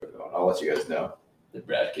let you guys know. The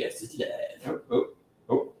broadcast is live.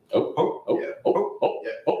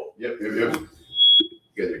 Yep. You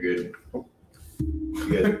guys are good.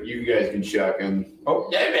 You guys can shotgun.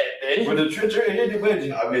 Yeah, man. With the intro,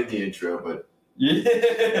 I'm in the intro, but yeah.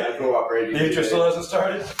 I cooperated. The intro still hasn't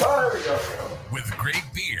started. Oh, there we go. With great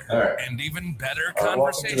beer Right. and even better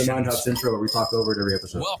Welcome to the Mind conversations. Hops intro where we talk over it every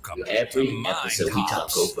episode. Welcome to Every Mind episode we talk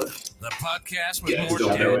Hops, over. the podcast with Yeah, more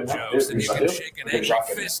don't dad know. jokes than you can shake an angry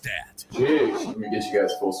fist at. Jeez, let me get you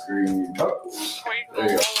guys full screen. Sweet There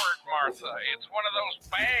you go. Lord, Martha, it's one of those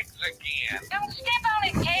bags again. Don't step on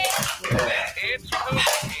it, kid. It's poop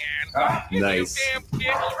again. You Nice. damn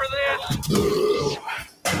kids for this.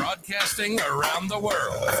 Broadcasting around the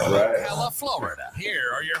world from Right. Ocala, Florida.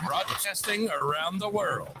 Here are your broadcasting around the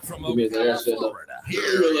world from Give me the Ocala, rest of the- Florida. Here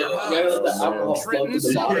are your Gotta let the alcohol hosts, flow Trenton to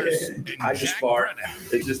the bottom. Sellers and I just Jack farted. Brennan.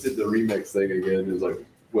 It just did the remix thing again. It was like,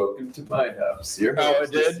 welcome to my house. Your host. Oh,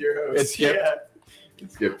 it did? Your host. It skipped? Yeah.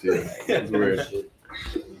 It skipped too. It's weird.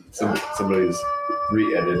 Somebody's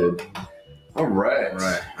re-edited. All right.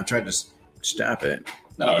 Right. I tried to stop it.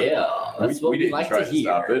 Yeah, that's what we didn't like try to hear.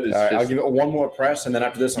 stop it. It's All right, I'll just, give it one more press, and then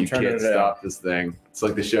after this, I'm you turning can't it stop this thing. It's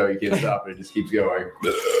like the show. You can't stop it. It just keeps going.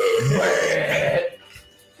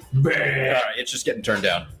 All right, it's just getting turned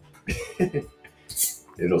down.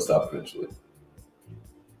 It'll stop eventually.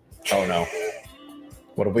 Oh no.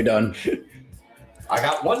 What have we done? I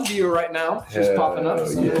got one viewer right now. Just Hell popping up.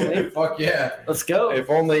 yeah. Fuck yeah. Let's go. If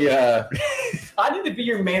only I need to be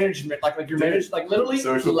your management, like your manager, like literally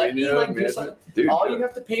Social let me media like do management. something. Dude. All you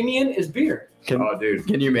have to pay me in is beer. Oh, dude.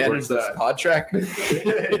 can you manage Where's this that? pod track?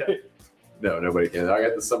 No, nobody can. I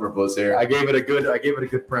got the summer bliss here. I gave it a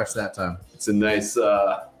good press that time. It's a nice New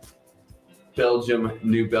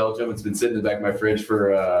Belgium. It's been sitting in the back of my fridge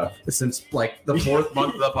for. Since like the fourth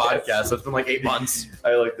month of the podcast, so it's been like 8 months.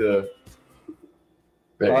 I like the.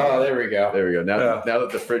 There we go. There we go. Now that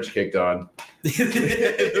the fridge kicked on.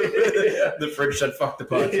 The fridge said fuck the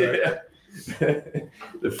pod track.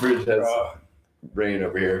 The fridge has rain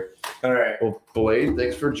over here. All right. Well, Blade,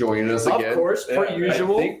 thanks for joining us Of again. course, per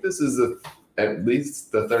usual. I think this is at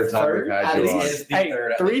least the third time we've had At you on. least. Hey,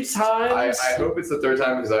 3 times. I hope it's the third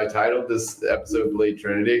time because I titled this episode Blade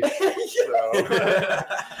Trinity. So,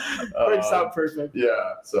 Works out perfect.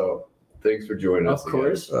 yeah, so thanks for joining Of us.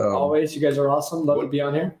 course. again. Always. You guys are awesome. Love to be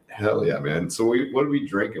on here. Again. Hell yeah, man. So what are we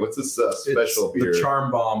drinking? What's this special beer? The Charm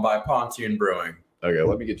Bomb by Pontian Brewing. Okay,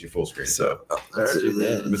 let me get you full screen. So, Let's do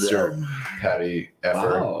this. Mr. Patty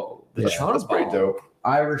Effer. Wow. The Yeah, Charm That's pretty Bomb. dope.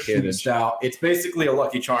 Irish Cannon. stout. It's basically a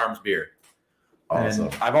Lucky Charms beer. Awesome.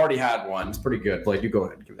 And I've already had one. It's pretty good. Blake, you go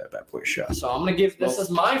ahead and give that bad boy a shot. So I'm gonna give this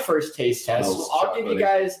as my first taste test. Smells So I'll give you chocolatey.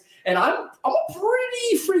 guys, and I'm a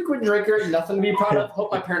pretty frequent drinker. Nothing to be proud of.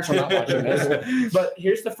 Hope my parents are not watching this. But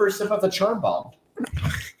here's the first sip of the Charm Bomb.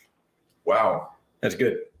 Wow. That's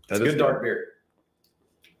good. That's That is good dark beer.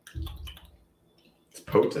 It's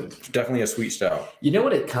potent. It's definitely a sweet stout. You know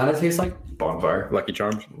what it kind of tastes like? Bonfire. Lucky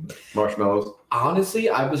Charms. Marshmallows. Honestly,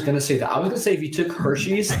 I was gonna say that. I was gonna say if you took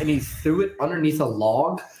Hershey's and you threw it underneath a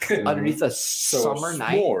log, underneath a summer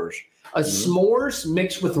night, s'mores. a s'mores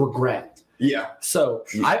mixed with regret. Yeah. So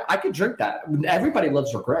I could drink that. Everybody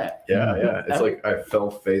loves regret. Yeah, yeah. It's like I fell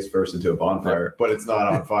face first into a bonfire, but it's not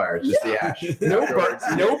on fire. It's just the ash. No burn,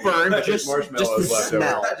 no burn, just marshmallows the left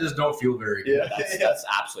smell. over. I just don't feel very good. Yeah. That's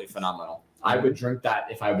absolutely phenomenal. I would drink that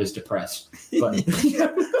if I was depressed. But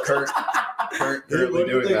Currently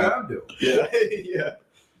doing that. Yeah, yeah.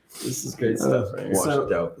 this is great stuff.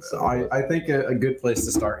 Washed out. I think a good place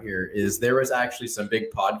to start here is there was actually some big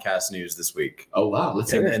podcast news this week Oh wow, let's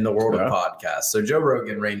hear it. in the world Yeah. of podcasts. So Joe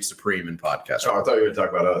Rogan reigns supreme in podcast. Oh, I thought you were going to talk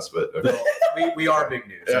about us, but okay. we are big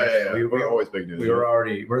news. yeah. We, We're always big news.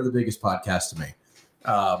 we're the biggest podcast to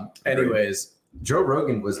me. Anyways, Joe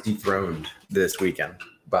Rogan was dethroned this weekend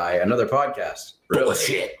by another podcast. Really?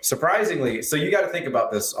 Shit. Surprisingly, so you got to think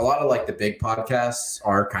about this. A lot of like the big podcasts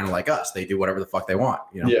are kind of like us. They do whatever the fuck they want.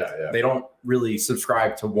 You know, Yeah. they don't really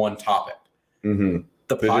subscribe to one topic. Mm-hmm.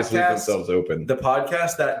 The They just leave podcast, themselves open. the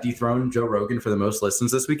podcast that dethroned Joe Rogan for the most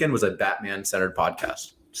listens this weekend was a Batman-centered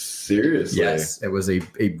podcast. Seriously? Yes, it was a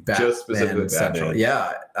Just specifically Batman central. Batman.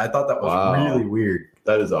 Yeah, I thought that was Wow. really weird.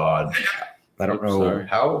 That is odd. I don't know. Sorry.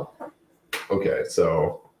 How? Okay,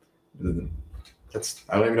 so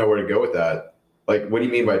I don't even know where to go with that. Like, what do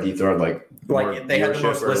you mean by dethrone? Like They had the viewership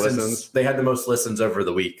most or listens. They had the most listens over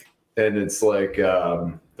the week. And it's like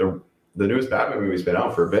the newest Batman movie's been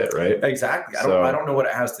out for a bit, right? Exactly. So- I don't know what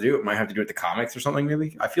it has to do. It might have to do with the comics or something.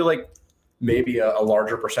 Maybe I feel like maybe a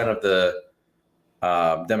larger percent of the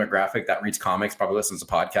demographic that reads comics probably listens to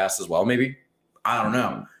podcasts as well. Maybe I don't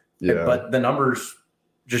know. Yeah. But the numbers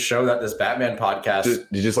just show that this Batman podcast.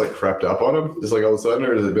 You just like crept up on him, just like all of a sudden,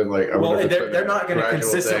 or has it been like? I Well, wonder if it's been they're a not going to gradual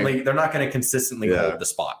consistently. thing? They're not going to consistently Yeah. hold the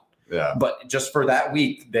spot. Yeah. But just for that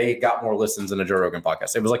week, they got more listens than a Joe Rogan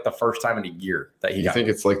podcast. It was like the first time in a year that he You got. think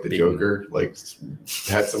it's like the beaten. Joker, like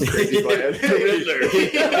had some crazy plan?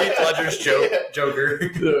 Heath Ledger's Joker.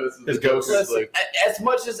 His ghost is Listen, like, as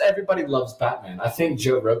much as everybody loves Batman, I think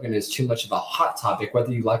Joe Rogan is too much of a hot topic,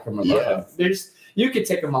 whether you like him or love him. You could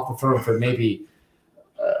take him off the throne for maybe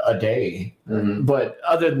a day, but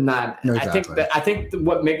other than that, No, I think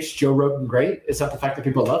what makes Joe Rogan great is not the fact that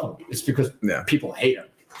people love him. It's because people hate him.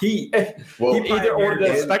 he Well, He either ordered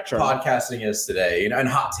pioneered the spectrum. podcasting is today, and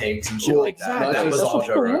hot takes and shit Well, like that. Exactly. That was That's all what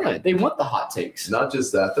Joe people Rogan. want. They want the hot takes. not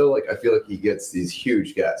just that though. Like I feel like he gets these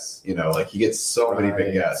huge guests. You know, like he gets so many big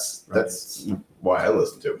Right, guests. right. That's why I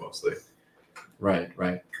listen to it mostly. Right.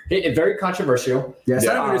 Very controversial. Yeah, it's,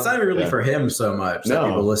 Yeah. not even really Yeah. for him so much that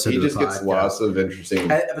people No, listen he to the just gets podcast. lots of interesting.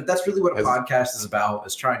 But that's really what a Has- podcast is about: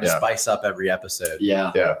 is trying to Yeah. spice up every episode.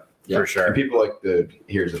 Yeah. For sure. And people like to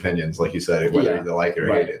hear his opinions, like you said, whether Yeah. they like it or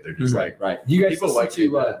Right. hate it. They're just like, Right. You guys People listen like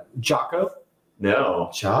to Jocko? no.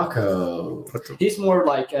 Jocko. He's more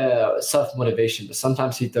like self-motivation, but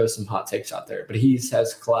sometimes he throws some hot takes out there. But he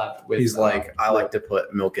has collabed with. He's like, I like to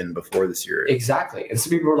put milk in before the cereal. Exactly. And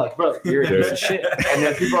some people are like, bro, you're a piece of shit. And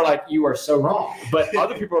then people are like, you are so wrong. But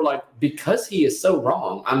other people are like, because he is so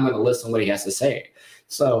wrong, I'm going to listen to what he has to say.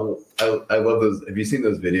 So I love those. Have you seen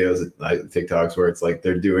those videos, like TikToks, where it's like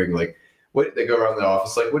they're doing like what they go around the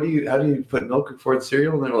office like, how do you put milk before the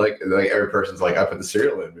cereal? And they're like every person's like, I put the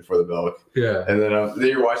cereal in before the milk. Yeah. And then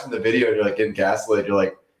you're watching the video and you're like getting gaslit. You're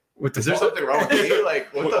like, is there something wrong with me?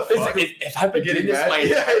 Like, what the fuck? if I've been Getting doing this mad? my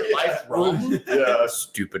Yeah, entire yeah. life wrong. Yeah.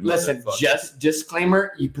 Stupid. Listen, motherfucker. just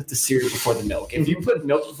disclaimer, you put the cereal before the milk. If you put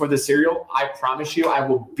milk before the cereal, I promise you I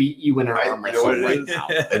will beat you in an arm You know what wrestle it right is? now.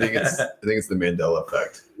 I think it's the Mandela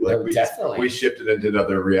effect. Like No, definitely. we shifted into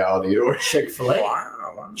another reality. Or Chick-fil-A.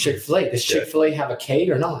 Wow. Chick-fil-A. Does Chick-fil-A have a K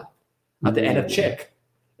or not? At the end of Chick.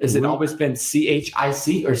 Has it always been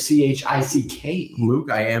CHIC or CHICK? Luke,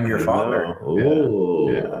 I am your father. Oh.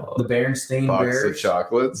 Yeah. The Berenstain box Bears. of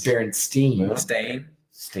chocolates. Berenstain. Stain.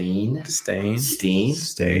 Steen. Stain. Steen.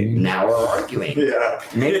 Stain. Now we're arguing. Yeah.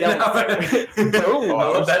 Maybe that Boom. I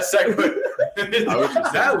love that segment. I was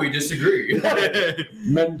just Now we disagree.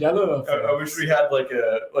 Mandela. I wish we had like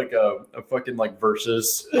a fucking like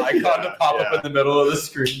versus icon to pop up Yeah. in the middle of the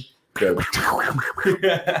screen. Good. All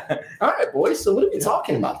right, boys. So what are we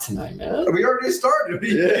talking about tonight, man? We already started.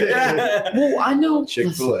 Yeah. Well, I know.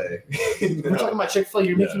 Chick-fil-A. We're talking about Chick-fil-A.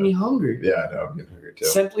 You're making me hungry. Yeah, I know. I'm getting hungry too.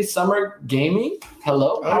 Simply Summer Gaming.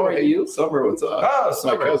 Hello. How are hey, you? Summer, what's up? Oh, That's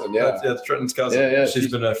my cousin, yeah. That's Trenton's cousin. Yeah, yeah, She's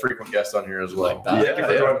she's- been a frequent guest on here as well. Like that. Thank you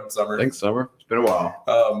for Yeah, yeah. joining, Summer. Thanks, Summer. It's been a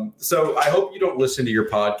while. So I hope you don't listen to your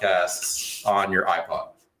podcasts on your iPod.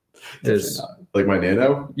 There's Like my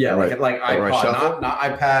Nano? yeah, Or my- like or my iPod, Shuffle? not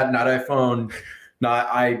iPad, not iPhone, not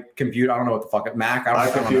iComputer. I don't know what the fuck Mac. I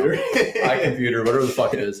don't know. iComputer. iComputer, whatever the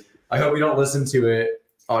fuck it is. I hope you don't listen to it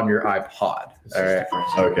on your iPod. All right,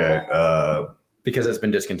 Okay. because it's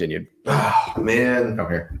been discontinued. Man, Come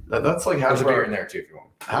here. that's like half There's a beer our, in there too if you want.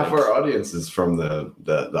 half our audience is from the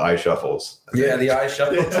iShuffles. Yeah, the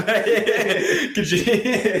iShuffle.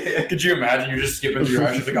 could you imagine you're just skipping through your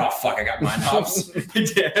iShuffle like, oh fuck, I got mine hops.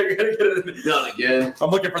 Yeah, I gotta get it. Not again. I'm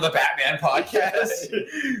looking for the Batman podcast.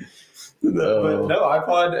 No. But no,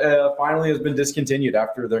 iPod finally has been discontinued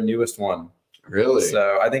after their newest one. Really?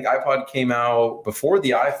 So I think iPod came out before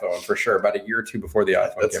the iPhone for sure, about a year or two before the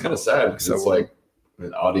iPhone That's came kind out. of sad because So it's like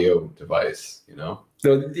an audio device, you know?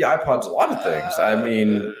 So the iPod's a lot of things. I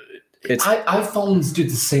mean, it's iPhones do the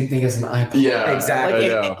same thing as an iPod. Yeah, Exactly.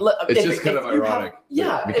 I know. If- It's just kind of if you have- ironic.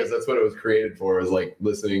 yeah, Because that's what it was created for, is like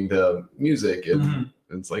listening to music. And Mhm.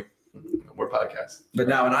 it's like, more podcasts. but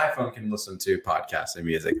now an iPhone can listen to podcasts and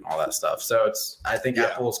music and all that stuff. So I think Yeah.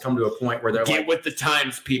 Apple's come to a point where they're Get like, with the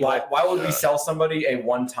times, people. why would Yeah. we sell somebody a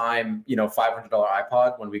one-time, $500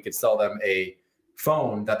 iPod when we could sell them a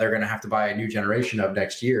phone that they're going to have to buy a new generation of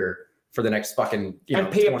next year for the next fucking and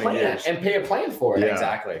pay a 20 plan years. and pay a plan for it. Yeah.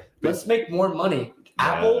 Exactly. Let's make more money.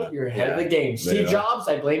 Apple, you're ahead of the game. Steve Yeah. Jobs,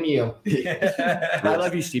 I blame you. I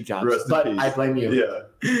love you, Steve Jobs, Rest in but peace. I blame you. Yeah.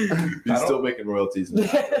 I He's don't- still making royalties. In the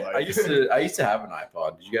afterlife. I used to have an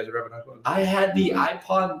iPod. Did you guys ever have an iPod? I had the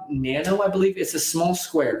iPod Nano, I believe. It's a small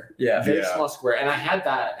square. Yeah. Very Yeah. small square. And I had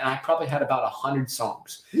that, and I probably had about 100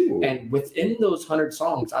 songs. Ooh. And within those 100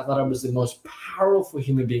 songs, I thought I was the most powerful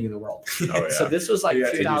human being in the world. Oh, yeah. So this was like Yeah,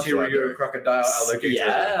 did you 2000. hear your crocodile alligator?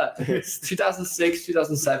 Yeah, it's 2006,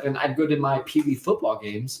 2007. I'd go to my PV football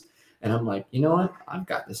games, and I'm like, you know what? I've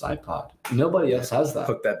got this iPod. Nobody else has that.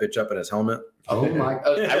 Hook that bitch up in his helmet. Oh my!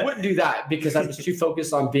 I wouldn't do that because I was too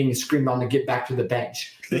focused on being screamed on to get back to the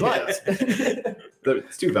bench. But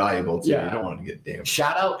It's too valuable too. Yeah. You don't want to get damaged.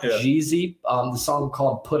 shout out Yeah. Jeezy, the song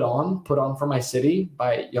called "Put On for My City"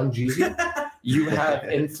 by Young Jeezy. You have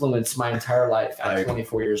influenced my entire life at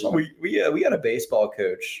 24 years old. We had a baseball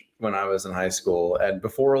coach when I was in high school, and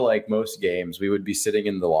before like most games, we would be sitting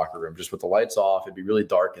in the locker room just with the lights off. It'd be really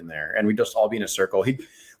dark in there, and we'd just all be in a circle. He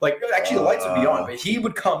actually the lights would be on, but he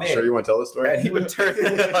would come in. Sure, you want to tell the story? And he would turn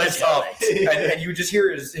the lights off, and you would just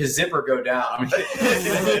hear his zipper go down.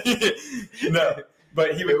 No,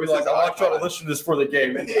 but he would be like, "I'm not trying to listen to this for the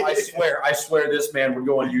game." And I swear, this man would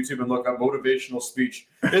go on YouTube and look up motivational speech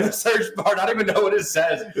in the search bar. Not even know what it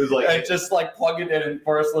says, It was like and just like plug it in and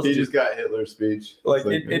for us he listen. just got Hitler's speech. Like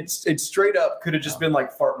It's it straight up could have just been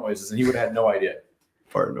like fart noises, and he would have had no idea.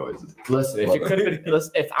 fart noises. Listen, if it could have been,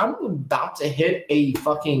 listen, if I'm about to hit a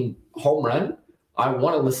fucking home run, I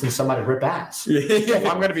want to listen to somebody rip ass. If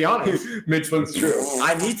I'm going to be honest, Mitch looks true,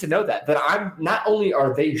 I need to know that I'm not only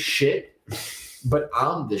are they shit, but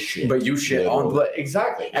I'm the shit. but you shit Yeah, on. But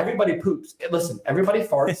exactly, everybody poops. Listen, everybody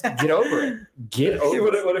farts. Get over it. Get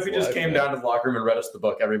over it. What if he just What, came man? down to the locker room and read us the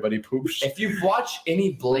book? Everybody poops. If you've watched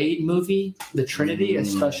any Blade movie, the Trinity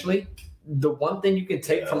especially, the one thing you can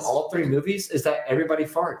take from Yes. all three movies is that everybody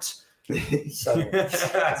farts. So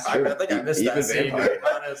I think I missed Even that scene. To vampire. be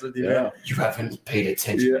honest with you. Yeah. you haven't paid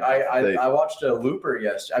attention. Yeah, I watched a Pooper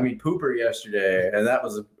yesterday, and that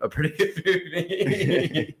was a pretty good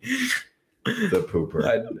movie. The pooper.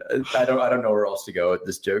 I don't know where else to go with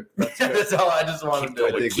this joke. That's all I just wanted to.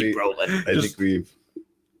 I think we. I think we've.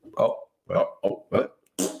 Oh, What?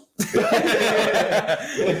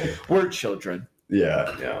 We're children.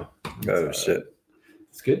 Yeah. oh shit!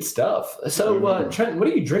 It's good stuff. So, Trent, what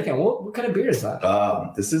are you drinking? What kind of beer is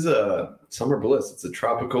that? This is a Summer Bliss. It's a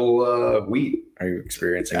tropical wheat. Are you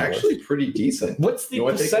experiencing Actually, pretty decent. What's the You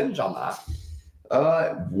wanna take percentage on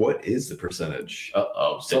that? What is the percentage?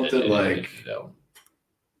 Oh, Something like-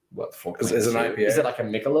 what? Is it an IPA? Is it like a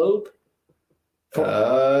Michelob?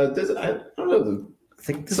 Does it? I don't know. I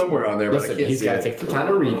think somewhere on there, but I Listen, can't he's see got to it. take the time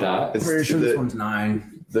to read that. It's Pretty sure this the, one's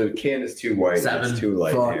 9. the can is too white. 7. It's too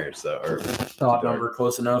light Fuck. here. So, or Thought number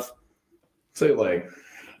close enough. say like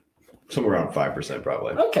somewhere around 5%,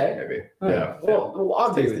 probably. Okay. Maybe. All right. Yeah. Well, I'll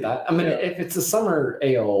agree with that. I mean, Yeah. if it's a summer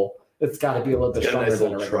ale, it's got to be a little bit It's got a stronger nice than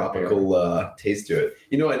a little regular beer. tropical taste to it.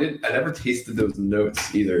 You know, I never tasted those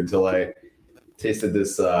notes either until I tasted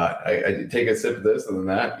this. I take a sip of this and then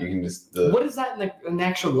that. You can just What is that in the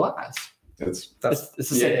actual glass? it's It's the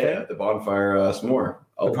same thing. the bonfire s'more.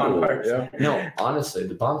 Oh, bonfire, yeah. No, honestly,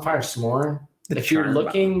 the bonfire s'more. If you're charm.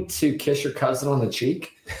 looking to kiss your cousin on the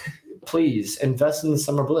cheek, please invest in the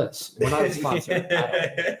Summer Bliss. We're not a sponsor.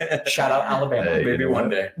 Shout out Alabama. Hey, Maybe you know one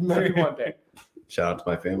what? day. Maybe one day. Shout out to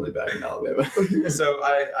my family back in Alabama. So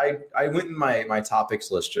I went in my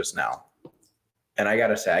topics list just now, and I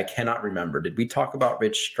gotta say I cannot remember. Did we talk about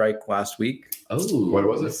Rich Strike last week? Oh, What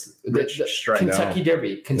was it? The Strike. Kentucky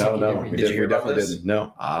Derby. Kentucky no, Derby. we, Did you hear we about definitely this? didn't.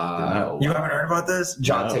 No. Oh, You haven't heard about this?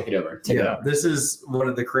 John, No. take it over. Take it Yeah, over. this is one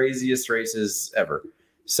of the craziest races ever.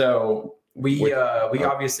 So we Wait,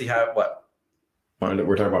 obviously have what? We're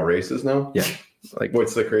talking about races now. Yeah. Like,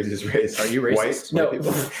 What's the craziest race? Are you racist? No. White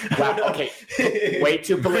people? Wow. Okay. Way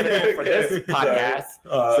too political for this podcast.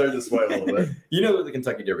 Started to sweat a little bit. you know what the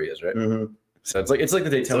Kentucky Derby is, right? Mm-hmm. So it's like the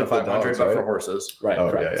Daytona It's like the 500, dogs, but for right? horses. Right. Oh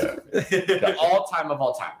correct. yeah. The all-time of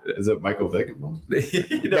all time. Is it Michael Vick? no,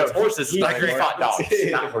 it's horses. He not great. fought dogs,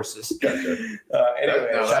 not horses. Gotcha. Anyway,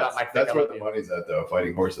 No, shout out Mike Vick, that's I where love the you. money's at, though.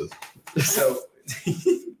 Fighting horses. so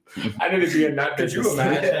I need to be in that could you business.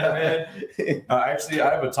 imagine, man? Actually,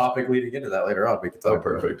 I have a topic leading into that later on. We can talk Oh, about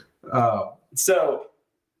perfect. So,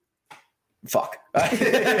 fuck.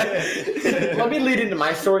 Let me lead into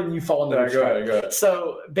my story and you fall into No, the go story. ahead, go ahead.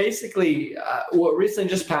 So basically, what recently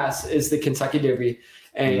just passed is the Kentucky Derby,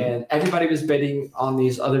 and everybody was bidding on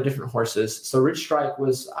these other different horses. So Rich Strike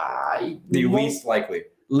was The least likely.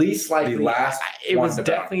 likely. the last It one was to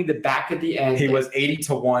bow. definitely the back at the end. He was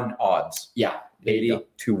 80-1 odds. Yeah, there you 80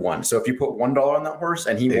 to 1. So if you put $1 on that horse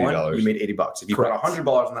and he won, $80. you made $80. If you Correct. put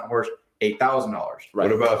 $100 on that horse, $8,000. Right.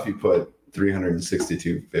 What about if you put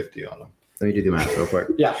 $362.50 on them? Let me do the math real quick.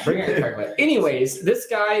 Yeah, bring it in. Anyways,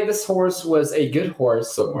 this horse was a good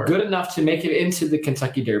horse, Somewhere. good enough to make it into the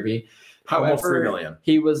Kentucky Derby. Almost $3 However, million.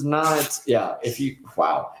 he was not. Yeah,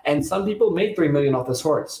 wow. And some people made $3 million off this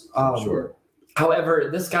horse. Sure. However,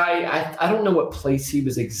 this guy, I don't know what place he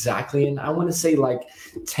was exactly in. I want to say like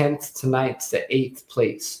 10th to 9th to 8th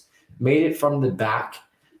place. Made it from the back.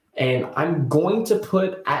 And I'm going to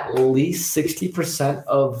put at least 60%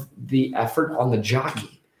 of the effort on the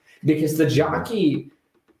jockey. Because the jockey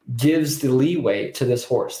gives the leeway to this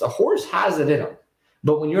horse. The horse has it in him.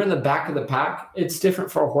 But when you're in the back of the pack, it's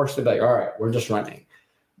different for a horse to be like, all right, we're just running.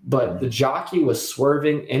 But the jockey was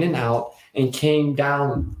swerving in and out and came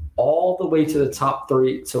down all the way to the top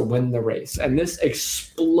 3 to win the race. And this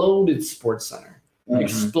exploded Sports Center.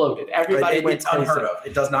 Exploded. Everybody went it's unheard of.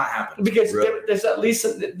 It does not happen. because Really? there's at least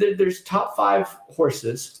there's top 5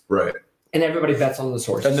 horses, Right. and everybody bets on those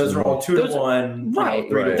horses. And those are all 2 Those to 1, Right,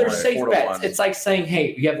 3 to they're 1, safe 4 to bets. 1. It's like saying,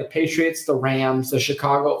 hey, you have the Patriots, the Rams, the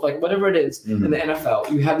Chicago, like whatever it is in the NFL.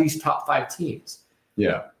 You have these top 5 teams.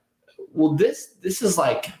 Yeah. Well, this is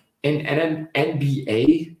like in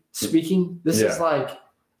NBA speaking. This is like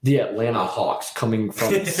the Atlanta Hawks coming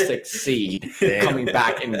from 6th seed, coming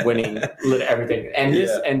back and winning everything. And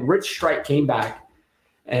and Rich Strike came back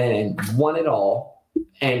and won it all.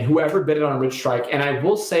 And whoever bid it on Rich Strike, and I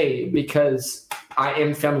will say, because I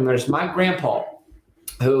am family members, my grandpa,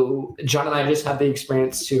 who John and I just had the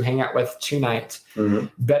experience to hang out with 2 nights,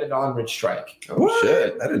 betted on Rich Strike. Oh,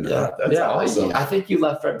 shit. I didn't know that. That's awesome. I think you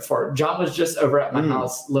left right before. John was just over at my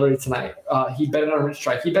house literally tonight. He betted on Rich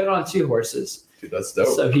Strike. He betted on 2 horses. Dude, that's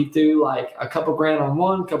dope. So he threw like a couple grand on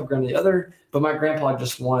one, couple grand on the other. But my grandpa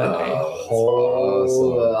just won a whole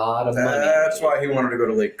lot of money. That's why he wanted to go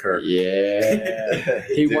to Lake Kirk. Yeah.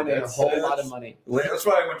 He Dude, won a that's- whole lot of money. That's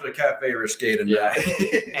why I went to the cafe risque tonight.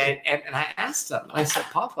 Yeah. and I asked him, I said,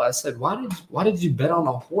 Papa, I said, why did you bet on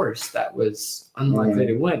a horse that was unlikely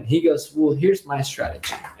to win? He goes, well, here's my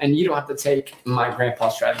strategy. And you don't have to take my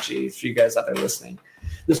grandpa's strategy for you guys out there listening.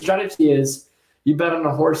 The strategy is you bet on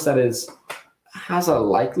a horse that has a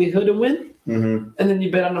likelihood to win, and then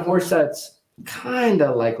you bet on a horse that's kind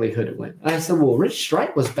of likelihood to win. And I said, well, Rich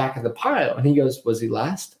Strike was back in the pile. And he goes, was he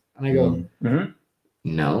last? And I go,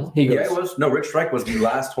 no. He goes, Yeah, it was. No, Rich Strike was the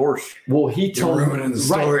last horse. well, he told me. ruining the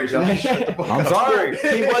story, John. Shut the fuck I'm up. sorry.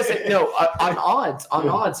 He wasn't. No, on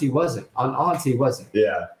odds, he wasn't. On odds, he wasn't.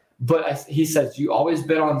 Yeah. But he says you always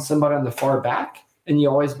bet on somebody on the far back, and you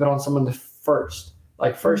always bet on someone the first,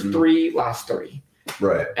 like first 3, last 3,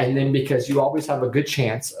 Right. and then because you always have a good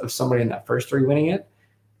chance of somebody in that first 3 winning it,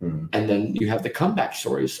 and then you have the comeback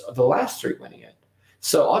stories of the last 3 winning it.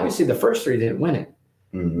 So obviously the first 3 didn't win it,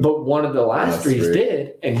 but one of the last 3s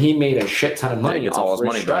did, and he made a shit ton of money. He gets off all his Rich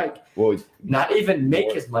money Strike. back. Well, Not even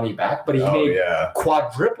make his money back, but he oh, made yeah.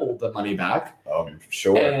 quadruple the money back.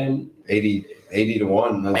 Sure. And 80 to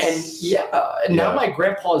 1. That's, now my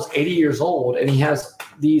grandpa is 80 years old, and he has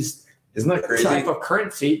these isn't that crazy? type of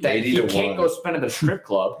currency that 80 he to can't 1. go spend at the strip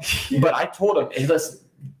club. But I told him, hey, listen,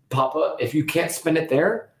 Papa, if you can't spend it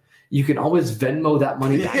there, you can always Venmo that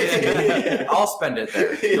money back to me. I'll spend it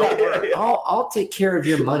there. Don't worry. I'll take care of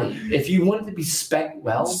your money. If you want it to be spent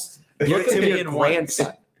well, look to at me your in one.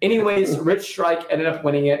 grandson. Anyways, Rich Strike ended up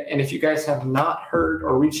winning it. And if you guys have not heard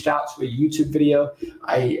or reached out to a YouTube video,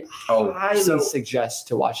 I highly suggest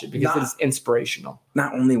to watch it because it is inspirational.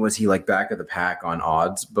 Not only was he like back of the pack on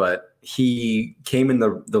odds, but he came in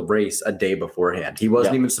the race a day beforehand. He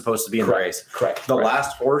wasn't even supposed to be in the race. Correct. The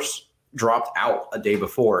last horse dropped out a day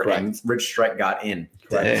before, and Rich Strike got in,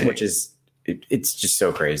 which is it's just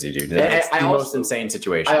so crazy, dude. It's the most insane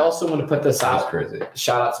situation. I also want to put this That's out. crazy.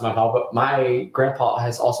 Shout out to my papa. But my grandpa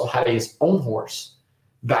has also had his own horse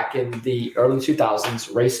back in the early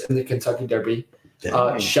 2000s, race in the Kentucky Derby.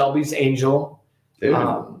 Shelby's Angel. Dude.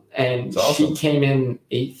 And That's awesome. she came in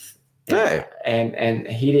 8th. Hey. And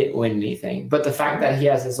he didn't win anything. But the fact that he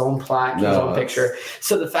has his own plaque, his own picture.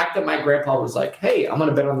 So the fact that my grandpa was like, hey, I'm going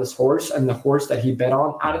to bet on this horse, and the horse that he bet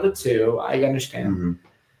on out of the 2, I understand.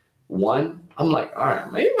 One, I'm like, all right,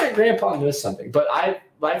 maybe my grandpa knows something. But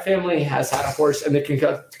my family has had a horse in the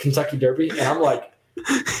Kentucky Derby, and I'm like,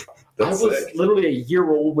 I was literally a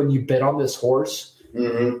year old when you bet on this horse,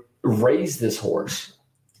 raised this horse.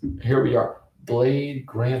 Here we are. Blade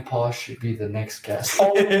Grandpa should be the next guest.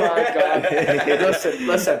 Oh my God.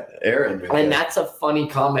 Listen. Aaron. And that's a funny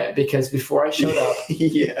comment because before I showed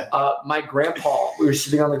up, my grandpa, we were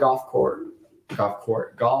sitting on the golf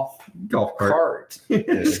cart.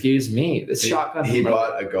 Excuse me. This shotgun. He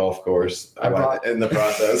bought a golf course in the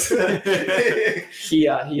process. He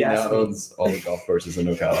now asked me. owns all the golf courses in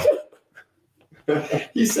Ocala.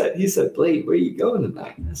 He said, Blade, where you going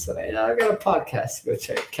tonight? I said, hey, I got a podcast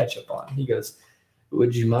to go catch up on. He goes,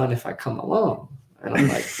 would you mind if I come along? And I'm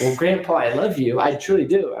like, well, Grandpa, I love you. I truly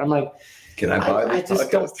do. And I'm like, can I buy this I just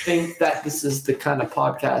podcast? don't think that this is the kind of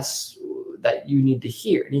podcast that you need to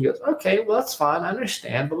hear. And he goes, okay, well, that's fine. I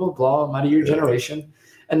understand, blah, blah, blah. I'm out of your generation.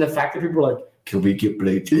 And the fact that people are like, can we get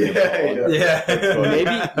Blade to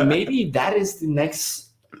Yeah. maybe that is the next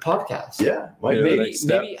podcast. Yeah, might Yeah. be.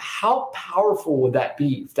 Maybe how powerful would that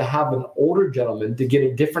be to have an older gentleman to get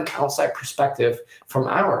a different outside perspective from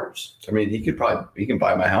ours? I mean, he can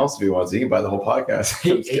buy my house if he wants. He can buy the whole podcast.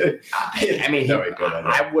 I'm just kidding. I mean, No, he could, I know.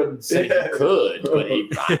 I wouldn't say he could,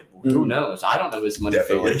 but who knows? I don't know his money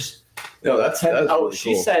Definitely. figures. No, that's really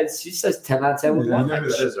she cool. says 10 out of 10 would You want know that. who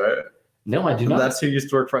that is, right? No, I do not. That's who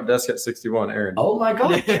used to work front desk at 61, Aaron. Oh my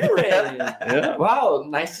God, Aaron. Yeah. Wow,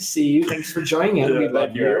 nice to see you. Thanks for joining in. Yeah, We love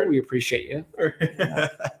thank you, you. Aaron. We appreciate you.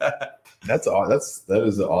 That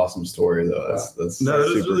is an awesome story though. That's No,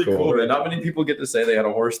 that is super really cool, man. Not many people get to say they had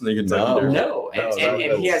a horse and they can tell you. No, and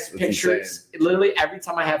he has that's pictures. Literally every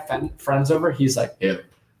time I have friends over, he's like, "Yeah,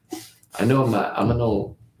 I know I'm an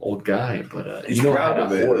old guy, but He's you know, proud I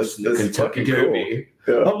of had a it. horse in the That's Kentucky fucking cool. Derby."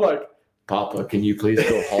 Yeah. I'm like, "Papa, can you please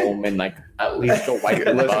go home and like at least go wipe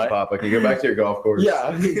your Listen, butt?" Papa, can you go back to your golf course?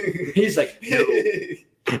 Yeah, he's like, "No."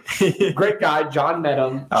 Great guy. John met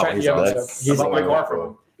him. Oh, Check he's him out. awesome. He's I bought like, my car from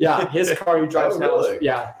him. yeah, his car he drives Oh, now. really?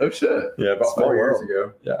 Yeah, Oh shit. Yeah, about Small 4 years world.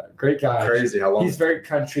 ago. yeah, great guy. Crazy how long. He's very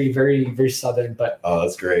country, very very southern, but Oh,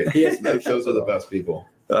 that's great. he has Those are the best people.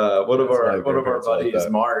 One of That's our like one of our parents like buddies,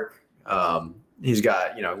 that. Mark. He's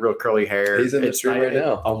got real curly hair. He's in the It's stream not- right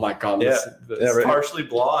now. oh my God, Yeah. listen to this. Yeah, right. partially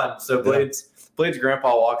blonde. So Yeah. Blade's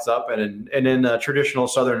grandpa walks up and in a traditional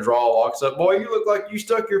Southern drawl walks up. Boy, you look like you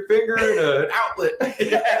stuck your finger in an outlet.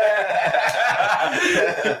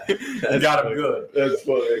 Got him good. That's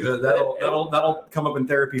funny. That'll come up in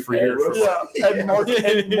therapy for years. Yeah, and Mark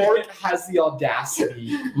has the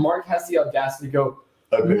audacity. Mark has the audacity to go,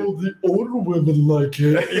 I bet. well, the older women like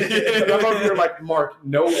it. And I'm over here like, Mark,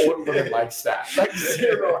 no older woman likes that. Like,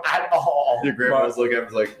 zero at all. Your grandma's looking at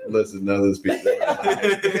him like, listen, none of those people.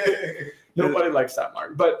 Nobody likes that,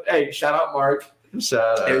 Mark. But hey, shout out, Mark.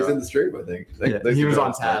 Shout He was out. in the stream, I think. He was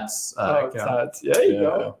on Tabs. Oh, it's yeah, there you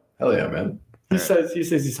go. Hell yeah, man. He says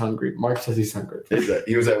he's hungry. Mark says he's hungry.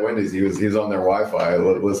 He was at Wendy's. He was on their Wi-Fi.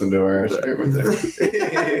 Listen to our stream with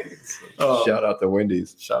them. Shout out to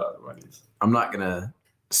Wendy's. Shout out to Wendy's. I'm not gonna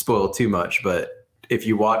spoil too much, but if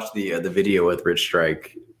you watch the video with Rich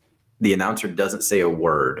Strike, the announcer doesn't say a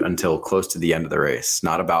word until close to the end of the race.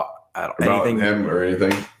 Not about About anything. him or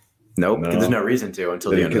anything. Nope, No. there's no reason to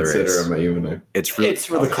until the Didn't end of the race. consider him even. It's really, It's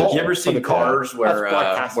for the call. You ever For seen the call. Cars where That's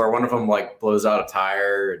broadcast. where one of them like blows out a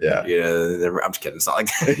tire? Yeah. I'm just kidding. It's not like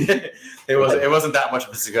that. It wasn't that much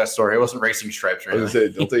of a success story. It wasn't racing stripes or I was anything.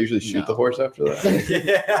 gonna say, don't they usually shoot No. the horse after that?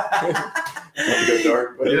 Yeah. Want to go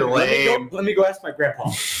dark? You're Let lame. me go ask my grandpa.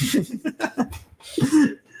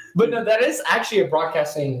 But no, that is actually a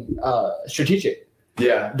broadcasting strategic.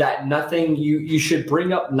 Yeah. That nothing you should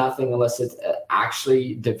bring up nothing unless it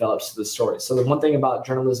actually develops to the story. So the one thing about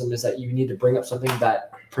journalism is that you need to bring up something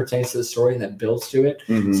that pertains to the story and that builds to it.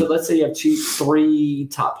 Mhm. So let's say you have three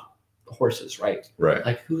top horses, right? Right.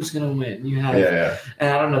 Like who's gonna win? You have Yeah. and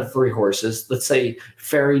I don't know, 3 horses. Let's say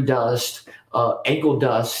Fairy Dust, Ankle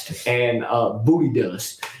Dust, and Booty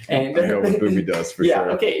Dust. And I know what Booby does for yeah,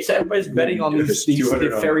 sure. okay. So everybody's betting on There's these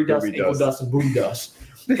 200 on Fairy Dust, Booby Ankle Dust. Dust, and Booty Dust.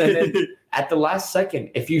 And then at the last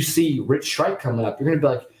second, if you see Rich Strike coming up, you're gonna be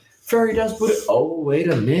like, Fairy Dust, Booty. Oh, wait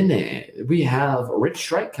a minute. We have Rich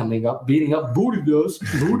Strike coming up, beating up Booty Dust.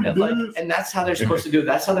 And that's how they're supposed to do it.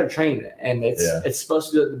 That's how they're trained. And it's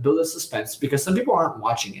supposed to build a suspense because some people aren't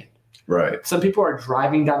watching it. Right. Some people are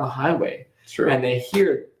driving down the highway Sure. and they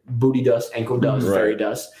hear Booty Dust, Ankle Dust, Right. Fairy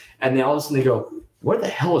Dust, and then all of a sudden they go, where the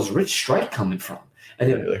hell is Rich Strike coming from?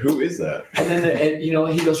 And then Like, who is that? and then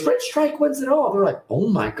he goes, Rich Strike wins it all. They're like, oh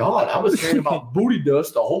my God, I was hearing about Booty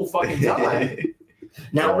Dust the whole fucking time.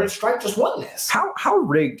 Now Rich Strike just won this. How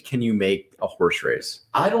rigged can you make a horse race?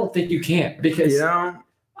 I don't think you can because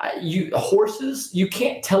horses, you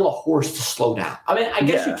can't tell a horse to slow down. I mean, I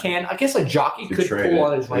guess Yeah. you can. I guess a jockey To could train pull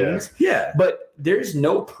it, on his reins. Yeah. But there's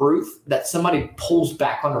no proof that somebody pulls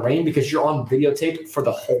back on a rein because you're on videotape for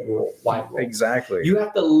the whole wide world. Exactly. You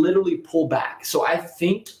have to literally pull back. So I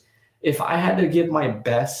think if I had to give my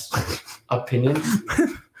best opinion,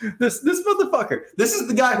 This motherfucker. This is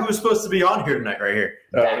the guy who was supposed to be on here tonight, right here.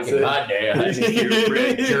 back in my day, I think you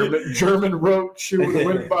read German roach who would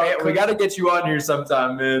win by. Hey, we got to get you on here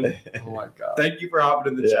sometime, man. Oh my God. Thank you for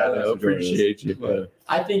hopping in the Yeah, chat. thanks I for joining appreciate you. Yeah.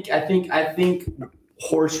 I think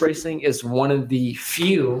horse racing is one of the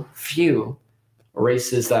few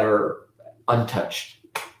races that are untouched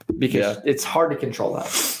because it's hard to control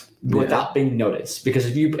that without being noticed. Because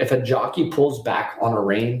if a jockey pulls back on a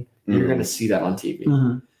rein, you're going to see that on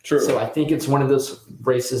TV. True. So I think it's one of those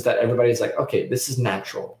races that everybody's like, okay, this is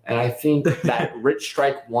natural. And I think that Rich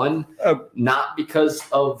Strike won not because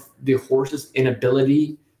of the horse's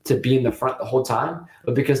inability to be in the front the whole time,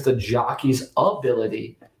 but because the jockey's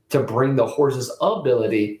ability to bring the horse's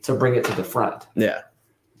ability to bring it to the front. Yeah.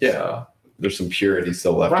 So, There's some purity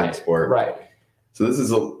still left in the sport. Right.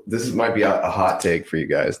 So this might be a hot take for you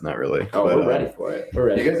guys. Not really. Oh, but, we're ready for it. We're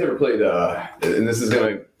ready. You guys ever played? And this is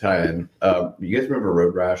going to tie in. You guys remember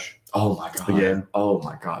Road Rash? Oh my god. Again. Oh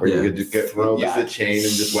my god. Where you could just throw the chain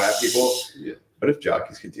and just whack people. Yeah. What if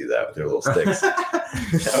jockeys could do that with their little sticks?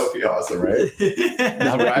 That would be awesome, right?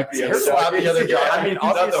 Not whack the other Slap the other jockeys. guy. I mean,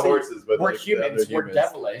 not the obviously, horses, but we're like the humans. other We're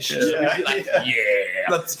devilish. Yeah. We'd be like, yeah.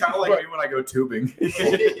 That's kind of like me when I go tubing.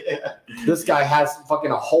 Yeah. This guy has fucking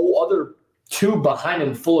a whole other tube behind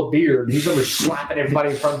him full of beer. And he's over slapping everybody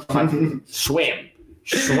in front of him. Swim.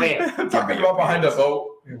 I'm talking about behind a boat.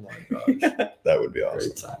 Oh my gosh. That would be awesome.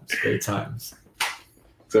 Great times. Great times.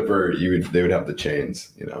 Except for they would have the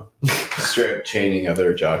chains, straight up chaining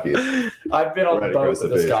other jockeys. I've been on the Right boat across with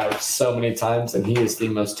the this face. guy so many times, and he is the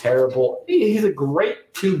most terrible. He's a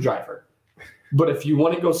great tube driver. But if you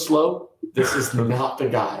want to go slow, this is not the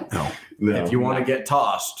guy. No. If you want to get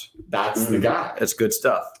tossed, That's the guy. that's good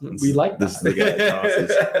stuff. We like This is that. the guy that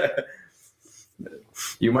tosses.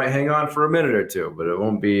 You might hang on for a minute or two, but it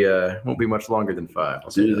won't be much longer than 5.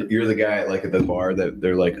 So you're the guy like at the bar that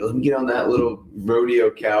they're like, let me get on that little rodeo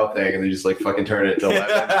cow thing, and they just like fucking turn it to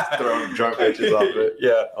 11, just throwing drunk bitches off it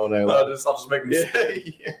Yeah. all night I'll long. just make them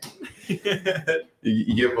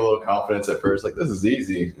You give them a little confidence at first, like this is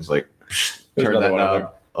easy. It's like There's turn another that one over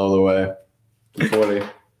knob all the way. 40.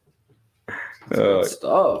 Good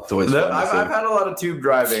stuff. It's always fun to I've see. had a lot of tube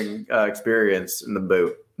driving experience in the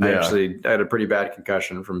boat. I had a pretty bad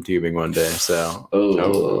concussion from tubing one day, so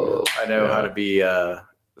Oh. I know how to be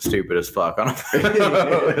stupid as fuck on a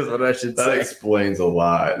boat, is what I should That say. explains a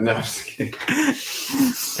lot. No, I'm just kidding.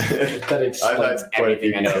 That explains I've quite a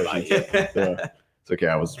few everything I know about you. Yeah. It's okay.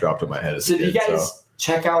 I was dropped on my head as So a do you kid. guys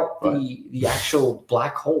check out the actual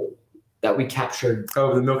black hole that we captured?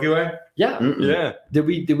 Oh, the Milky Way? Yeah. Mm-mm. Yeah. Did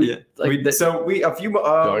we Yeah. like A few No,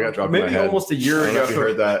 I got dropped in my maybe head. almost a I year don't know ago. if you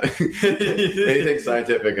heard that. Anything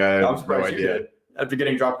scientific, I I'm have no surprised you idea. did. After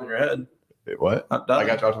getting dropped in your head. Wait, what? Not I done.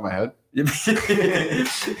 got dropped on my head?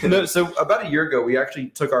 No, so about a year ago, we actually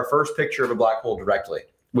took our first picture of a black hole directly,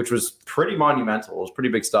 which was pretty monumental. It was pretty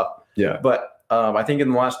big stuff. Yeah. But I think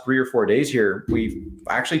in the last 3 or 4 days here, we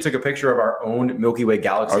actually took a picture of our own Milky Way I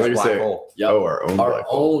galaxy was gonna black say- hole. Yep. Oh, our own our black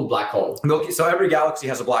hole. own black hole? So every galaxy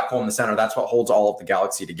has a black hole in the center. That's what holds all of the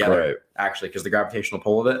galaxy together, Right. actually, because the gravitational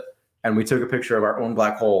pull of it. And we took a picture of our own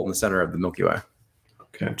black hole in the center of the Milky Way,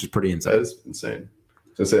 Okay. which is pretty That insane. is insane.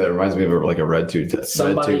 So say that reminds me of like a red tube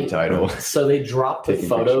title. So they dropped the Taking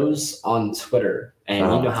photos on Twitter, and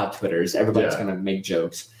Uh-huh. you know how Twitter is. Everybody's Yeah. gonna make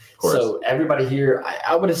jokes. course. So everybody here,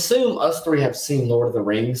 I would assume us three have seen Lord of the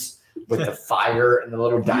Rings with the fire and the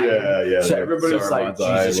little diamond. Yeah. So like everybody's like, Saruman's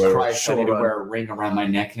eye, Jesus whatever. Christ, I need to Sauron. wear a ring around my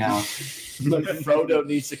neck now. Like Frodo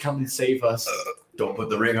needs to come and save us. Don't put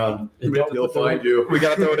the ring on. Don't He'll put the find you. We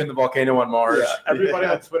got to throw it in the volcano on Mars. Yeah, everybody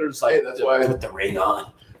on Twitter's like, Hey, that's why- put the ring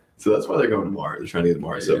on. So that's why they're going to Mars. They're trying to get to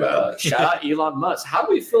Mars so bad. Shout out Elon Musk. How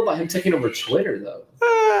do we feel about him taking over Twitter, though?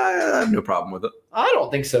 I have no problem with it. I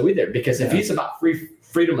don't think so either, because if he's about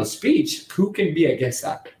freedom of speech, who can be against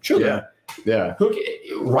that? Children. Yeah. Who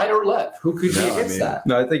can, right or left? Who could be No, I against mean- that?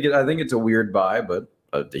 No, I think it's a weird buy, but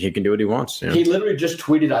he can do what he wants. You know? He literally just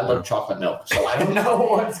tweeted, "I love chocolate milk." So I don't know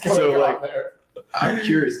what's going So, on like, there. I'm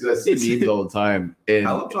curious because I see memes all the time. And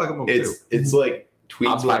chocolate milk it's like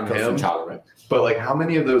I'm tweets from lactose him. intolerant. But like how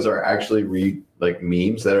many of those are actually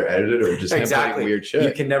memes that are edited or just him Exactly. putting weird shit?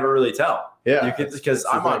 You can never really tell. Yeah. You can, because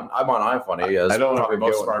That's I'm the on iFunny, as I don't probably ever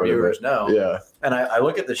most go of on our Twitter, viewers know. Yeah. And I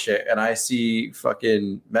look at the shit and I see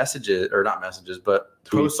fucking messages, or not messages, but Tweets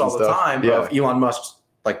posts all and the stuff. time Yeah. of Elon Musk's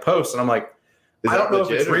like posts, and I'm like, Is I don't that know if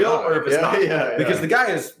it's legit real not? or if it's Yeah, not, yeah, because yeah. the guy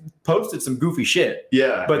has posted some goofy shit.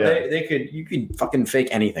 Yeah. But yeah. you can fucking fake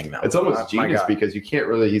anything now. It's almost My genius God. because you can't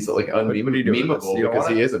really. He's like are you doing? unmemeable You don't because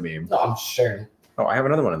want he is a meme. No, I'm sharing. Oh, I have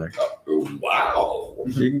another one in there. Wow.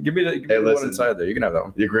 You can give me the Hey, one listen. inside there. You can have that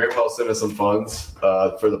one. Your grandpa sent us some funds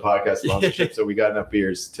for the podcast sponsorship, so we got enough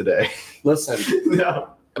beers today. Listen, No.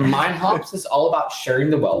 Mind Hops is all about sharing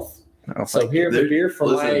the wealth. Oh, So here's a There- beer for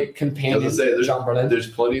listen, my companion, I was gonna say, John Brennan. There's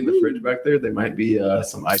plenty in the fridge back there. There might be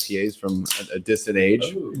some IPAs from a distant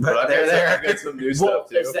age. Ooh. But I've They're got, there. I've got some new Well, stuff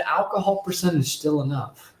too. is the alcohol percentage still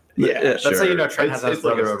enough? that's how you know Trent It's- has it's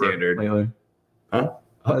like a brother over standard. lately. Huh?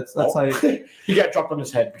 That's how you, He got dropped on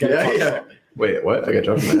his head. Got Yeah, dropped yeah. on his head. Wait, what? I got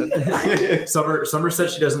dropped in the head. Summer said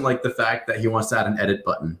she doesn't like the fact that he wants to add an edit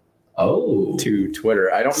button Oh. to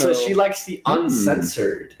Twitter. I don't So know. she likes the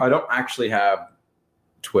uncensored. I don't actually have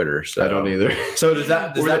Twitter, so I don't either. So does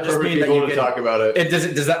that We're the just perfect mean that people you to can talk about it?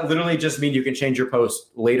 Does that literally just mean you can change your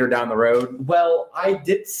post later down the road? Well, I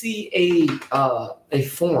did see a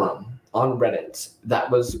forum on Reddit that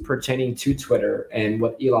was pertaining to Twitter and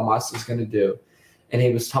what Elon Musk is going to do, and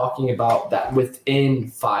he was talking about that within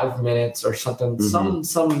 5 minutes or something,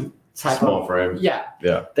 some type Small of frame. yeah,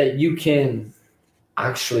 that you can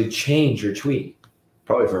actually change your tweet.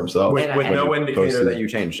 Probably for himself. With And no you indicator posted that you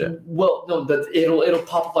changed it. Well, no, that it'll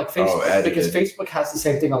pop up like Facebook edited. because Facebook has the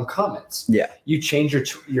same thing on comments. Yeah. You change your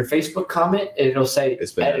Facebook comment, and it'll say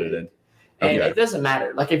It's been edited. and Okay. it doesn't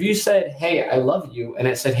matter. Like if you said, "Hey, I love you," and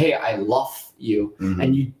it said, "Hey, I love you," Mhm.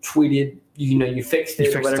 and you tweeted, you fixed it You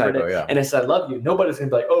or fixed the whatever, typo, it is, yeah. and it said, "I love you." Nobody's gonna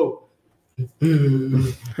be like, "Oh."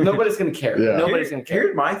 Nobody's gonna care. Yeah. Nobody's gonna care.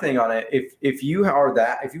 Here's my thing on it. If you have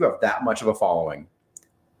that much of a following,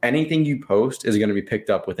 anything you post is going to be picked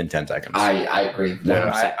up within 10 seconds. I agree.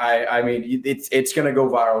 Yeah. 100%. I mean, it's going to go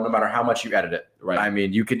viral no matter how much you edit it. Right. I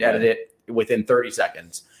mean, you can edit it within 30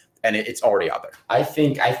 seconds, and it's already out there. I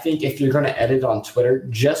think if you're going to edit on Twitter,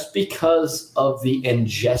 just because of the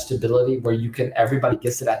ingestibility where everybody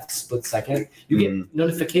gets it at the split second, you get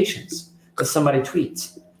notifications that somebody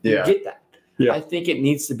tweets. You Yeah. get that. Yeah. I think it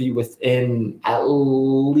needs to be within at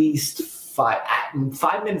least 5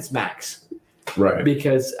 minutes max. Right.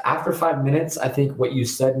 Because after 5 minutes, I think what you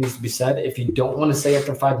said needs to be said. If you don't want to say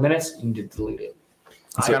after 5 minutes, you need to delete it.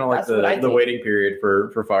 It's kind of like that's what I the think. waiting period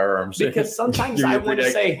for firearms. Because sometimes Give you I a want to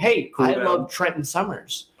 3-day say, "Hey, cool I down. love Trenton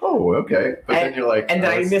Summers," Oh, okay. But then And- you're like, and then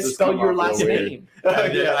oh, I this misspell come your off a last little weird. name. I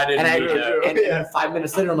didn't And I do that. and then 5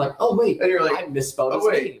 minutes later, I'm like, "Oh wait, And you're like, I misspelled his Oh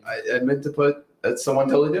name." wait, I meant to put that's someone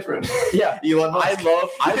totally different. Yeah, Elon I Musk. love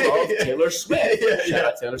Taylor Swift. Yeah, Shout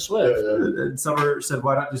out Taylor Swift. And Summer said,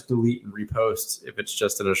 "Why not just delete and repost if it's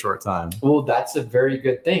just in a short time?" Well, that's a very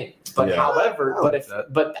good thing. But Yeah. however, I like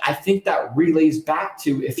but I think that relays back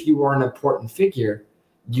to if you are an important figure,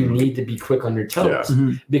 you need to be quick on your toes.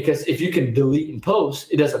 Yeah. Because if you can delete and post,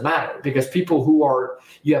 it doesn't matter. Because people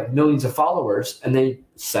you have millions of followers and they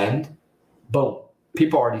send, boom,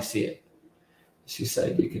 people already see it. She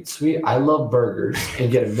said you could tweet, "I love burgers,"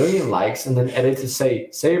 and get 1 million likes, and then edit to say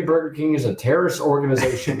Burger King is a terrorist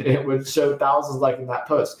organization, and it would show thousands liking that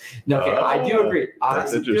post. No, okay, I do agree.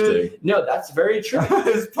 That's interesting. No, that's very true.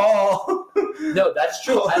 It's Paul. No, that's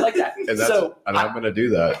true. I like that. And that's So, I'm gonna do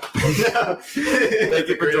that. Thank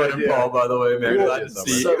you for joining, Paul. By the way, man. Well, Glad to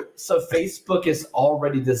see you. so Facebook is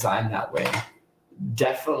already designed that way.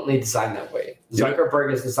 Definitely designed that way. Yeah.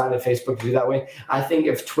 Zuckerberg has designed Facebook to do that way. I think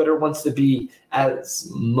if Twitter wants to be as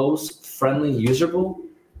most friendly, usable,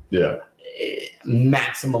 Yeah.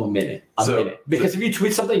 maximum a minute. Because if you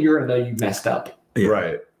tweet something, you're gonna know you messed up. Yeah.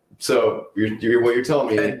 Right. So what you're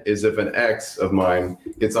telling me is if an ex of mine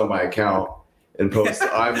gets on my account and posts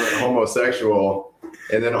I'm homosexual,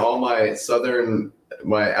 and then all my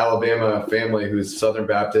Alabama family who's Southern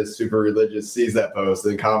Baptist, super religious, sees that post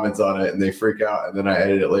and comments on it and they freak out, and then I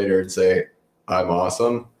edit it later and say I'm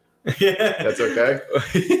awesome. That's okay.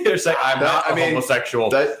 You're saying I'm not I mean, homosexual.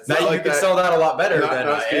 That's Now not you like can that. sell that a lot better Not- than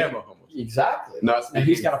not I speaking- am a homosexual. Exactly. Not And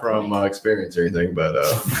he's speaking got a from point. experience or anything, but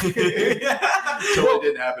totally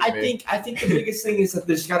didn't happen to me. I think the biggest thing is that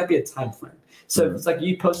there's got to be a time frame. So if it's like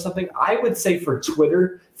you post something, I would say for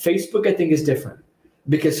Twitter, Facebook, I think is different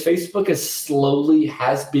because Facebook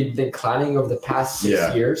has been declining over the past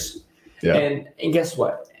 6 years. Yeah. And guess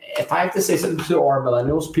what? If I have to say something to our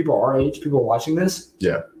millennials, people our age, people watching this,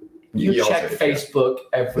 you Y'all check say it, Facebook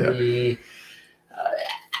every.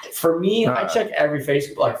 For me, I check every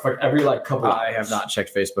Facebook for every couple. I hours. have not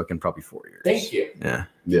checked Facebook in probably 4 years. Thank you. Yeah.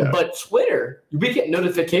 Yeah. But Twitter, we get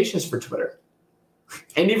notifications for Twitter.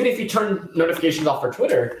 And even if you turn notifications off for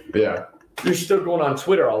Twitter, Yeah. you're still going on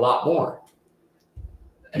Twitter a lot more.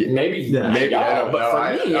 Maybe, Maybe I don't but know. for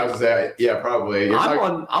I me, was probably. You're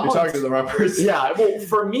I'm talking to the wrong person. yeah. Well,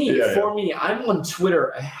 for me, Yeah, I'm on Twitter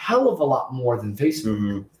a hell of a lot more than Facebook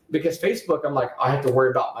Mhm. because Facebook, I'm like, I have to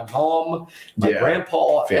worry about my mom, my Yeah.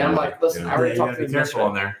 grandpa, and I'm Family, like, listen, I already talked to them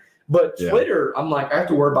yesterday. there. But Yeah. Twitter, I'm like, I have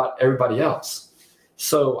to worry about everybody else.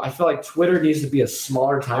 So I feel like Twitter needs to be a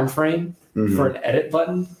smaller time frame Mhm. for an edit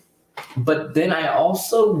button. But then I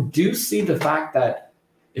also do see the fact that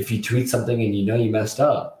if you tweet something and you know you messed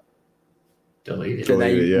up, delete it.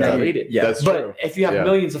 Delete it, yeah. Delete it. Yeah. That's But true. if you have Yeah.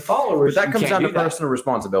 millions of followers, But that you comes can't down to do that. personal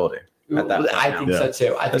responsibility. at that point I now. think Yeah. so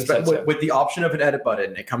too. I think so too. With the option of an edit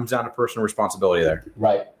button, it comes down to personal responsibility there.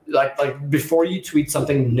 Right. Like before you tweet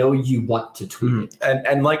something, know you want to tweet it.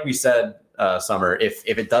 And like we said, Summer, if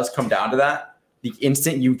it does come down to that, the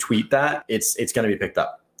instant you tweet that, it's going to be picked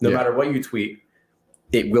up. No Yeah. matter what you tweet,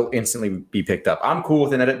 it will instantly be picked up. I'm cool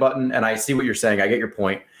with an edit button, and I see what you're saying. I get your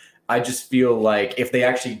point. I just feel like if they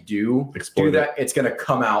actually do Exploit that, it's going to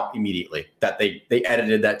come out immediately that they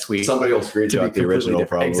edited that tweet. Somebody will to be screenshot the completely original, different.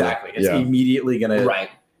 probably. Exactly. It's Yeah. immediately going to. Right.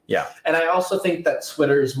 Yeah. And I also think that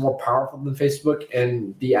Twitter is more powerful than Facebook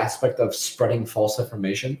in the aspect of spreading false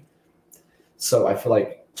information. So I feel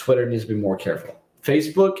like Twitter needs to be more careful.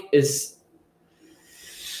 Facebook is,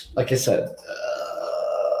 like I said,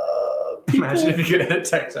 Imagine if you could edit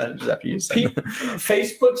text messages after you send them.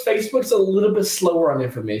 Facebook's a little bit slower on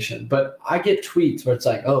information, but I get tweets where it's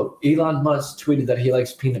like, "Oh, Elon Musk tweeted that he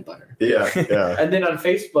likes peanut butter," Yeah, yeah. and then on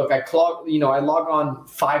Facebook, I log on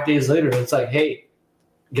 5 days later, and it's like, "Hey,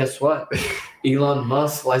 guess what? Elon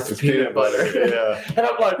Musk likes It's peanut butter." Yeah. And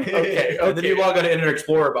I'm like, okay. And then you log on to Internet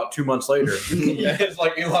Explorer about 2 months later. It's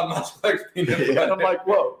like Elon Musk likes peanut butter. And I'm like,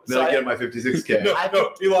 whoa. Then So I get my 56K.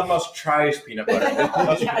 No, Elon Musk tries peanut butter.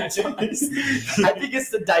 I think it's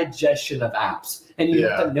the digestion of apps. And you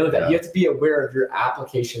have to know that. Yeah. You have to be aware of your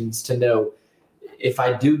applications to know if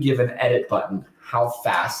I do give an edit button, how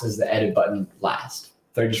fast does the edit button last?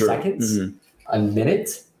 30 Sure. seconds? Mhm. A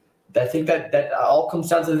minute? I think that all comes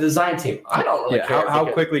down to the design team. I don't really Yeah, care. how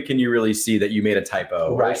because- quickly can you really see that you made a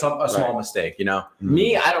typo or Right, a small right. mistake, you know?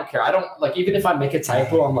 Me, I don't care. I don't like even if I make a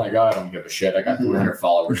typo, I'm like, oh, I don't give a shit. I got 300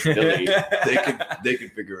 followers. Delete. They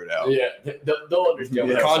can figure it out. Yeah, they'll understand.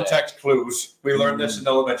 What I'm saying. Context clues. We learned this in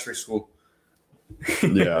elementary school.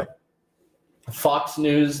 Yeah. Fox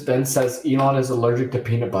News then says Elon is allergic to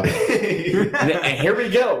peanut butter. And here we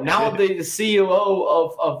go. Now the CEO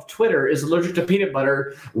of Twitter is allergic to peanut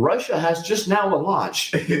butter. Russia has just now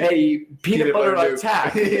launched a peanut butter butter nuke.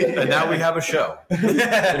 attack. And now we have a show.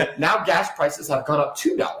 Now gas prices have gone up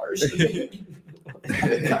 $2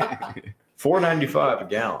 $4.95 a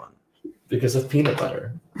gallon. because of peanut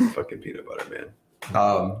butter. Fucking peanut butter, man.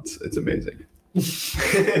 It's amazing.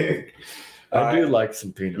 I do like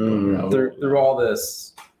some peanut butter. Through all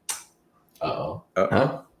this. Uh-oh.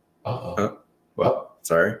 Huh? Uh-oh. Well,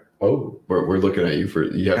 Sorry. Oh. we're looking at you for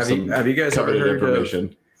you have some Have you guys ever coveted heard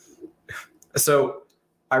information. So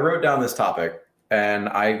I wrote down this topic and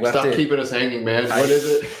I left Stop it. keeping us hanging, man. What is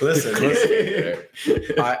it? Listen.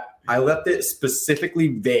 I left it specifically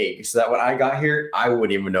vague so that when I got here, I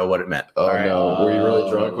wouldn't even know what it meant. Oh All right? no! Were you really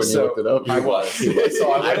drunk when So, you looked it up? I was.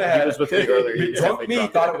 So I went ahead. He was with me earlier. He Drunk me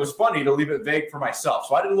definitely thought it was funny to leave it vague for myself.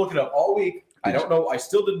 So I didn't look it up all week. I don't know. I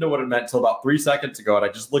still didn't know what it meant until about 3 seconds ago, and I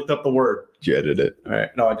just looked up the word. Did you edit it? All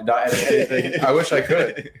right. No, I did not edit anything. I wish I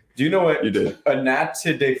could. Do you know what You did.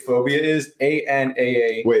 anatidaephobia is?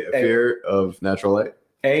 A-N-A-A. Wait, a fear of natural light?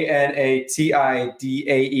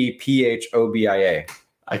 A-N-A-T-I-D-A-E-P-H-O-B-I-A.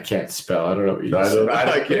 I can't spell. I don't know what you I said. don't know.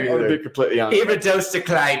 I can't I'll be either. completely honest.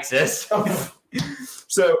 Erythrodactylitis.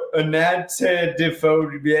 So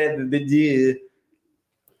anatidaephobia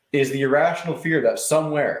is the irrational fear that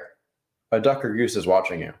somewhere a duck or goose is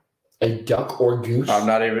watching you. A duck or goose? I'm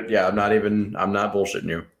not bullshitting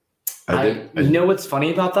you. You know what's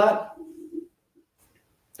funny about that?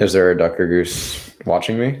 Is there a duck or goose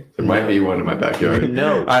watching me? There might be one in my backyard.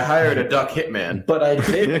 No. I hired a duck hitman. But I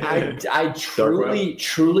did. I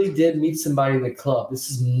truly did meet somebody in the club. This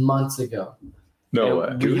is months ago. No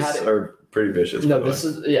And way. we Goose had it- are pretty vicious. No, by the this way.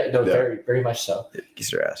 is very, very much so.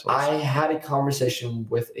 Kiss your assholes. I had a conversation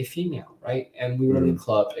with a female, right? And we were in the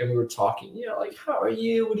club and we were talking, like, how are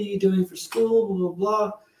you? What are you doing for school? Blah, blah,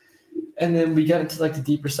 blah. And then we got into like the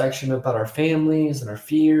deeper section about our families and our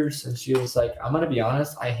fears. And she was like, I'm going to be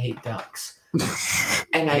honest, I hate ducks.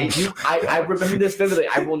 And I remember this vividly.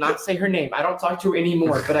 I will not say her name. I don't talk to her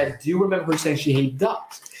anymore, but I do remember her saying she hates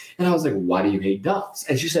ducks. And I was like, why do you hate ducks?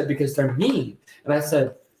 And she said, because they're mean. And I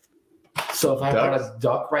said, so if I brought a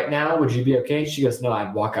duck right now, would you be okay? She goes, no,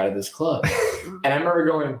 I'd walk out of this club. And I remember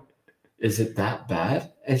going, is it that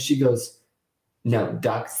bad? And she goes, no,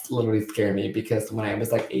 ducks literally scare me because when I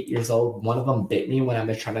was like 8 years old, one of them bit me when I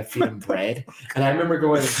was trying to feed him bread. And I remember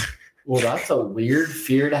going, well, that's a weird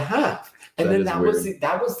fear to have. And That then is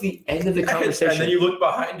that was the end of the conversation. And then you look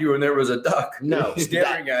behind you and there was a duck. No,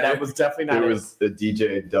 staring at that it. was definitely not There it. was a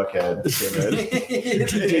DJ Duckhead.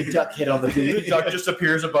 DJ Duck hit on the The beat. duck just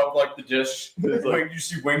appears above like the dish. It's like- Like, you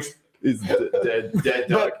see wings. It's dead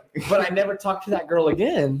duck. But I never talked to that girl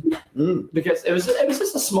again because it was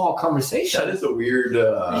just a small conversation. That is a weird,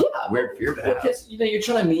 weird fear to have. Because you're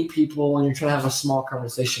trying to meet people and you're trying to have a small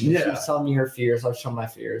conversation. She Yeah. was telling me her fears. I was telling my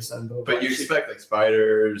fears, and But you expect like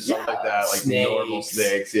spiders, stuff like that, like Snakes. normal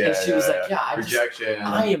snakes. Yeah. And she was like, "Yeah, projection.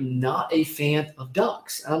 I am not a fan of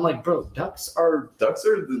ducks." And I'm like, "Bro, ducks are Ducks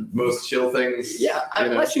are the most chill things.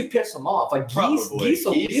 unless you piss them off. Like geese Probably.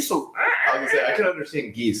 will gonna say I can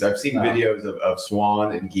understand geese. I've seen videos of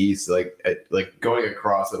swan and geese like going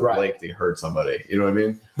across a Right. lake to hurt somebody. You know what I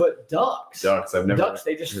mean? But ducks, I've never. ducks,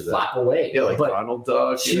 they just heard that. flap away. Yeah, like but Donald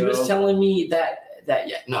Duck. she was telling me that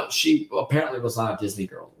she apparently was not a Disney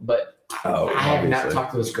girl, but Oh, I have not obviously.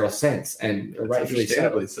 talked to this girl since, and rightfully so.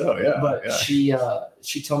 Understandably so. Yeah. But yeah.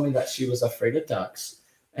 she told me that she was afraid of ducks.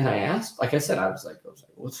 And I asked, like I said, I was like,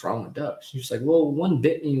 what's wrong with ducks? She was like, well, one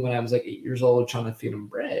bit me when I was like 8 years old trying to feed him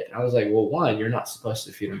bread. And I was like, well, one, you're not supposed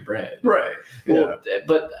to feed him bread. Right. Well,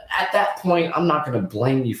 but at that point, I'm not going to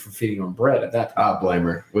blame you for feeding him bread at that point. Blame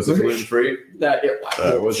her. Was it gluten free? That it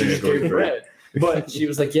wasn't she just gave gluten-free. bread. But she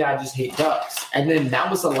was like, yeah, I just hate ducks. And then that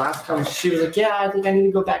was the last time she was like, yeah, I think I need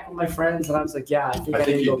to go back with my friends. And I was like, yeah, I think I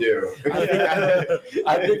need to you go. do.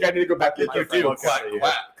 I think I need to go back with my friends. Quack,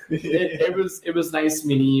 quack. It was nice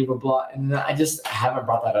meeting you, blah blah. And I just haven't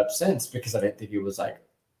brought that up since because I didn't think it was like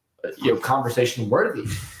conversation worthy.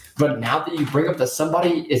 But now that you bring up that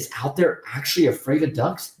somebody is out there actually afraid of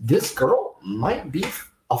ducks, this girl might be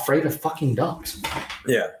afraid of fucking ducks.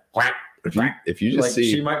 Yeah. If you just Like,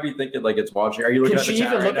 see, she might be thinking like it's watching. Are you looking Can at the she chat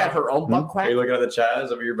even right look now? at her own butt Are quack? you looking at the chat?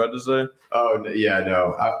 Is that what you're about to say? oh yeah,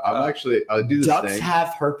 no, I'm actually I'll do this Ducks thing. have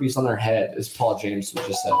herpes on their head, as Paul James would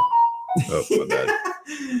just said. Oh, my bad.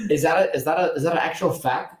 Is that an actual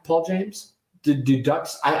fact, Paul James? Do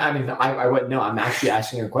ducks? I mean, I wouldn't know. I'm actually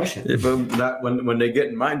asking a question. Yeah, but that when they get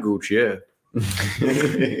in my gooch, yeah.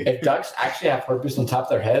 If ducks actually have herpes on top of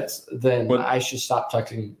their heads, then What- I should stop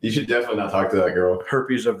touching. You should definitely not talk to that girl.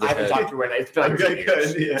 Herpes of the I haven't head. talked to her. It's been like 2 Okay,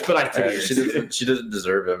 years. good, yeah. It's been like 2 years. She doesn't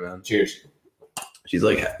deserve it, man. Cheers. She's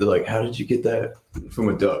like, they're like, how did you get that from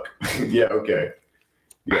a duck? Yeah, okay.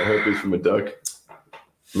 You got herpes from a duck.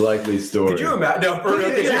 Likely story. Could you imagine? No, for real,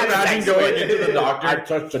 could you imagine going into the I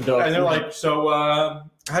doctor touched a duck. and they're like, "So,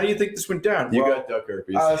 how do you think this went down?" You Well, got duck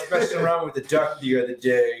herpes. I was messing around with the duck the other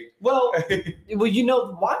day. well, you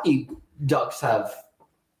know why ducks have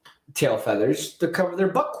tail feathers to cover their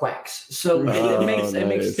butt quacks. So Oh, it makes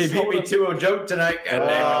nice. He beat me to a joke tonight.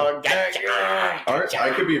 I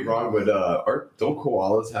could be wrong, but don't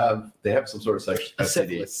koalas have some sort of sex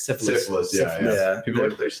STD? syphilis. Yeah. People are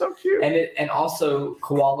like, they're so cute. And also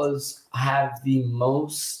koalas have the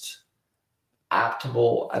most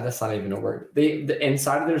aptable, and that's not even a word. The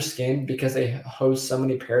inside of their skin, because they host so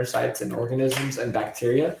many parasites and organisms and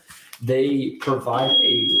bacteria, they provide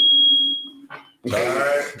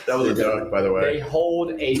That was a joke, by the they way.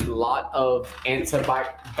 hold a lot of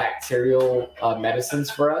antibacterial medicines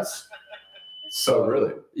for us. So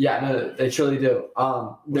really, Yeah, no, they truly do.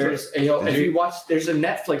 There's if you watch, there's a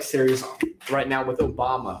Netflix series right now with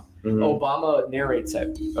Obama. Obama narrates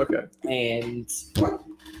it, Okay. and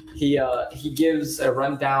he gives a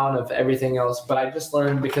rundown of everything else. But I just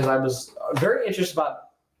learned, because I was very interested about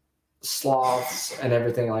sloths and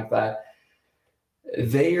everything like that.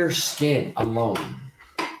 Their skin alone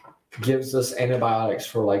gives us antibiotics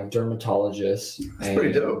for like dermatologists. That's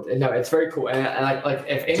pretty dope. No, it's very cool. And like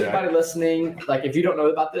if anybody listening, like if you don't know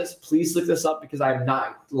about this, please look this up, because I'm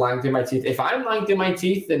not lying through my teeth. If I'm lying through my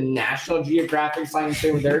teeth, then National Geographic's lying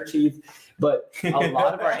through their teeth. But a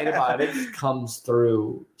lot of our antibiotics comes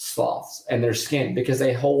through sloths and their skin, because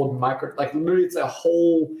they hold literally it's a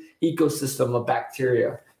whole ecosystem of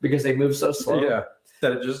bacteria, because they move so slow. Yeah,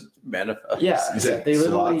 that it just manifests. Yeah, You said they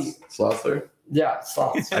literally. sloths there. Yeah,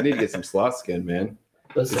 sloths. I need to get some sloth skin, man.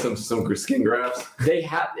 Listen, Some skin grafts. they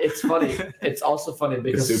have. It's funny. It's also funny The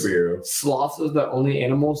because superhero. sloths are the only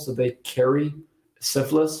animals that they carry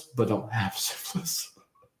syphilis, but don't have syphilis.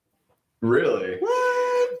 Really?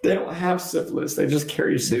 They don't have syphilis. They just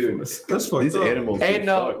carry syphilis. That's These animals. And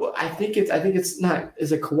no, I think it's not.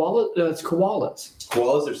 Is it koala? No, it's koalas.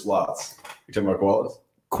 Koalas or sloths? You talking about koalas?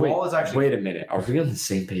 Koalas actually. Wait a minute. Are we on the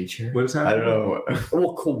same page here? What is I don't know.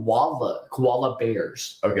 Well, koala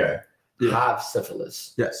bears Okay. have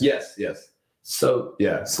syphilis. Yes. Yes. So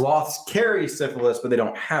Yeah. Sloths carry syphilis, but they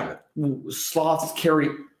don't have it. sloths carry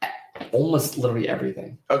almost literally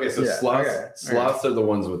everything. Okay, so Yeah, sloths okay. sloths are the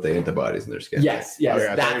ones with the antibodies in their skin. Yes. Okay,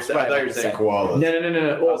 I That's thought what you I were meant to saying say. koalas.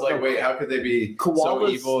 No. I was like, wait, how could they be so Koalas-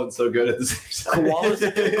 evil and so good at the same time?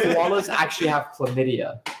 Koalas actually have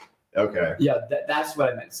chlamydia. Okay. Yeah, that's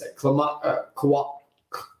what I meant to say.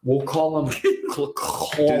 We'll call them Do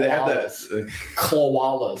they have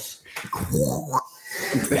koalas.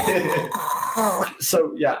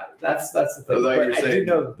 So yeah, that's the thing. I thought you were But I do saying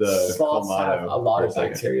know the sloths have Clamato a lot for a of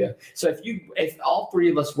second. bacteria. So if all three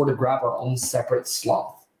of us were to grab our own separate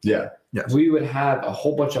sloth, Yeah. we would have a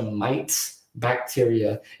whole bunch of mites,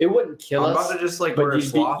 bacteria. It wouldn't kill I'm us. about to just like but wear a you'd be-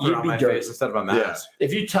 sloth you'd around be my dirty. face instead of a Yeah. mask.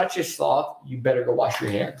 If you touch a sloth, you better go wash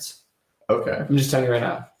your hands. Okay. I'm just telling you right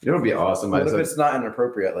now. You know what would be awesome? What if it's not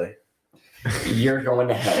inappropriately? you're going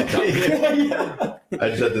to hell. I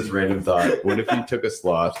just had this random thought. What if you took a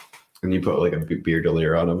sloth and you put like a beer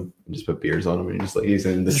delier on him and just put beers on him and you just like he's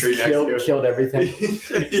in the tree next to Killed everything.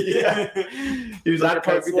 Yeah. He was like That'd a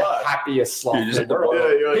probably be the sloth. happiest sloth You in just the world. Yeah,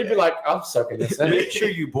 you're like- He'd be like, I'm sucking this in. Make sure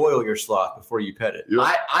you boil your sloth before you pet it.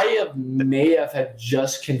 May have had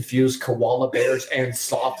just confused koala bears and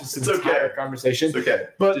sloth this It's entire okay. conversation. It's okay.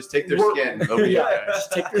 But Just take their we're- skin. They'll be Yeah, okay.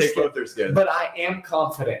 just take their Take skin. both their skin. But I am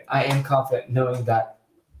confident knowing that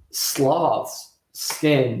sloth's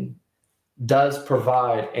skin does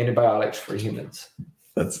provide antibiotics for humans.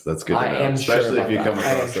 That's good to I know. am sure Especially if about you that. come I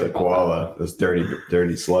am across sure a about koala, those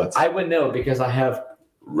dirty sluts. I would know because I have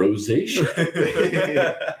rosacea,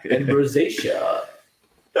 and rosacea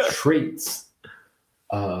treats.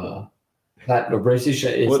 That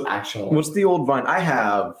rosacea is What- actual What's the old vine? I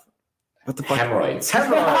have. What the fuck? hemorrhoids.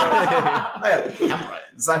 Hemorrhoids. I have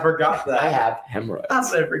hemorrhoids. I forgot that. I have hemorrhoids. How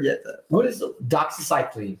did I forget that? What is it?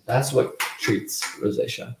 Doxycycline? That's what treats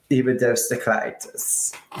rosacea.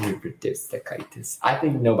 Epidermolysis. Epidermolysis. I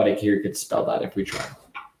think nobody here could spell that if we tried.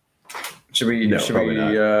 Should we? No, should probably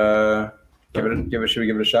we? Should we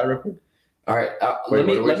give it a shot real quick? All right, Wait, let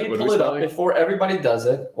me what are pull we it up spelling? before everybody does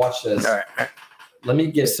it. Watch this. All right. Let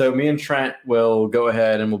me get. So me and Trent will go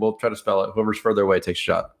ahead and we'll both try to spell it. Whoever's further away takes a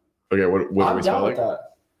shot. Okay, what are I'm we down with spelling?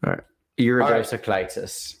 that.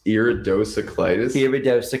 Iridocyclitis. Iridocyclitis?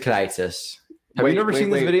 Iridocyclitis. Have you never seen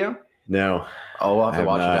this video? No. Oh, we'll have I to have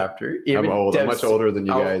watch not. it after. I'm old. I'm much older than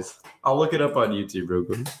you I'll- guys. I'll look it up on YouTube real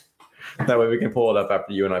quick. That way we can pull it up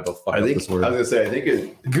after you and I both fuck I up think this I was word. gonna say I think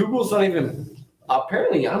it Google's not even.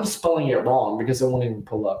 Apparently, I'm spelling it wrong because it won't even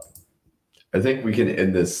pull up. I think we can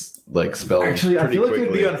end this like spelling. Actually, I pretty feel like it'd be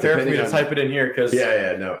quickly, unfair for me to depending on- type it in here because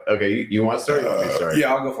Yeah, no. Okay, you want to start? You want me to start?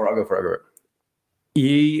 yeah, I'll go for it.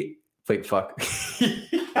 Wait, fuck.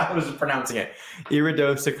 I was pronouncing it.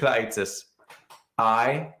 Iridocyclitis.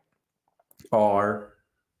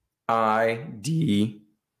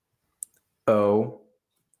 IRIDO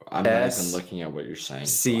I'm S- not even looking at what you're saying.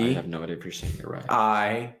 C- I have no idea if you're saying it right.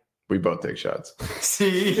 I We both take shots.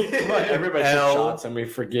 C Everybody takes L shots and we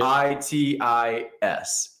forget.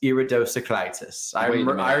 ITIS. Iridocyclitis. I Wait a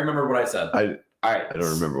remember. minute. I remember what I said. All right. I don't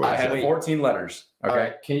remember what I I had said. wait. 14 letters. Okay. All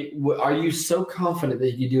right. Can you, are you so confident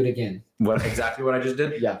that you can do it again? What exactly what I just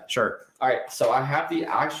did? Yeah. Sure. All right. So I have the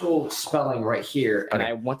actual spelling right here, and Okay.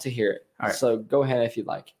 I want to hear it. All right. So go ahead if you'd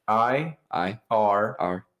like. I I R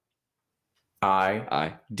R I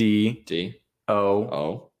I D D O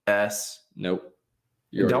O. S. Nope.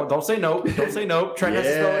 Don't say nope. Don't say nope. Trent has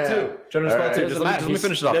to spell it too. Trent has to spell it too. Alright. Just let me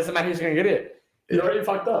finish it off. Doesn't matter who's gonna get it. You already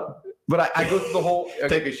fucked up. But I go through the whole.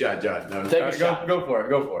 Take a shot, John. No, Take a Go shot. go for it.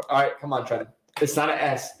 Go for it. All right. Come on, Trent. It's not an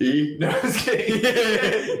S. E. No, I'm just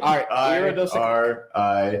kidding. All right. Iridocyc-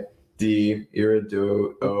 IRID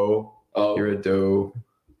Irido O Oh. Irido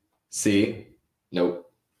C.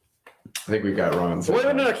 Nope. I think we got it wrong.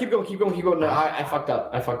 Wait, no. Keep going. No, I fucked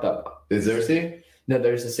up. Is there a C? No,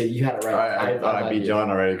 there's a C. You had it right. I beat John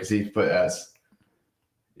already because he put S.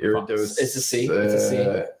 Iridos. It's a C. It's a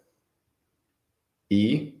C.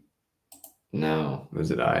 E. No.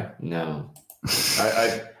 Was it I? No.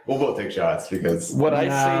 We'll both take shots because What I No,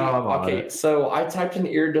 see. I'm on Okay, it. so I typed in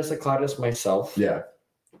iridocyclitis myself, yeah.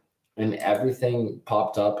 and everything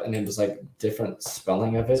popped up, and it was like different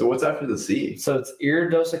spelling of it. So what's after the C? So it's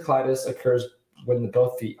iridocyclitis occurs when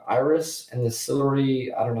both the iris and the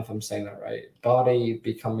ciliary, I don't know if I'm saying that right, body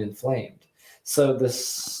become inflamed. So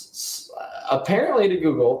this apparently to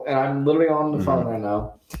Google, and I'm literally on the phone right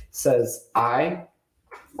now, says IRIDOCY.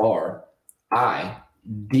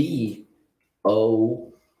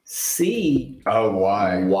 Oh,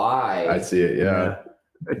 why? Why? I see it. Yeah.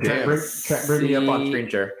 Trent, bring me up on screen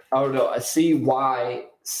share. Oh no, CYCLITIS.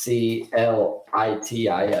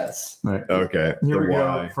 Okay. Here The we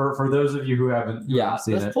Y. go. For those of you who haven't Yeah,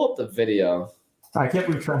 seen let's it, pull up the video. I can't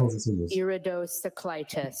believe Trent hasn't seen this.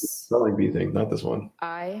 Iridocyclitis. Spelling bee thing, not this one.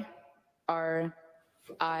 IRID.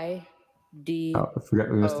 Oh, I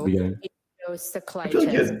forgot we missed the beginning. I feel like you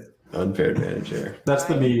Iridocyclitis. had unfair advantage here. That's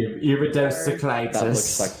the meme. That looks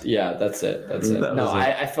Iridocyclitis. like that's it. That's it. That No, was it.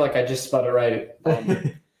 I feel like I just spelled it right.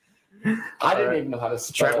 I didn't even know how to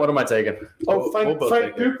spell Trent, it. what am I taking? Oh, We'll both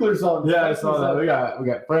Frank take it. Buchler's on. Yeah, I saw that. We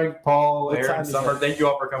got Frank, Paul, Aaron, Summer, thank you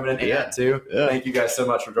all for coming in. Yeah. And too. Yeah. Thank you guys so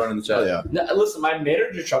much for joining the chat. Oh, yeah. No, listen, my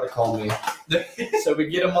manager tried to call me, so we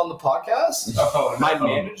get him on the podcast. Oh, My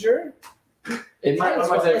manager. If, Frank, what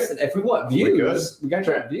am I taking? listen, if we want We views, we got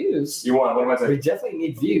to have views. You won. What am I We taking? definitely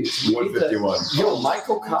need views. We need to- 151. Yo,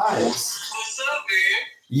 Michael Kives. What's up, man?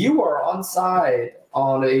 You are on side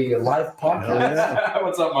on a live podcast.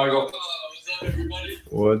 What's up, Michael?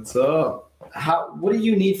 What's up? What do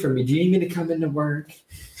you need from me? Do you need me to come into work?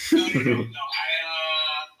 No. I was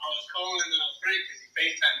calling Frank because he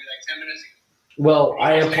FaceTimed me like 10 minutes ago. Well,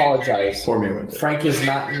 I apologize. Pour me a window. Frank is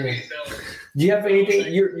not here. So, Do you have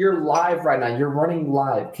anything? You're live right now. You're running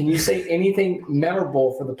live. Can you say anything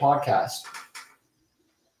memorable for the podcast?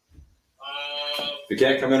 If you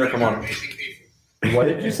can't come in or come on. amazing people. What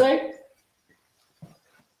did you say?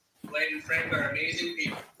 Blade and Frank are amazing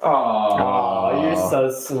people. Oh, you're so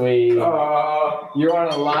sweet. You're on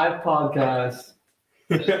a live podcast.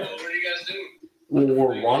 What are you guys doing?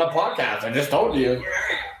 We're on a podcast. I just told you. Where are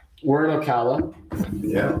you? We're in Ocala.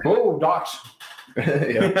 Yeah. Oh, docs.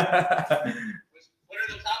 Yeah. What are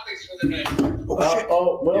the topics for the night?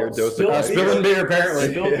 Well, Your dose of spill coffee. spilling beer apparently.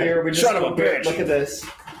 Spilled Yeah. beer. We just Son of a bitch. Look at this.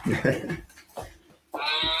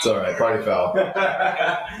 It's all right. Party foul.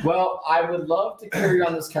 Well, I would love to carry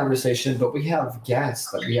on this conversation, but we have guests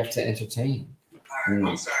that we have to entertain. All right,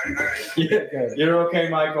 I'm sorry. All right. You're okay,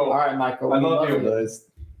 Michael. All right, Michael. I we love you. Nice.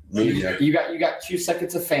 Yeah. You got 2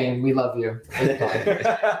 seconds of fame. We love you.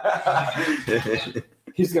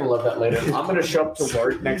 He's gonna love that later. I'm gonna show up to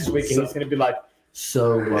work next week, and he's gonna be like,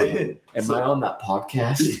 "So, am I on that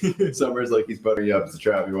podcast?" Summer's like he's buttering you up as a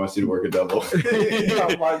trap. He wants you to work a double.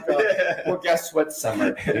 Oh my god! Well, guess what,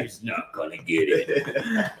 Summer? He's not gonna get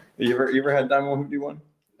it. You ever had Diamond 151?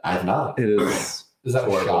 I have not. It is. Is that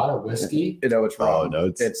a Horrible. shot of whiskey? You know, it's Oh rum.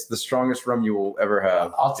 no, It's the strongest rum you will ever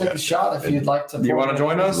have. I'll take a shot if you'd like to. Do you want to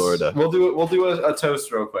join us? Florida. We'll do it. We'll do a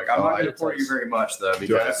toast real quick. I'm Oh, not I going to pour toast. you very much though,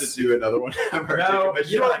 Do I have because to do another one? I'm already No,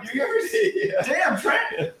 taking you my don't- shot. you damn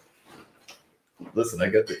Trent. Listen, I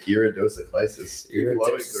got the iridocyclisis.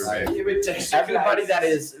 Everybody that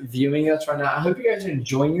is viewing us right now, I hope you guys are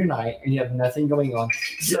enjoying your night and you have nothing going on.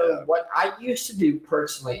 So, Yeah. what I used to do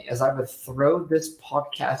personally is I would throw this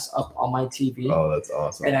podcast up on my TV. Oh, that's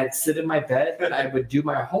awesome. And I'd sit in my bed and I would do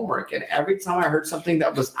my homework. And every time I heard something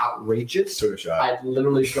that was outrageous, Took a shot. I'd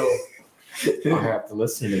literally go, I have to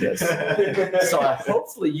listen to this. So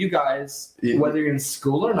hopefully you guys, whether you're in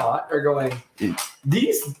school or not, are going,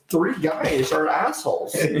 these 3 guys are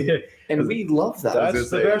assholes. And we love that. That's That's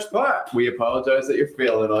the say- best part. We apologize that you're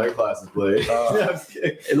failing all your classes, Blade.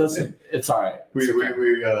 Hey, listen, it's all right. we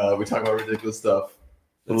talk about ridiculous stuff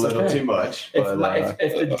a It's little okay. too much. If, But,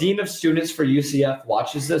 if the dean of students for UCF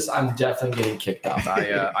watches this, I'm definitely getting kicked out.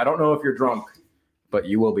 I don't know if you're drunk, but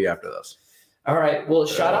you will be after this. All right. Well,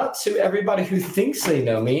 shout out to everybody who thinks they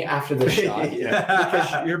know me after the shot. yeah.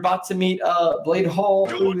 Because you're about to meet Blade Hall,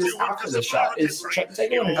 who is after the shot. Is take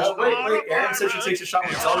it away. Wait. Aaron says she takes a shot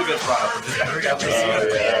when Zelda gets brought up. Just every episode.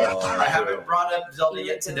 Oh, yeah. I haven't brought up Zelda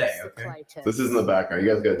yet today. Okay. This is in the background.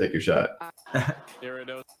 You guys gotta take your shot.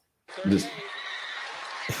 Just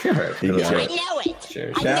you got it. know it.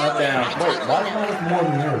 Cheers. I Shout know down. it. Wait, why is mine more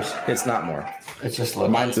than yours? It's not more. It's just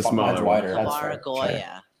little. Mine's a smaller mine's one. wider. That's fair.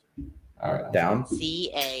 Cabargoya. All right. Down.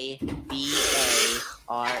 Cabargoya.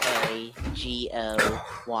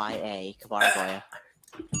 Cabargoya.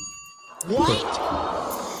 What?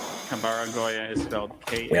 Cabargoya is spelled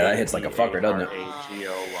K. Yeah, that hits like a fucker, doesn't it?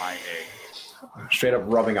 Cabargoya. Straight up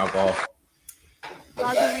rubbing alcohol.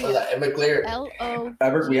 Was that Everclear?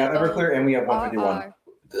 We have Everclear and we have 151.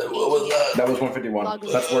 What was that? That was 151.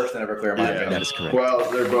 That's worse than Everclear, in my opinion. That is correct. Well,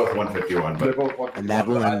 they're both 151, They're but both 151. And that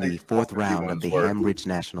will but I end the think 4th round of the 151's worse. Hambridge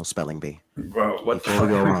National Spelling Bee. Bro, what the Before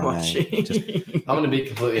we fuck go are we on, watching? I'm gonna be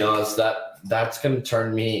completely honest. That's gonna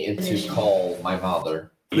turn me into call my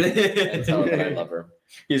father and tell her that I love her.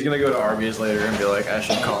 He's gonna go to Arby's later and be like, I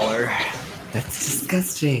should call her. That's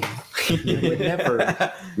disgusting. I would never.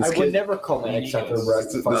 I would never call my ex after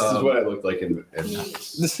this is what I looked like in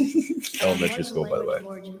elementary school, by the way.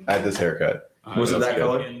 I had this haircut. Was it that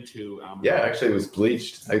color? Yeah, actually, it was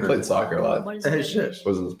bleached. I played soccer a lot. Hey, shit.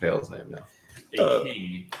 Wasn't as pale as I am now. A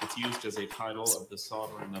king. It's used as a title of the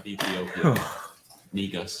sovereign of Ethiopia.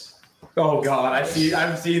 Negus. Oh god, I've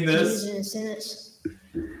seen this.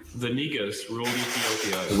 The Negus ruled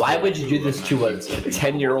Ethiopia. Why would you do this to a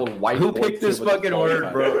 10-year-old white Who boy picked this kid with a fucking ball word,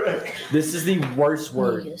 cut? bro? This is the worst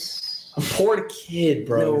word. A poor kid,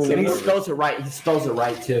 bro. No. And he spells it right. He spells it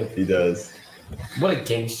right too. He does. What a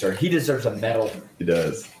gangster. He deserves a medal. He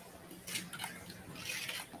does.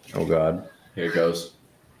 Oh god. Here it goes.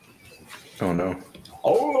 Oh no.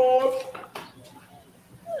 Oh Lord.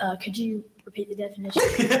 Could you repeat the definition?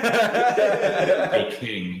 A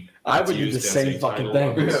king. I It's would do the used as same a fucking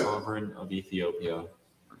title thing. of the sovereign of Ethiopia.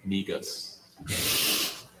 Negus.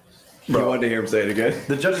 Bro, I wanted to hear him say it again.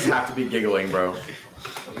 The judges have to be giggling, bro.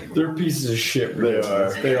 They're pieces of shit. They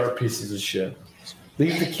are. They are pieces of shit.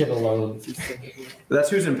 Leave the kid alone. That's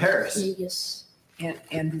who's in Paris. Negus.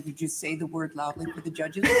 Andrew, did you say the word loudly for the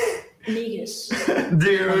judges? Negus. One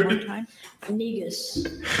more Dude. time. Negus.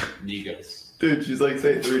 Negus. Dude, she's like,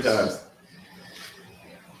 say it 3 times.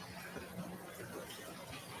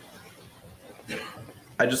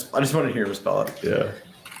 I just want to hear him spell it. Yeah.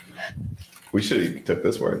 We should have took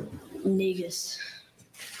this word. Negus.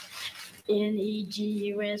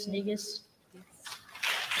 Negus. Negus.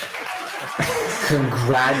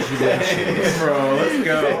 Congratulations. Bro, let's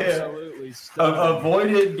go. Absolutely. stunning.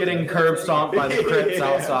 Avoided getting curb stomped by the Crips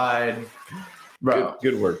outside. Bro,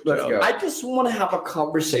 Good work. let's Joe. go. I just want to have a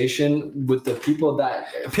conversation with the people that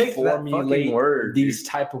Pick that formulate fucking word, these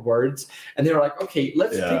type of words, and they're like, okay,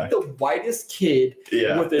 let's Yeah. pick the whitest kid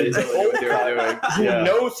Yeah. with They a totally know what they were doing. who Yeah.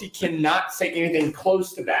 knows he cannot say anything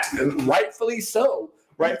close to that, and rightfully so.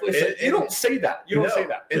 Rightfully so. You don't say that. You don't No. say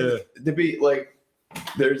that. And to be like,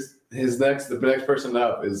 there's the next person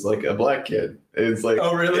up is like a black kid. It's like,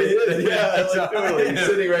 Oh, really? Yeah, like, totally. He's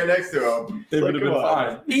sitting right next to him. It Like, would have been come on.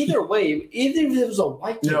 fine. Either way, even if it was a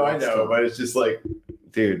white kid. No, I next to know, him, but it's just like,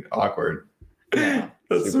 dude, awkward.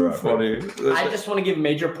 That's Super so funny. I just want to give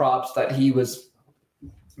major props that he was.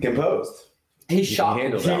 Composed. He shot.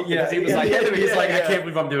 handled that. He was he's like, like, yeah. I can't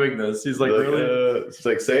believe I'm doing this. He's like, Like, really? it's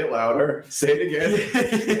like, say it louder. Say it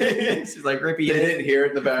again. He's like, Rippy. They didn't hear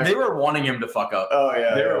it in the back. They were wanting him to fuck up. Oh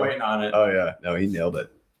yeah. They were yeah. waiting on it. Oh yeah. No, he nailed it.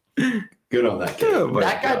 Good on that kid.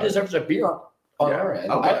 that guy deserves a beer on Yeah. our end.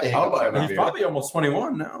 I'll buy him a He's beer. probably almost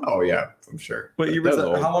 21 now. Oh yeah, I'm sure. But you That's were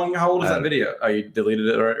old. how old is that Uh, video? Oh, you deleted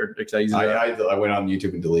it or excised it? I went on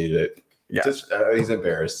YouTube and deleted it. Yeah. Just he's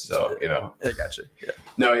embarrassed, so you know. I gotcha. Yeah.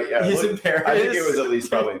 No, yeah. He's look, in Paris. I think it was at least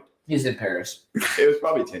probably. He's in Paris. It was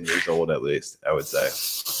probably 10 years old at least. I would say.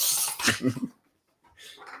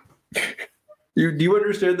 Do you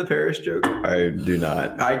understand the Paris joke? I do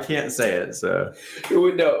not. I can't say it, so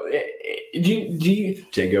No, do you?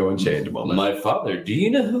 Django Unchained moment. My father. Do you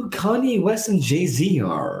know who Kanye West and Jay Z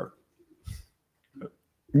are?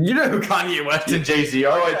 you know who Kanye West and Jay Z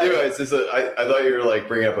Oh, are. I do. It's just I thought you were like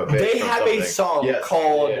bringing up a bit. They from have something. a song Yes.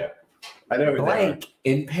 called Yeah. I know who they are. Blank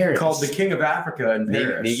in Paris. Called the King of Africa in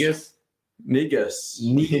Paris. Negus. Negus.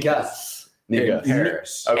 Negus. Negus. In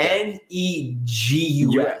Paris. Okay.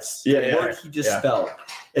 Negus. Yeah, The yeah, word he just yeah. spelled.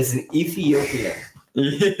 It's an Ethiopian.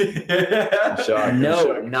 Shocked. No,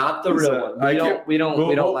 Shocked. not the real So, one. I We don't. can't- We don't. we'll-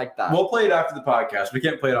 we don't we'll- like that. We'll play it after the podcast. We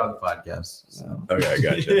can't play it on the podcast. So. Okay, I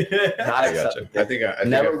got you. Not I got you. acceptable. I think I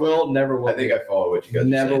Never will. Never will. I think I follow what you guys. are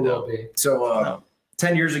Never saying will now. be. So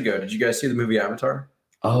 10 years ago, did you guys see the movie Avatar?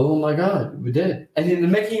 Oh my God, we did. And then they're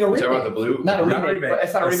making a You're remake. talking about the blue. Not a Not a remake, remake, but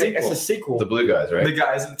it's not a a remake. It's sequel. a sequel. The blue guys, right? The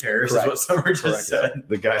guys in Paris Correct. is what Summer just Correct. said.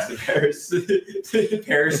 The guys in Paris.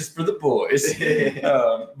 Paris is for the boys.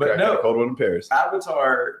 But Cracked no, a cold one in Paris.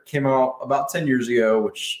 Avatar came out about 10 years ago,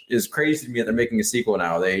 which is crazy to me that they're making a sequel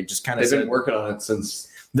now. They just kind of They've said been working on it since.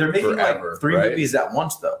 they're making forever, like 3 right? movies at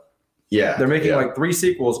once, though. Yeah, They're making yeah. like 3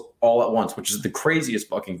 sequels all at once, which is the craziest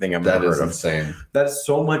fucking thing I've That ever is heard of. insane. That's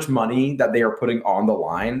so much money that they are putting on the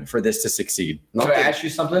line for this to succeed. Can I ask you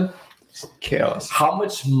something? Chaos. How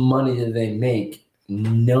much money did they make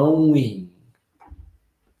knowing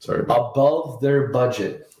Sorry. above their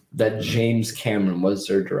budget that James Cameron was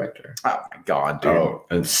their director? Oh my god, dude. Oh,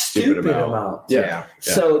 and Stupid amount. Yeah.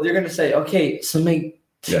 So they're gonna say, okay, so make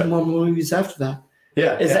 10 Yeah. more movies after that.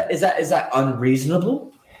 Yeah. Is that unreasonable?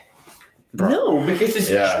 Bro. No, because it's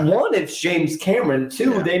Yeah. one, it's James Cameron.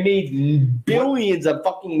 Two, Yeah. they made billions of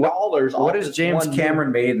fucking dollars. What off has this James one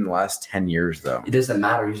Cameron made in the last 10 years, though? movie. It doesn't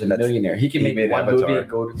matter. He's a That's- millionaire. He can he make made one Avatar. movie and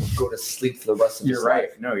go to sleep for the rest of his You're right.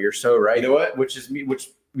 life. No, you're so right. You know what? Which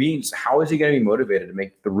means how is he going to be motivated to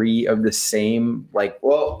make 3 of the same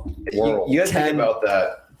Well, World. you guys think 10 about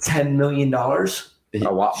that. $10 million a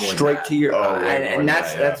lot more straight to your Oh, way more and than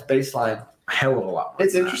that's that, yeah. that's baseline. hell of a lot. more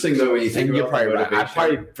It's than that. interesting though when you think And you're about the probably right. I'm motivation.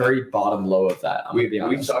 probably very bottom low of that. I'm gonna be We've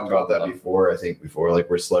honest. talked about that before. I think before, like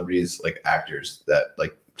where celebrities, like actors, that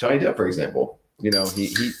like Johnny Depp, for example. You know, he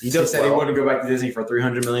He does said he well. wouldn't go back to Disney for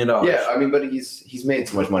 $300 million. Yeah, I mean, but he's made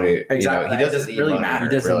so much money. Exactly. You know, That he doesn't doesn't need really money, matter.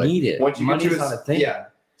 He doesn't really. need it. Once you get Money's to not his, a thing. yeah.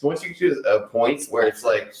 So once you get to a point where it's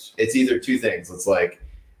like it's either two things. It's like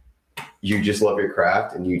you just love your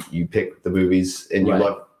craft and you pick the movies and you Right.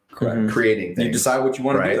 love Correct. creating things. You decide what you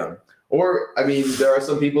want to Right. do. Then. Or I mean, there are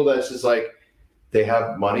some people that's just like they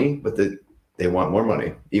have money, but they want more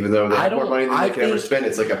money, even though they I have more don't- money than I they can ever think- spend.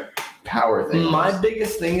 It's like a power thing. My almost.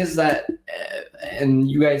 biggest thing is that, and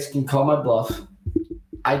you guys can call my bluff.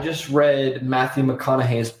 I just read Matthew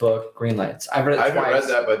McConaughey's book Green Lights. I've read it I haven't twice.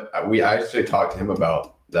 read that, but I actually talked to him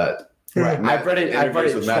about that. Right. I've read it. I've read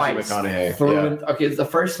Interviews it with Matthew twice. McConaughey. Through Yeah. and- okay, it's the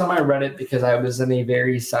first time I read it because I was in a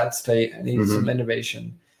very sad state. I needed some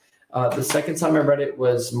innovation. The second time I read it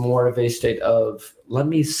was more of a state of let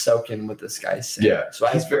me soak in what this guy's saying. Yeah, so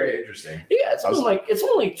he's very interesting. Yeah, it's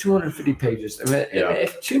only 250 pages. I mean,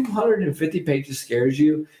 if 250 pages scares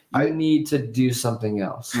you, you need to do something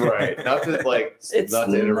else. Right. Not to it's not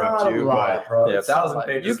to interrupt not you, a lot, but bro. Yeah, It's not 1,000 a lot.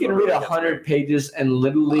 pages You can really read gets 100 pages in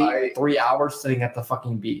literally 3 hours sitting at the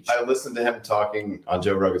fucking beach. I listened to him talking on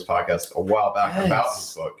Joe Rogan's podcast a while back about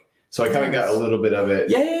his book. So I kind of got a little bit of it.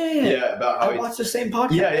 Yeah. About how I watched the same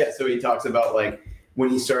podcast. Yeah. So he talks about when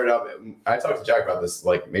he started out. I talked to Jack about this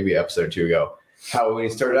maybe an episode or two ago. How when he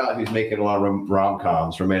started out, he was making a lot of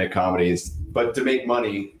rom-coms, romantic comedies, but to make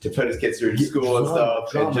money to put his kids through school and stuff.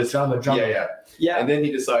 Drama. Yeah. And then he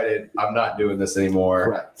decided, I'm not doing this anymore.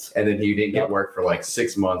 Correct. And then he didn't get work for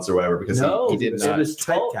 6 months or whatever because he did not. It was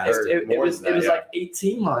 12. It was like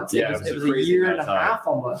 18 months. Yeah, it was a year and a half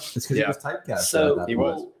almost. It's because he was typecast. So he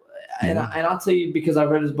was. And I'll tell you because I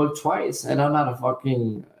read his book twice, and I'm not a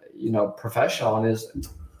fucking professional on his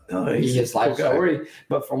life story.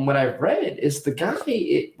 But from what I've read, is the guy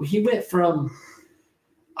he went from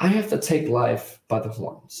I have to take life by the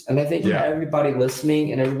horns, and I think everybody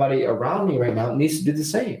listening and everybody around me right now needs to do the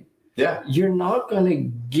same. Yeah, you're not going to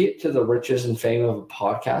get to the riches and fame of a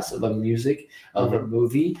podcast, of a music, of a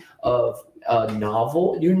movie, of a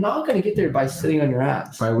novel. You're not going to get there by sitting on your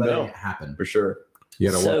ass. By letting it happen. For sure. You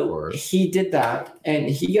gotta work for it. He did that, and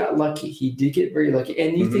he got lucky. He did get very lucky.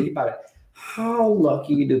 And you think about it, how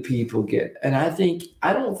lucky do people get? And I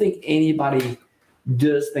don't think anybody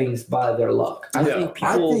does things by their luck. I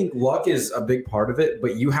think luck is a big part of it,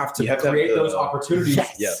 but you have to create those opportunities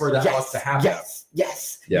for that luck to happen.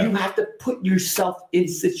 Yes. You have to put yourself in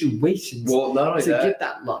situations not only to that, get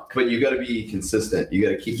that luck. But you got to be consistent. You got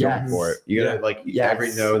to keep going for it. You got to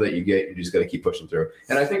every no that you get, you just got to keep pushing through.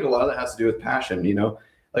 And I think a lot of that has to do with passion.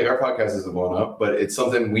 Our podcast isn't blown up, but it's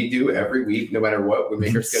something we do every week, no matter what. We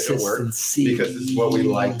make our schedule work because it's what we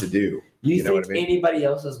like to do. You think know what I mean? Anybody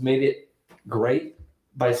else has made it great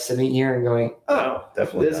by sitting here and going, no,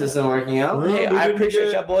 definitely this isn't working out? Well, hey, I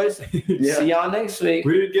appreciate y'all, boys. See y'all next week.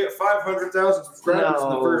 We didn't get 500,000 subscribers in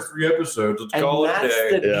the first 3 episodes. Let's call it a day.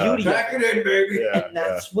 That's the beauty. Pack it in, baby. And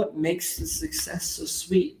that's what makes the success so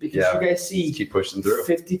sweet, because you guys see just keep pushing through.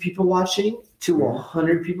 50 people watching to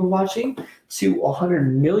 100 people watching to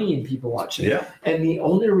 100 million people watching. Yeah. And the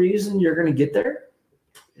only reason you're going to get there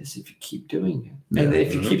is if you keep doing it. And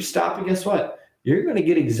if you keep stopping, guess what? You're going to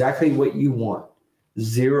get exactly what you want.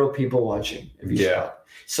 0 people watching. If you stop.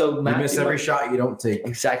 So you miss every shot you don't take.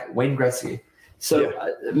 Exactly. Wayne Gretzky. So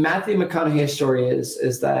Matthew McConaughey's story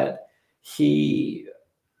is that he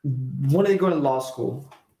wanted to go to law school.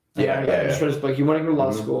 I just read his book. He wanted to go to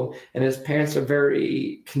law school, and his parents are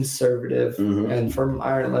very conservative and from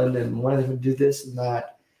Ireland, and wanted him to do this and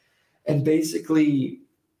that. And basically,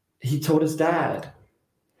 he told his dad,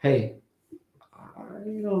 "Hey, I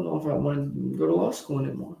don't know if I want to go to law school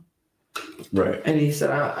anymore." Right. And he said,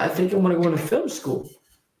 I think I want to go into film school.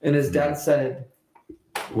 And his dad said,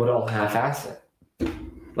 well, don't half-ass it. If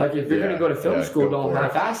you're going to go to film school, don't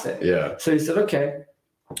half-ass it. Yeah. So he said, okay.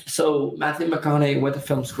 So Matthew McConaughey went to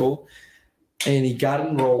film school, and he got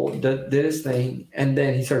enrolled, did his thing, and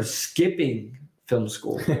then he started skipping film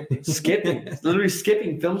school. Literally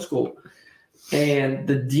skipping film school. And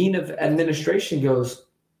the dean of administration goes,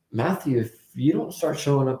 Matthew, if you don't start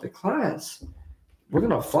showing up to class, we're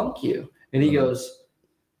gonna flunk you. And he goes,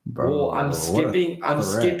 well, I'm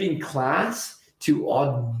skipping class to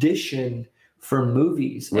audition for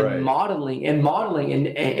movies and modeling and Matthew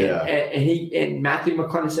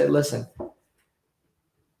McConaughey said, listen,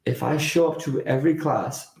 if I show up to every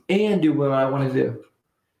class and do what I want to do,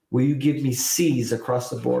 will you give me C's across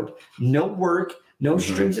the board? No work, no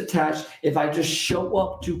strings attached. If I just show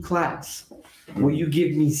up to class, will you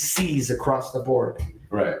give me C's across the board?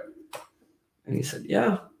 Right. And he said,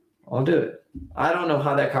 yeah, I'll do it. I don't know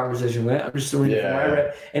how that conversation went. I'm just reading from what I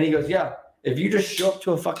read. And he goes, yeah, if you just show up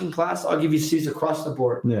to a fucking class, I'll give you C's across the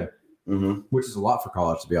board. Yeah. Which is a lot for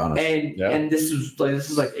college, to be honest. And this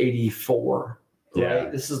is like 84. Right? Yeah.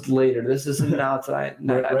 This is later. This isn't now tonight.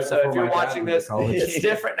 So if you're watching this, it's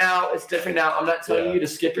different now. It's different now. I'm not telling you to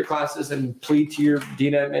skip your classes and plead to your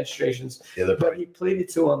dean of administrations. But he pleaded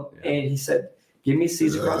to him and he said, give me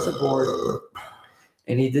C's across the board.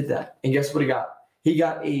 And he did that. And guess what he got? He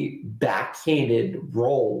got a backhanded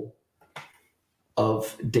role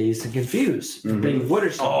of Dazed and Confused. Benny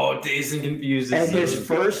Wooderson. Oh, Dazed and Confused. And his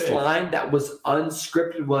first line that was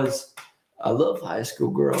unscripted was, I love high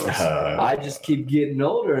school girls. I just keep getting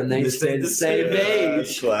older and they stay the same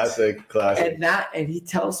age. Classic. And he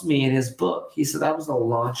tells me in his book, he said that was the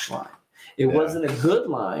launch line. It wasn't a good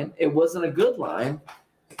line.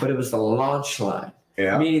 But it was the launch line.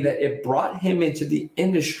 Yeah. Meaning that it brought him into the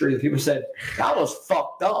industry. People said, that was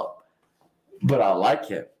fucked up, but I like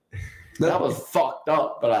him. That was fucked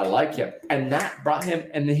up, but I like him. And that brought him,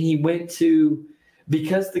 and then he went to,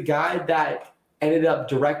 because the guy that ended up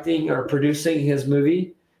directing or producing his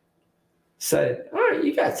movie said, all right,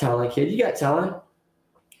 you got talent, kid. You got talent.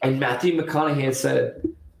 And Matthew McConaughey said,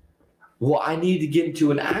 well, I need to get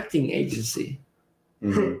into an acting agency.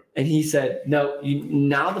 Mm-hmm. And he said, no,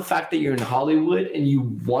 now the fact that you're in Hollywood and you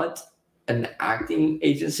want an acting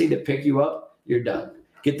agency to pick you up, you're done.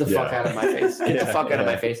 Get the fuck out of my face. Get the fuck out of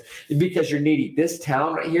my face. Because you're needy. This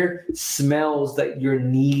town right here smells that you're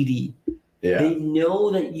needy. Yeah. They know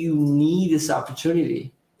that you need this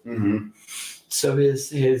opportunity. Mm-hmm. So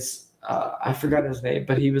his I forgot his name,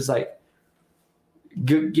 but he was like,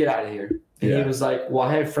 get out of here. And he was like, well,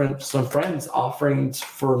 I had some friends offering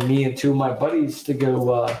for me and two of my buddies to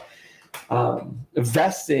go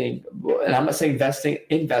investing. And I'm not saying investing.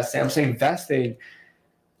 I'm saying investing,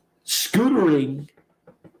 scootering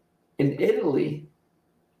in Italy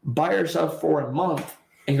by yourself for a month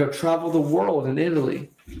and go travel the world in Italy.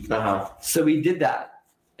 So he did that.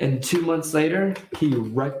 And 2 months later, he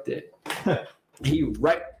wrecked it. He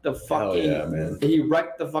wrecked the fucking. He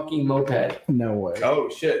wrecked the fucking moped. No way. Oh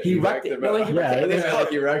shit! He wrecked it. No, he wrecked it.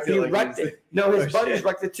 He wrecked it. He wrecked it. No, his buddies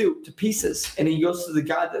wrecked it too, to pieces. And he goes to the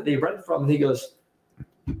guy that they rented from, and he goes,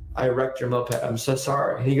 "I wrecked your moped. I'm so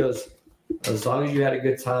sorry." And he goes, "As long as you had a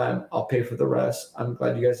good time, I'll pay for the rest. I'm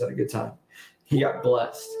glad you guys had a good time." He got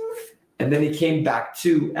blessed, and then he came back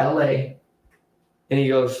to LA, and he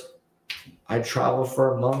goes, I travel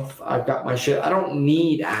for a month. I've got my shit. I don't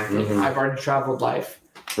need acting. Mm-hmm. I've already traveled life.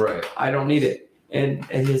 Right. I don't need it. And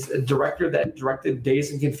his director that directed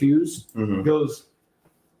Dazed and Confused goes,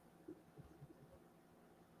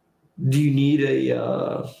 do you need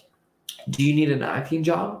an acting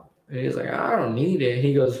job? And he's like, I don't need it.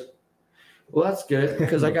 He goes, well, that's good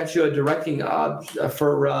because I got you a directing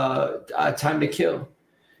for Time to Kill.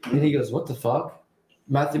 And he goes, what the fuck?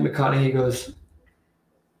 Matthew McConaughey goes,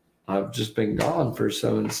 I've just been gone for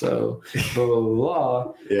so-and-so, blah, blah,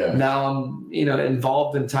 blah. Yeah. Now I'm,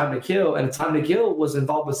 involved in Time to Kill, and Time to Kill was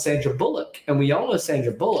involved with Sandra Bullock, and we all know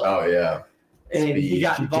Sandra Bullock. Oh, yeah. And he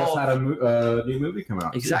got She involved. just had a new movie come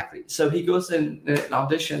out. Exactly. So he goes in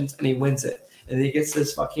auditions, and he wins it. And he gets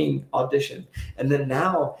this fucking audition. And then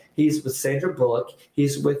now he's with Sandra Bullock.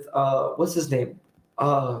 He's with, what's his name?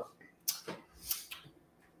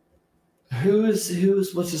 What's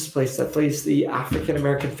this place that plays the African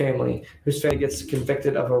American family whose family gets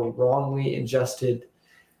convicted of a wrongly ingested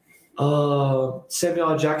Samuel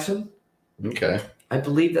L. Jackson? Okay. I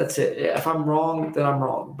believe that's it. If I'm wrong, then I'm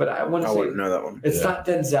wrong. But I want to say wouldn't know that one. It's not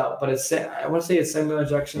Denzel, but I want to say it's Samuel L.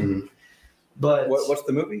 Jackson. Mm-hmm. But what's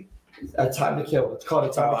the movie? A Time to Kill. It's called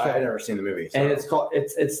A Time to Kill. I've never seen the movie. So. And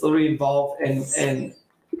it's literally involved and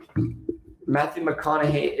Matthew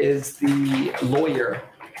McConaughey is the lawyer.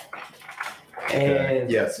 And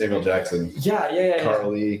yeah, Samuel Jackson. Yeah.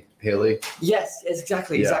 Carly Haley. Yes,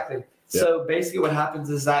 exactly. So basically what happens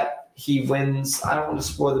is that he wins. I don't want to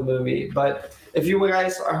spoil the movie, but if you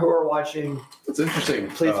guys who are watching, it's interesting.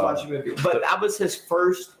 Please watch the movie. But that was his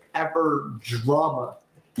first ever drama.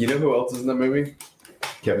 You know who else is in the movie?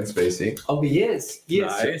 Kevin Spacey. Oh, he is.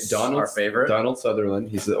 Nice. Our favorite. Donald Sutherland.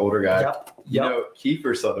 He's the older guy. Yep. You know,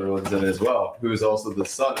 Kiefer Sutherland's in it as well, who is also the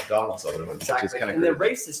son of Donald Sutherland. Exactly. Which is kind of and the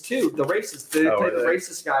racist too. The racist. They play the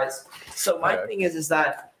racist guys. So my thing is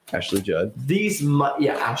that Ashley Judd.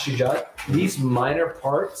 Ashley Judd. These minor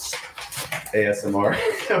parts. ASMR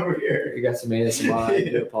over here. You got some ASMR. I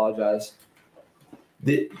do apologize.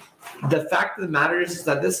 The fact of the matter is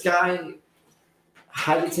that this guy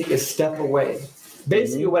had to take a step away.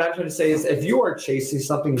 Basically, what I'm trying to say is if you are chasing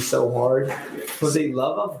something so hard for the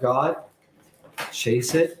love of God,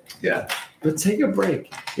 chase it. Yeah. But take a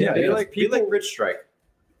break. Yeah, be like Rich Strike.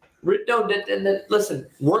 No, listen,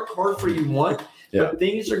 work hard for you want, but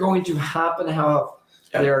things are going to happen how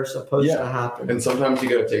they are supposed to happen. And sometimes you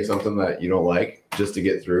got to take something that you don't like just to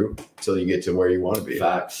get through till you get to where you want to be.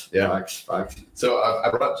 Facts. Yeah. Facts. So I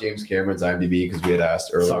brought up James Cameron's IMDb because we had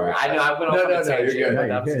asked earlier. Sorry, I know I went off on a tangent. You're good.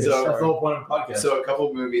 That's the whole point of the podcast. So a couple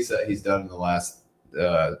of movies that he's done in the last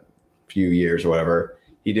few years or whatever.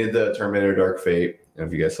 He did the Terminator Dark Fate. I don't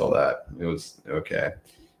know if you guys saw that. It was okay.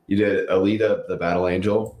 You did Alita, the Battle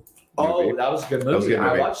Angel. Oh, that was a good movie.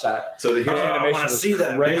 I watched that. So the I want to see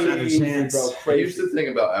that. Crazy, bro. Here's the thing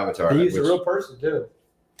about Avatar. He's a real person too.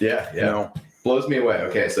 Yeah. Blows me away.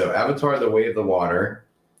 Okay, so Avatar: The Way of the Water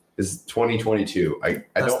is 2022.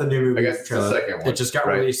 That's the new movie. I guess it's the second one. It just got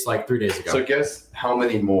released like 3 days ago. So guess how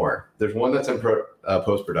many more? There's one that's in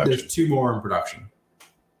post-production. There's 2 more in production.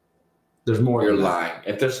 There's more. You're than that. lying.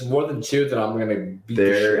 If there's more than 2, then I'm gonna beat the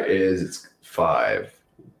There shit out of you. is 5.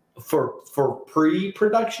 For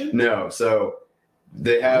pre-production. No, so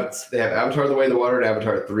they have Avatar: The Way of the Water and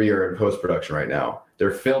Avatar 3 are in post-production right now.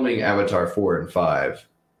 They're filming Avatar 4 and 5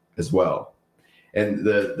 as well. And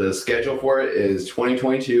the schedule for it is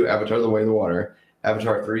 2022, Avatar: The Way of the Water.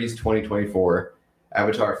 Avatar 3 is 2024.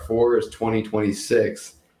 Avatar 4 is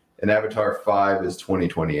 2026. And Avatar 5 is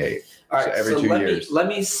 2028. All right, so every 2 years. Let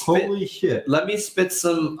me spit. Holy shit! Let me spit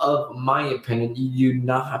some of my opinion. You do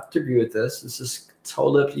not have to agree with this. This is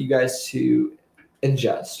totally up to you guys to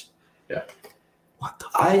ingest. Yeah. What the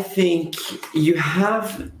fuck? I think you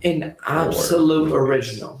have an absolute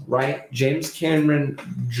original, right? James Cameron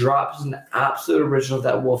drops an absolute original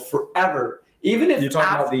that will forever, even if You're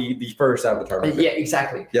talking about the first Avatar movie. yeah,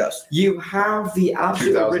 exactly. Yes. You have the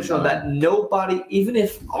absolute 2009. original that nobody, even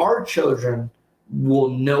if our children, will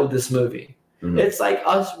know this movie. Mhm. It's like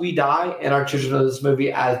us, we die, and our children know this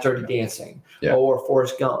movie as Dirty Dancing or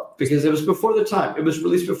Forrest Gump because it was before the time. It was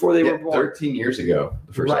released before they were born. 13 years ago,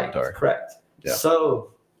 the first Right, Avatar. correct. Yeah.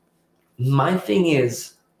 So, my thing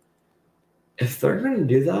is, if they're going to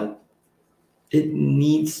do that, it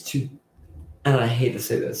needs to, and I hate to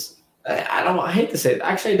say this, I hate to say it.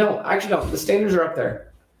 Actually, I don't. The standards are up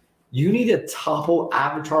there. You need to topple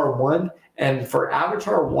Avatar 1, and for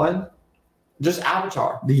Avatar 1, just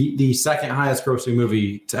Avatar. The second highest grossing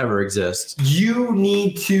movie to ever exist. You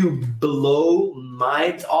need to blow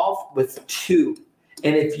minds off with 2.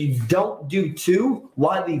 And if you don't do 2,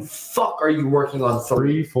 why the fuck are you working on 3?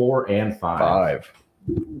 3, 4, and 5. 5.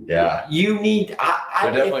 Yeah. You need.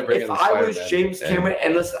 They're definitely bringing if the I was Spider-Man James in. Cameron,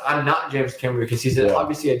 and listen, I'm not James Cameron because he's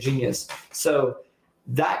obviously a genius. So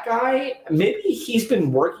that guy, maybe he's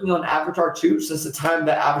been working on Avatar 2 since the time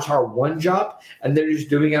that Avatar 1 dropped, and they're just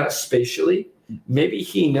doing it spatially. Maybe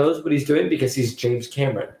he knows what he's doing because he's James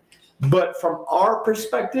Cameron. But from our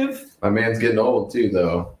perspective, My man's getting old too,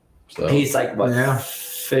 though. So he's like what, Yeah.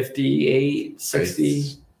 58,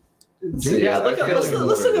 60. Yeah, Let's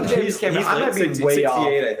look at James Cameron. I might be way off.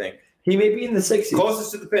 68, I think. He may be in the 60s.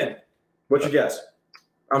 Closest to the pin. What's your guess?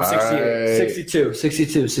 I'm All 68. right. 62,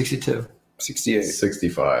 62, 62. 68.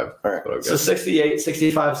 65. All right. But okay. So 68,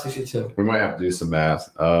 65, 62. We might have to do some math.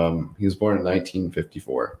 He was born in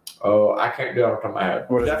 1954 Oh, I can't do it off the top of my head.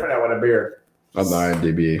 What is Definitely not want a beer. on the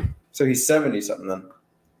IMDb. So he's 70 something then.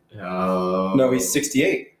 Oh. No, he's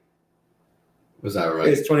 68. Was that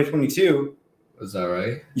It's 2022. Was that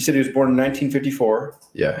right? You said he was born in 1954.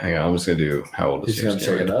 Yeah, hang on. I'm just gonna do how old is He's going James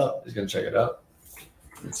to check it Cameron? up. He's going to check it up.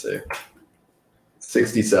 Let's see.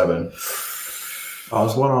 67. I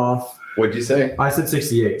was one off. What'd you say? I said I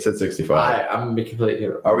 68. said 65. I'm going to be completely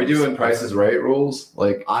here. Are we doing prices right rules?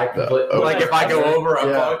 Like I completely. Oh, Like if I go over, I'm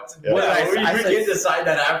Yeah. fucked. Yeah. What did I say? I we said- can decide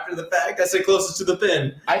that after the fact. I said closest to the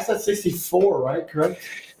pin. I said 64, right? Correct?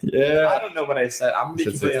 Yeah. I don't know what I said. I'm going to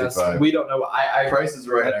be Said completely honest. 65. We don't know. Price is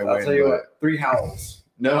right. I I'll win, tell you but- what. 3 howls.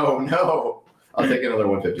 No. I'll take another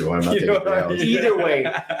 151. I'm not You know taking what I mean? three hours. Either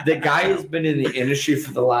way, the guy has been in the industry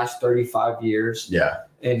for the last 35 years. Yeah.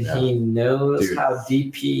 And Yeah. he knows Dude. how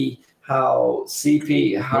DP, how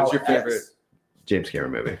CP, how What's your favorite X, James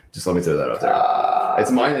Cameron movie? Just let me throw that out there. It's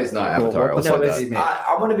mine. It's not Avatar. what the I'll fuck say is that. he made?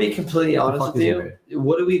 I want to be completely What the honest fuck with is he you.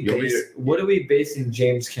 What are we You want me what are we basing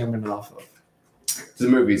James Cameron off of? The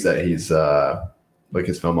movies that he's like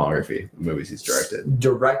his filmography, the movies he's directed.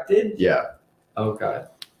 Directed? Yeah. Okay.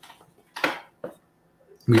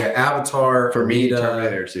 We got Avatar. For me, Alita,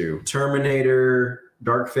 Terminator 2. Terminator,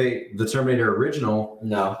 Dark Fate, the Terminator original,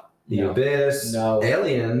 No. The No. Abyss, No.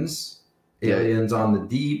 Aliens, Yeah. Aliens on the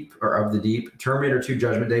Deep or of the Deep, Terminator 2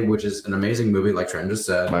 Judgment Day, which is an amazing movie, like Trent just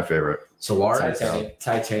said. My favorite. Solaris,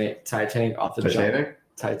 Titanic off the jump. Titanic?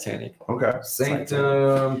 Titanic. Okay.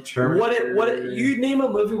 Sanctum, Terminator. You name a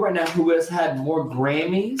movie right now who has had more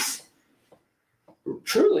Grammys?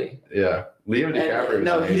 Truly. Yeah. Leo DiCaprio. And,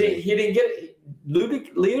 no, he didn't get it. Leo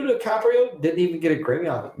DiCaprio didn't even get a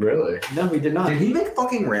Grammy on it. Really? No, he did not. Did he make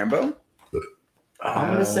fucking Rambo?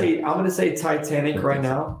 I'm gonna say Titanic right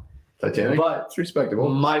now. Titanic? But It's respectable.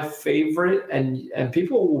 my favorite, and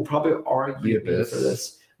people will probably argue The me Abyss. for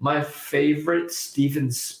this. My favorite Steven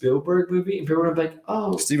Spielberg movie, and people are like,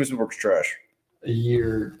 "Oh, Steven Spielberg's trash.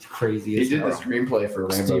 you're crazy." He as did hell." the screenplay for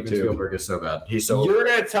Rambo Steven 2. Spielberg is so bad. He's so You're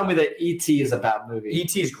gonna tell me that E.T. is a bad movie?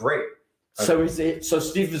 E.T. is great. So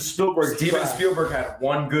Steven Spielberg. Steven Spielberg had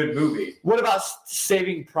one good movie. What about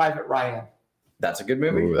Saving Private Ryan? That's a good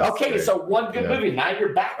movie. Ooh, that's Okay, great. so one good Yeah. movie. Now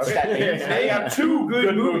you're back to that. Okay. Now you have two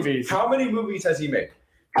good movies. How many movies has he made?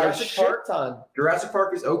 A Jurassic shit Park. ton. Jurassic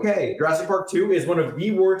Park is okay. Jurassic Park 2 is one of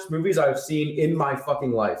the worst movies I've seen in my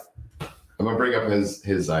fucking life. I'm gonna bring up his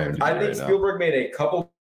IMDb. I think right now. Spielberg made a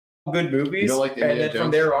couple good movies. You don't like the and Indiana then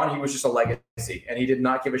from Jones? there on, he was just a legacy, and he did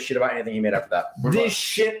not give a shit about anything he made after that. The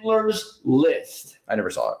Schindler's List. I never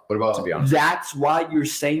saw it. What about To be honest, That's why you're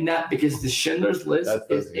saying that, because the Schindler's List That's a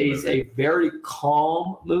good is a very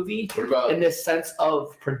calm movie what about in the sense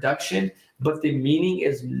of production, but the meaning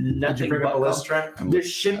is did you nothing bring up but a list, calm. Trent? The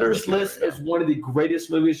Schindler's List is one of the greatest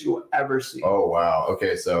movies you'll ever see. Oh wow.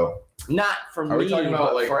 Okay, so Not for are we me, talking about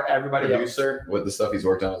but like for everybody else. producer? What the stuff he's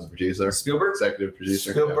worked on as a producer? Spielberg? Executive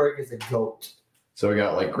producer. Spielberg is a goat. So we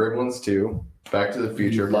got like Gremlins 2, Back to the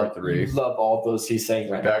Future You Part love- 3, You love all those he's saying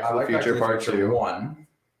right now. Back to the Future Part 2. 1.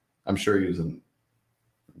 I'm sure he was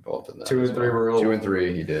involved in that. 2 as and 3 well. were real. 2 and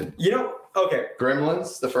 3 he did. You know, okay.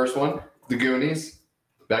 Gremlins, the first one, The Goonies,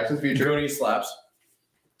 Back to the Future, Goonies slaps.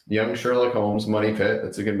 Young Sherlock Holmes, Money Pit.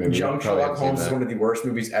 That's a good movie. Young Probably Sherlock haven't seen Holmes is that. one of the worst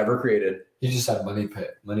movies ever created. You just said Money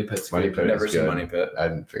Pit. Money Pit's Money good. Pit. Never is seen good. Money Pit. I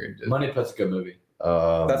didn't figure you did. Money Pit's a good movie.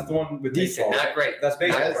 That's the one with Decent, Baseball. not great. That's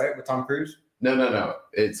baseball, Yes. right? With Tom Cruise. No.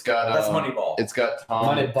 It's got. That's Moneyball. It's got Tom.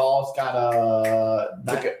 Moneyball's got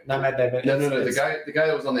not Matt Damon. No. It's The guy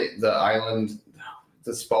that was on the island,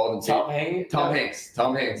 the Spalding. Tom Hanks. Tom Hanks.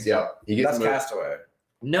 Tom Hanks. Yeah, he gets That's a movie. Castaway.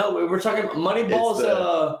 No, we're talking Moneyball's. It's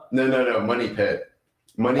No. Money Pit.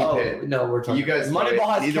 Money Pit. No, we're talking. You guys.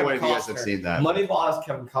 Moneyball has neither Kevin one of you guys have Costner. seen that. Moneyball has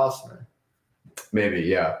Kevin Costner. Maybe.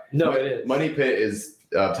 Yeah. No, it is. Money Pit is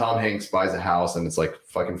Tom Hanks buys a house and it's like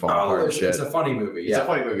fucking falling apart and shit. It's a funny movie. It's a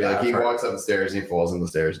funny movie. Like he I've heard. walks up the stairs and he falls in the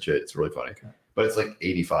stairs and shit. It's really funny. But it's like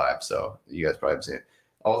 85, so you guys probably haven't seen it.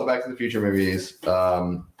 All the Back to the Future movies,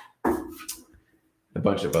 a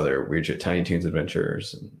bunch of other weird shit, Tiny Toons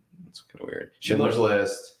Adventures, and it's kind of weird. Schindler's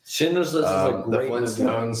List, Schindler's List is a the great movie.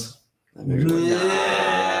 Flintstones. That movie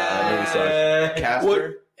sucks.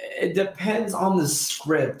 Casper, It depends on the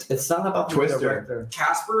script. It's not about the Twister. director.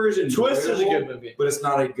 Casper is Twister's a enjoyable, good movie. but it's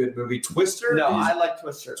not a good movie. Twister. No, is, I like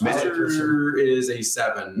Twister. I like Twister. Twister is a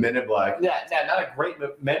 7. Men in Black, Yeah, not a great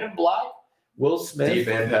movie. Men in Black, Will Smith. Deep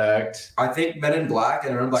Impact, I think Men in Black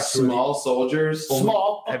and Men in Black 2 Small Soldiers.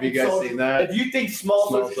 Small. Have you guys Soldiers. seen that? If you think Small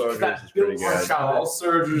Small Soldiers, Soldiers that is pretty Bill Maher good. shot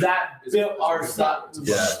Soldiers. that is- Bill is- R. is- Stop.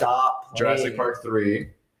 Yeah. Stop. Jurassic playing. Park 3,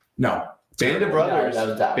 No. Band of Brothers.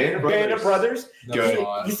 No, that. Band of Band of Brothers. No,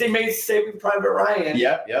 Good. They made Saving Private Ryan.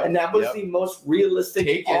 Yep. And that was the most realistic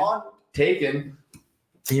Taken. on. Taken.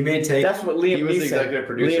 He may take. That's what Liam He was the Neeson. executive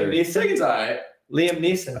producer. Liam Neeson. Taken's alright. Liam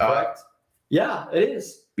Neeson, correct? Yeah, it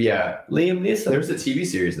is. Yeah. Liam Neeson. There's a TV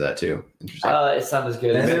series of that too. Interesting. It's not as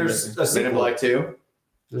good. And as there's a Men in sequel. Black 2,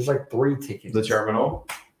 There's like 3 tickets. The Terminal.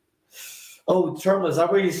 Oh, Terminal, is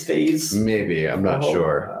that where he stays? Maybe. I'm not Oh,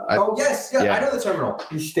 sure. Oh, yes. Yeah, Yeah. I know the terminal.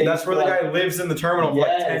 He stays. That's where the like- guy lives in the terminal for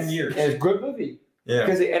like 10 years. It's a good movie. Yeah.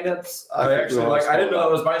 Because it ended up. I actually like. I didn't know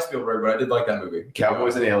that was by Spielberg, but I did like that movie.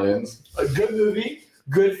 Cowboys and Aliens. A good movie.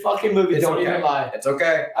 Good fucking movie. It's Don't okay. even lie. It's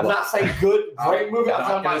okay. I'm not saying good, great movie. I'm not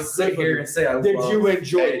talking gonna about sit good here movie. and say I Did love- you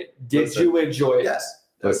enjoy Hey, it? Did listen. you enjoy it? Yes.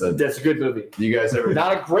 Listen, That's a good movie. you guys ever?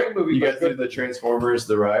 Not a great movie, You but guys did good. the Transformers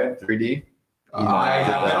the ride 3D? I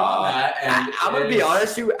have been on that, and I'm gonna be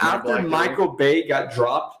honest with you. After Black Michael Bay got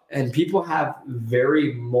dropped, and people have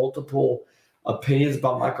very multiple opinions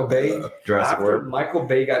about Michael Bay. Jurassic After World. Michael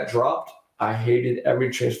Bay got dropped, I hated every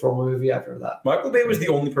Transformer movie after that. Michael Bay was the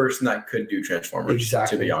only person that could do Transformers.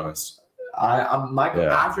 Exactly. To be honest, I'm Michael.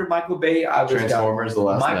 Yeah. After Michael Bay, I was done. Transformers the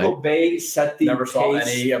last Michael night. Bay set the never saw pace.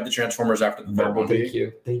 any of the Transformers after the third one. Bumblebee. Thank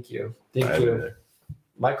you, thank you, thank I you. didn't.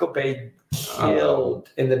 Michael Bay killed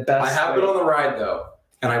in the best. I have been way. on the ride though,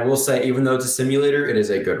 and I will say, even though it's a simulator, it is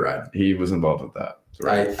a good ride. He was involved with that.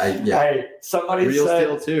 Yeah. Hey, somebody Real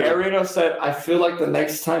said. Steel too. Ariano said, "I feel like the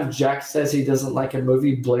next time Jack says he doesn't like a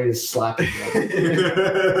movie, Blade is slapping him.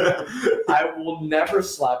 I will never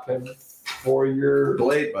slap him for your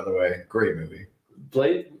Blade, by the way, great movie.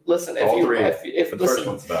 Blade. Listen, if All you three. if But the first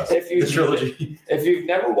listen, one's the best. if you The trilogy. if you've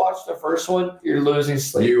never watched the first one, you're losing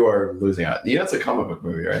sleep. You are losing out. Yeah, it's a comic book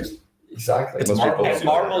movie, right? Exactly. It's Most people And do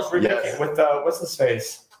Marvel's that. remaking Yes. with what's his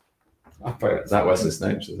face? I forget. It's not Wesley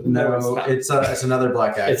Snipes, is it? No, it's No, not. it's another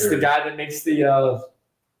black actor. It's the guy that makes the.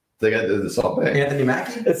 They got the Salt Bay. Anthony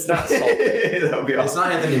Mackie. It's not Salt. That would be It's awesome.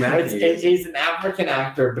 not Anthony Mackie. He's an African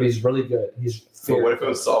actor, but he's really good. He's. But what if it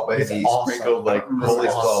was Salt Bay It's and he awesome. sprinkled like It's holy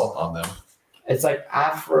awesome. salt on them? It's like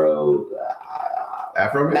Afro.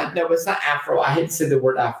 Afro Man? No, it's not Afro. I hate to say the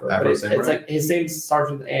word Afro, Afro but it's Samurai? like his name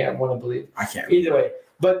starts with an A. I want to believe. I can't. Either way,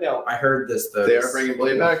 but no, I heard this though. They are bringing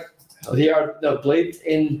Blade back. Blade's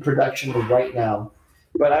in production right now,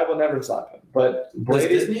 but I will never slap him. But Does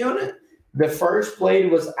Blade is Disney own it? The first Blade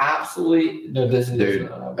was absolutely no. This is Dude,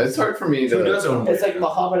 it's hard for me to. Who does own It's like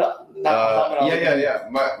Muhammad. Not Muhammad Ali.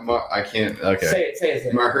 Yeah. I can't. Okay. Say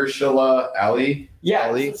it. Mahershala Ali. Yeah,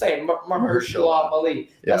 Ali? I'm saying Mahershala Ali.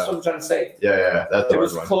 That's what I'm trying to say. Yeah. That's It the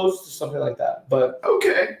was one. close to something like that, but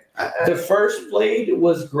Okay. the first Blade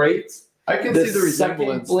was great. I can The see the second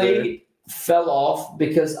resemblance. Blade fell off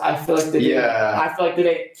because I feel like they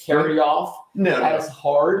didn't carry off No. as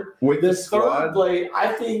hard. With The the third squad, Blade,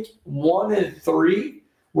 I think 1 and 3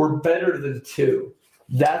 were better than 2.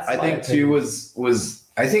 That's I my think opinion. 2 was.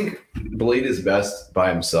 I think Blade is best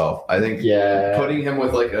by himself. I think putting him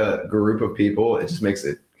with like a group of people, it just makes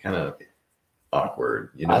it kind of awkward.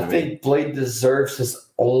 You know, I think Blade deserves his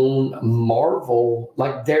own Marvel,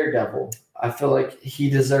 like Daredevil. I feel like he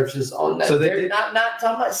deserves his own. So they did- not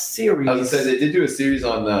talking about series. I was gonna say they did do a series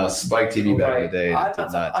on Spike TV back in the day. I'm It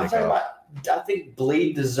did not I'm take talking off. about. I think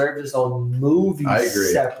Blade deserves his own movie. I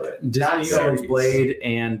agree. Separate. not Disney owns series. Blade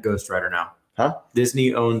and Ghost Rider now. Huh?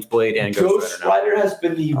 Disney owns Blade and Ghost Rider has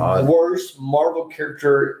been the worst Marvel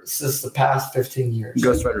character since the past 15 years.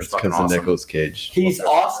 Ghost Rider's fucking Because of awesome. Nicolas Cage. He's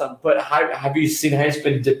awesome, but have you seen how he's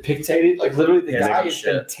been depicted? Like literally, the He hasn't guy done has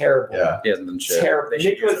shit. been terrible. Yeah. He hasn't done shit. Terrible. They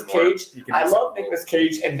should use Nicolas him more. Cage. He can I do love Nicolas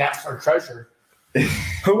Cage and National Treasure.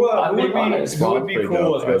 Who I'm would being be honest. who would be Pretty cool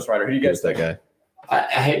dope, as Ghost Rider? Who do you guys that think? guy? I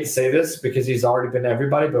hate to say this because he's already been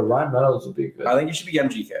everybody, but Ryan Reynolds would be good. I think you should be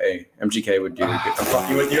MGK. MGK would do good. I'm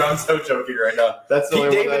fucking with you. I'm so joking right now. That's the Pete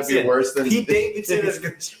only one that'd be Davidson. worse than Pete Davidson is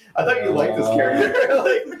good. I thought you liked this character.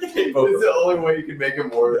 Like, it's the only way you can make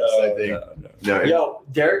him worse. I think. No. Yo,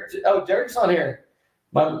 Derek. Oh, Derek's on here.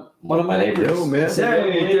 One of my neighbors. Yo, man. Said,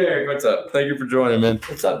 Hey, Derek, what's up? Thank you for joining, man.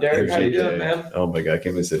 What's up, Derek? How you doing, man? Oh my god, I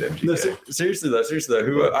can't miss it, MGK. No, seriously though,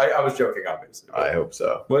 who I was joking, obviously. I hope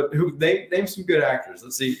so. What? Who? Name some good actors.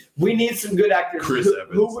 Let's see. We need some good actors. Chris who,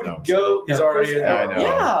 Evans. Who would No, I'm go? He's no, already Chris in I Evans. know.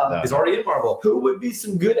 Yeah. No. He's already in Marvel. Who would be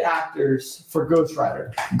some good actors for Ghost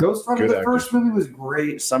Rider? Ghost Rider, Good the actor. first movie was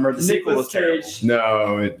great. Summer, the sequel was Nicolas terrible. Cage.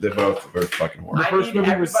 No, they both were fucking horrible. I first need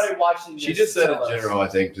movie was- everybody watching this. She just said to in tell us. general, I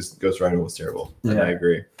think just Ghost Rider was terrible. And Yeah. I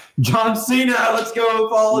agree. John Cena, let's go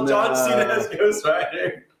follow John No. Cena as Ghost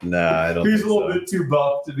Rider. Nah, I don't He's think a little so. bit too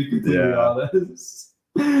buff to be completely Yeah. honest.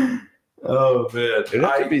 Oh man, It'd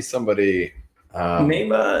have to be somebody, name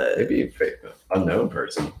maybe a fake, unknown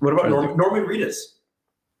person. what about Norman Reedus?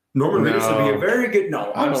 Norman Reedus would be a No. very good.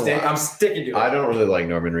 No, I don't I'm sticking to it. I don't really like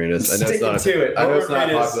Norman Reedus. I know it's Sticking not. to it. I know it's Norman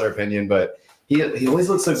not a Reedus. popular opinion, but he always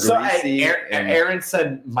looks so So greasy. and- Aaron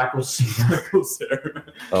said Michael Cera.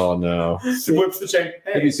 oh no, Whips the chain.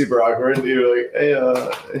 it'd be super awkward. And you're like, hey,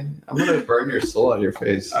 I'm gonna burn your soul out of your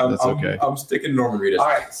face. That's okay. I'm sticking Norman Reedus. All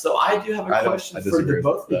right, so I do have a I question for disagree the with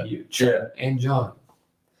both that. of you, Trent and John.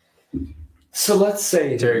 So let's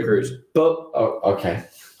say Terry Crews. Both. Oh, okay.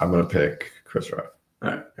 I'm gonna pick Chris Rock. All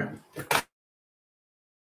right. Yeah.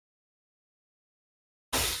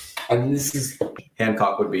 And this is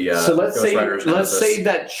Hancock would be. so. Let's Ghost say Rider's let's nemesis. say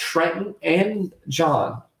that Trenton and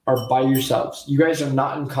John are by yourselves. You guys are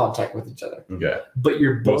not in contact with each other, Okay. but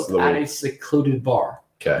you're Most both of the at week. a secluded bar.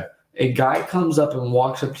 Okay. A guy comes up and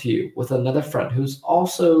walks up to you with another friend who's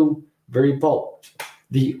also very bold.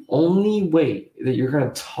 The only way that you're going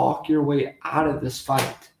to talk your way out of this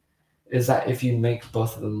fight is that if you make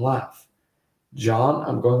both of them laugh. John,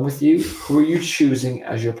 I'm going with you. Who are you choosing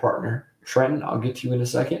as your partner? Trenton, I'll get to you in a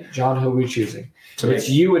second. John, who are we choosing? It's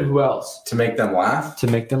you and who else to make them laugh. to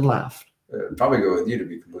make them laugh. Probably go with you, to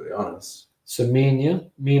be completely honest. So me and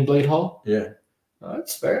you, me and Blade Hall. Yeah,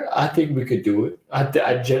 That's fair. I think we could do it. I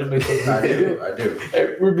genuinely think we I could do do. it. I do.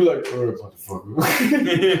 Hey, we'd be like, oh,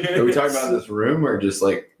 motherfucker. Are we talking about this room or just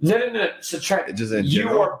like No. So Trent, just in you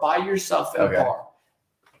general? are by yourself at Okay. a bar,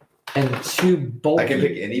 and two bulky I can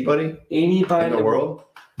pick anybody anybody in the world?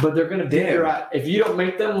 but they're gonna beat Damn. your ass. If you don't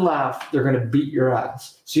make them laugh, they're gonna beat your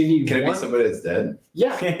ass. So you need Can it one. be somebody that's dead?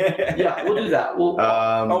 Yeah, we'll do that. We'll.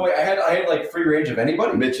 Oh wait, I had like free range of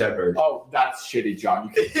anybody. Mitch Hedberg. Oh, that's shitty,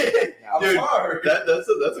 John. You can I'm Dude, sorry.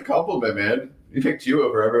 That's a compliment, man. You picked you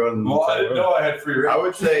over everyone. in the Well, I entire didn't room. know I had free range. I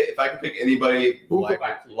would say if I could pick anybody, We'll go live,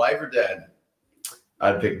 back to you. live or dead,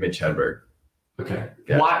 I'd pick Mitch Hedberg. Okay.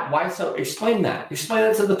 Yeah. Why so? Explain that. Explain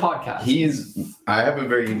that to the podcast. I have a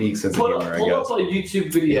very unique sense of pull humor, I up guess. a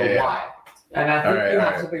YouTube video. Yeah. Why? And I think Alright, you have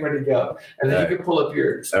alright. something ready to go, and then Alright. you can pull up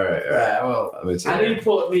yours. All right. Well, Let me see. I know you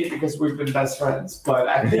pull up me because we've been best friends, but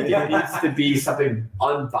I think it needs to be something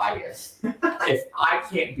unbiased. If I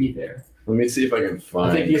can't be there, Let me see if I can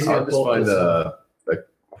find. think he's gonna I'll just pull find this a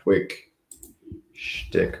quick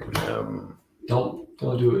shtick of him. don't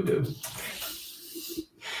do it, dude.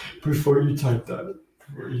 Before you type that,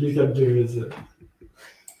 you gotta do is it.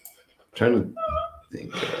 Trying to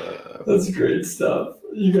think. That's great stuff.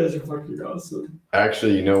 You guys are fucking awesome.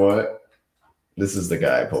 Actually, you know what? This is the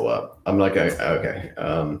guy I pull up. I'm like, okay.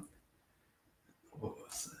 What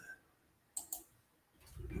was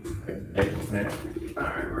that? All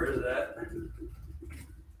right, where is that?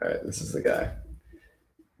 All right, this is the guy.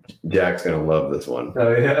 Jack's gonna love this one.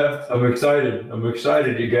 Oh yeah, I'm excited.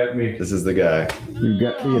 You got me. This is the guy. You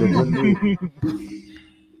got me at a good mood.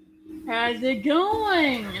 How's it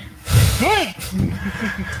going?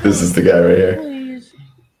 This is the guy right here. Please.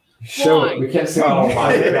 Show it. We can't see. Oh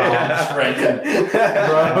my gosh,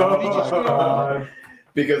 bro.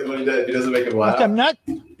 Because when he doesn't make him laugh, I'm not.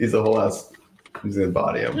 He's a whole ass. He's gonna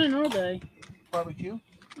body him. All day. Barbecue.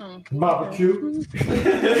 Oh. Barbecue.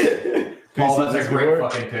 Paul, that's a great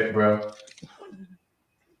fucking pick, bro.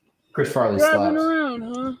 Chris Farley Driving slaps. around,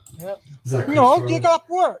 huh? Yep. Is that Chris No, Farley? get off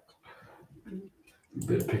work. You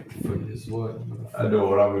better pick the funniest one. I know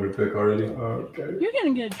what I'm gonna pick already. Okay. You're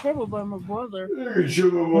gonna get in trouble by my brother. Have you seen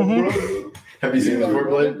this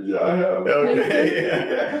foreplay? Yeah, I have.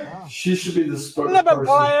 Okay. She should be the spokesperson.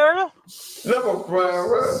 Never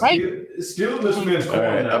player. Steal this man's All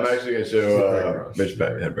right, I'm actually gonna show Mitch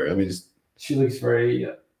Hedberg. Let me just. She looks very.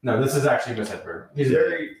 No, this is actually Miss Hedberg. He's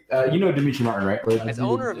very. You know Dimitri Martin, right? As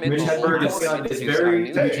owner of Mitch Hedberg is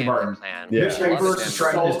very Dimitri Martin. Yeah. Mitch Hedberg is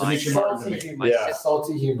trying to Dimitri Martin to me. Yeah.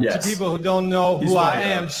 Salty humor. Yes. To people who don't know who I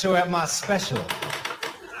am, show at my special.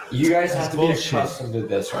 You guys have to be Bullshit. accustomed to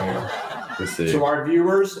this right here. Let's see. To our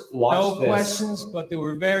viewers, watch No this. questions, but they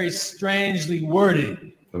were very strangely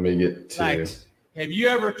worded. Let me get to. Like, have you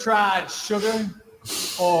ever tried sugar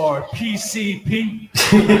or PCP?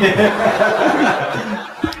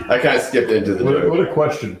 I kind of skipped into the joke. What a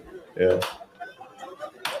question. Yeah.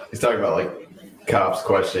 He's talking about like cops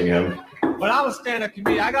questioning him. When I was stand-up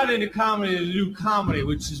comedian, I got into comedy to do comedy,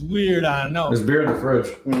 which is weird, I know. There's beer in the fridge.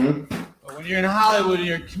 Mm-hmm. But when you're in Hollywood and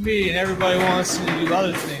you're a comedian, everybody wants you to do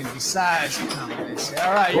other things besides comedy. They say,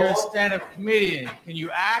 all right, you're a stand-up comedian. Can you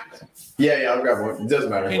act? Yeah, I'll grab one. It doesn't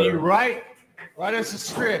matter. Can you write? Write us a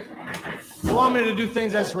script. You want me to do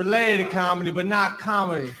things that's related to comedy, but not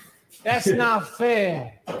comedy. That's not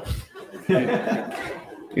fair. You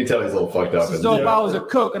can tell he's a little fucked up. So if I was a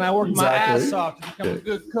cook and I worked my ass off to become a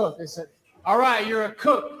good cook, they said, all right, you're a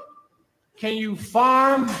cook. Can you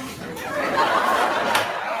farm?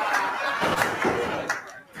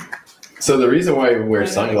 So the reason why he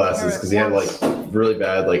wears sunglasses is because he had like really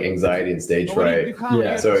bad like anxiety and stage fright.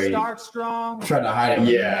 Yeah. So he Start strong. Tried to hide it.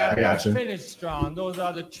 Yeah, I gotcha. Finish strong. Those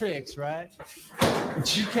are the tricks, right?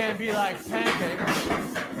 You can't be like Pancake,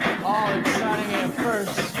 all exciting at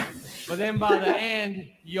first, but then by the end,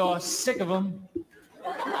 you're sick of them.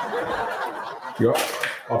 Yep.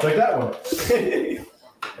 I'll take that one.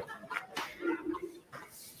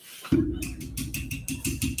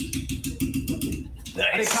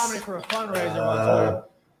 I did comedy for a fundraiser one time,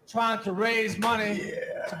 trying to raise money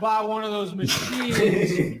to buy one of those machines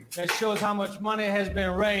that shows how much money has been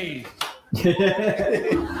raised.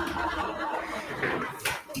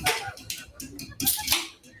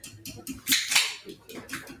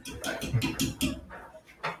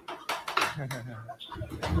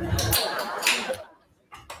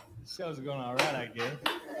 Show's going all right, I guess.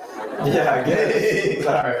 Yeah, I guess.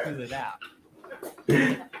 All right. Fill it out.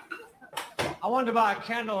 I wanted to buy a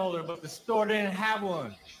candle holder, but the store didn't have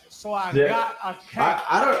one. So I got a candle.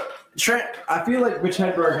 I don't. Trent, I feel like Mitch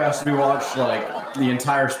Hedberg has to be watched like the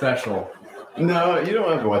entire special. No, you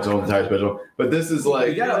don't have to watch the whole entire special. But this is like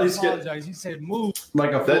You gotta at least get He said move.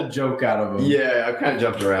 like a full joke out of him. Yeah, I kind of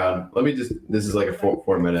jumped around. Let me just. This is like a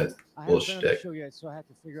 4-minute little haven't been on the shtick. show yet, so I have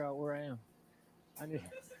to figure out where I am.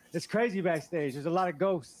 It's crazy backstage. There's a lot of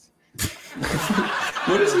ghosts.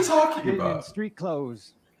 What is he talking Getting in about? street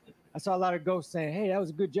clothes. I saw a lot of ghosts saying, "Hey, that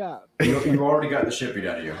was a good job." You already got the shit beat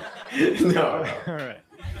out of you. No, All right.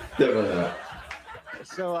 definitely not.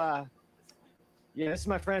 So, yeah, this is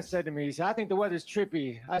my friend said to me. He said, "I think the weather's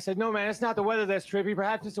trippy." I said, "No, man, it's not the weather that's trippy.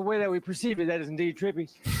 Perhaps it's the way that we perceive it that is indeed trippy."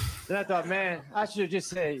 Then I thought, man, I should have just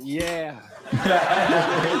said, "Yeah."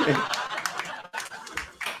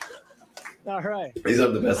 All right. These are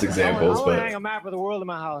the best examples, I want to but hang a map of the world in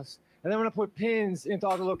my house, and then I'm going to put pins into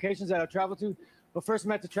all the locations that I've traveled to. But first, I'm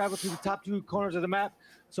going to have to travel to the top 2 corners of the map,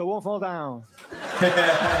 so it won't fall down. Okay,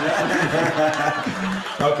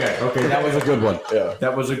 that was a good one. Yeah,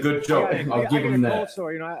 that was a good joke. I'll give him cold that.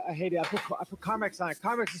 sore. You know, I hate it. I put Carmex on it.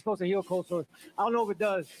 Carmex is supposed to heal cold sores. I don't know if it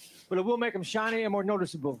does, but it will make them shiny and more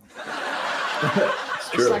noticeable.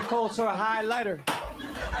 It's like cold sore highlighter.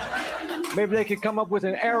 Maybe they could come up with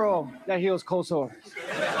an arrow that heals cold sores.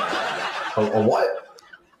 A what?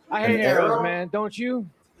 I hate An arrows, arrow? man. Don't you?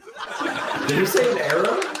 Did you say an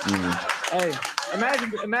arrow? Hey,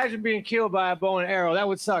 Imagine being killed by a bow and arrow. That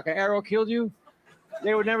would suck. An arrow killed you.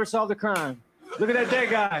 They would never solve the crime. Look at that dead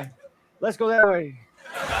guy. Let's go that way.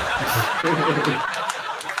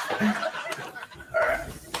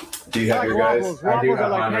 Do you have your waffles. guys? Waffles are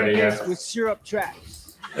like pancakes with syrup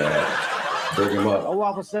traps. Bring them up. A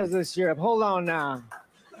waffle says this syrup. Hold on now.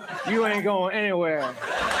 You ain't going anywhere.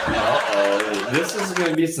 Uh-oh. This is going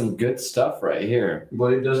to be some good stuff right here.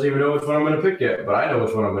 Well, he doesn't even know which one I'm going to pick yet, but I know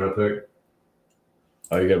which one I'm going to pick.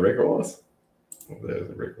 Oh, you got Rick Wallace? Oh, there's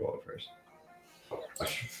the Rick Wallace first.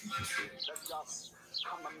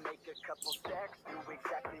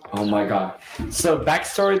 Oh my god. So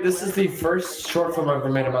backstory, this is the first short film I've ever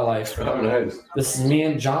made in my life. Oh, nice. This is me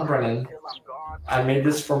and John Brennan. I made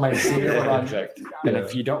this for my senior project. And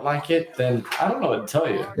if you don't like it, then I don't know what to tell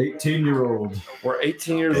you. 18-year-old. We're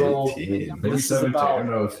 18 years old. This is 17,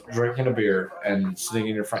 about drinking a beer and sitting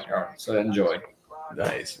in your front yard. So enjoy.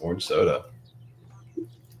 Nice. Orange soda.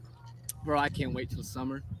 Bro, I can't wait till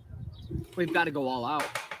summer. We've got to go all out.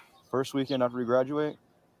 First weekend after we graduate,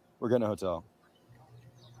 we're getting a hotel.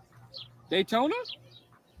 Daytona?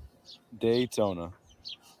 Daytona.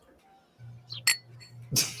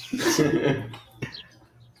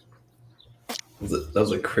 That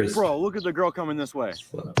was a crisp. Bro, look at the girl coming this way.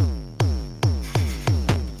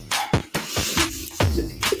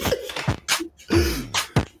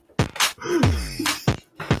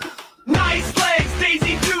 Nice legs,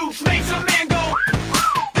 Daisy Dukes, makes a man go.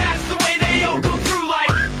 That's the way they all go through like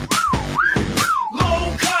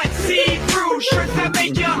low cut, see through shirts that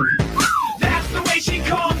make you. That's the way she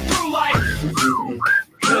comes through like.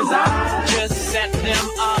 Cause I just set them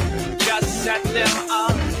up, just set them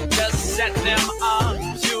up, just set them up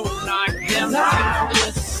to knock them out.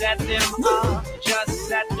 Just set them up, just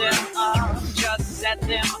set them up, just set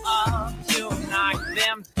them up to knock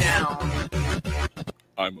them down.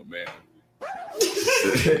 I'm a man.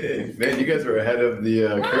 Man, you guys were ahead of the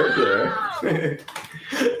curve there.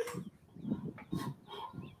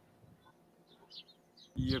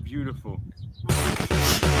 You're beautiful. I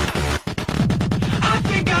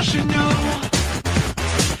think I should know.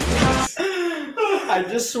 I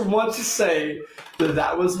just want to say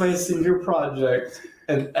that was my senior project,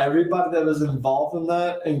 and everybody that was involved in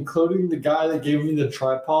that, including the guy that gave me the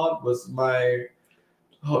tripod, was my.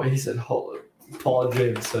 Oh, he said, "Hold it." Paul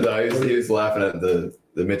James said. No, he was laughing at the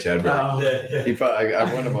Mitch Hedberg. Oh. Yeah. He probably, I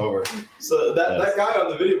won him over. So that guy on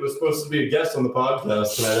the video was supposed to be a guest on the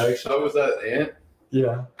podcast tonight, actually. Oh, was that Ant?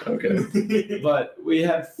 Yeah. Okay. But we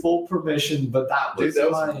had full permission, but that was, Dude, that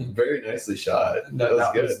was very nicely shot. No, that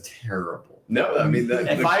was good. was terrible. No, I mean that.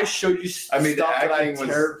 If I showed you, I mean the stuff that acting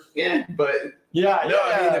was. Yeah, but yeah, no,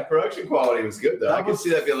 I mean the production quality was good though. I could see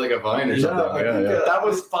that being like a Vine or something. That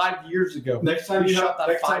was 5 years ago. Next time we you shot that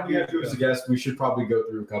next 5 time you years have you as a ago. guest, we should probably go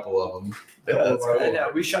through a couple of them. Yeah, that's cool. Yeah,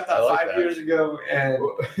 we shot that I like 5 that. years ago, and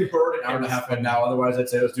We're already an hour and a half in now. Otherwise, I'd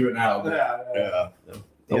say let's do it now. But Yeah.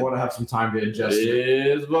 I want to have some time to ingest it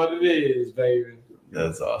it. is what it is, baby.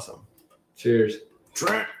 That's awesome. Cheers.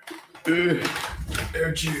 Trent.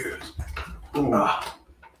 Air cheers.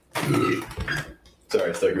 Sorry,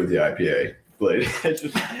 I stuck with the IPA. Blade. I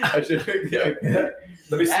should pick the IPA.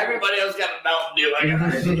 Everybody else got a Mountain Dew. I got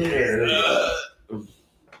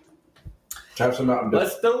Have some Mountain Dew.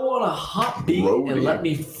 Let's throw on a hot beat Brody. and let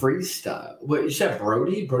me freestyle. Wait, you said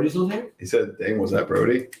Brody? Brody's on there? He said, "Dang, was that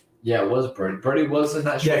Brody?" Yeah, it was Brody. Brody was in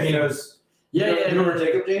that show. Yeah, he knows. Yeah, You know- yeah. you remember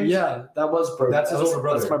Jacob James? Yeah, that was Brody. That's his That was- older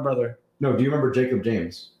brother. That's my brother. No, do you remember Jacob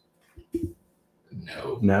James?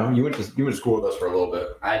 No. No, you went to school with us for a little bit.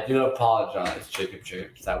 I do apologize, Jacob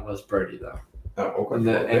James. That was Brody, though. Oh,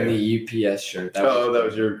 okay. And the UPS shirt. That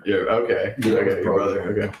was your okay. Yeah, Okay, your brother.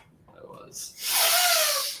 Okay. That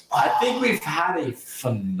was. I think we've had a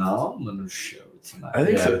phenomenal show tonight. I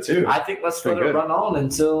think so too. I think let's Been let it good. run on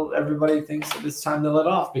until everybody thinks that it's time to let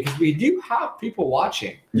off, because we do have people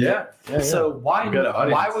watching. Yeah. So why We got an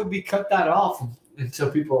audience. would we cut that off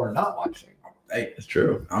until people are not watching? Hey, It's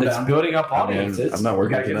true. It's building up audiences. I'm not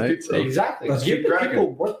working You gotta give tonight, so Exactly. Let's Give keep the cracking.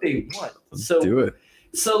 people what they want. let's So do it.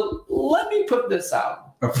 So let me put this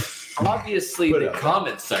out. Obviously, Put the it out.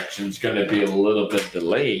 comment section is going to be a little bit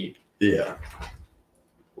delayed. Yeah.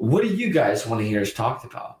 What do you guys want to hear us talked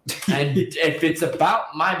about? And if it's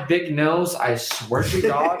about my big nose, I swear to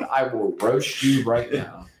God, I will roast you right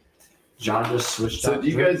now. John just switched So out. do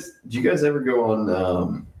you guys ever go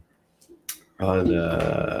on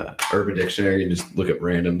Urban Dictionary and just look up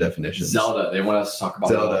random definitions? Zelda? They want us to talk about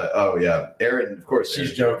Zelda. Oh yeah, Aaron. Of course,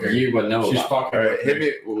 She's Aaron. joking. You would know. She's about fucking. All right,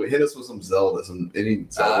 hit us with some Zelda. Any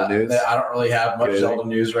Zelda news? I don't really have much Good. Zelda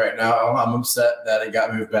news right now. I'm upset that it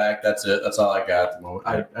got moved back. That's it. That's all I got at the moment.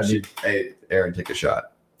 I need. Hey, Aaron, take a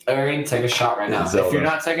shot. Aaron, take a shot right now. Zelda. If you're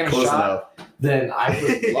not taking a Close shot, then I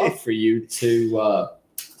would love for you to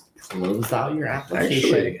close out your application.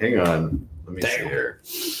 Actually, hang on. Let me see here.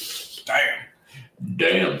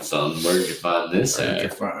 Damn, son, where'd you find this at?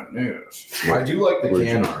 I do like the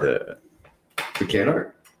can art. The can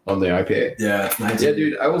art on the IPA. Yeah, it's nice. Yeah,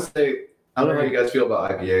 dude. I will say, I don't know how you guys feel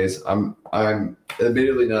about IPAs. I'm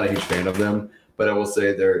admittedly not a huge fan of them, but I will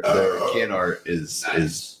say their can art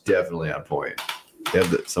is definitely on point. They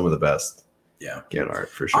have some of the best can art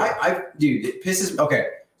for sure. Dude, it pisses me. Okay,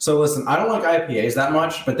 so listen, I don't like IPAs that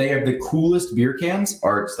much, but they have the coolest beer cans.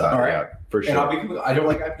 Art style, All right. yeah, for sure. And I don't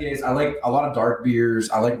like IPAs. I like a lot of dark beers.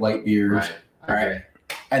 I like light beers. Right. All right.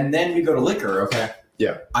 And then you go to liquor, okay?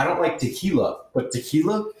 Yeah. I don't like tequila, but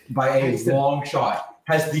tequila, by a long shot,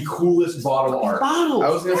 has the coolest bottle art. Bottles. I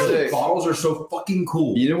was gonna say bottles are so fucking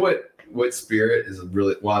cool. You know what spirit is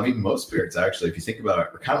really well? I mean, most spirits actually, if you think about it,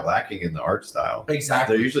 are kind of lacking in the art style.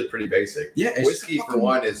 Exactly. They're usually pretty basic. Yeah. It's Whiskey for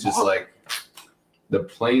one is just like the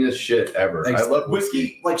plainest shit ever. I love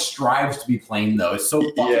whiskey. Like strives to be plain though. It's so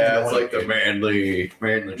fucking yeah, it's annoying, like the manly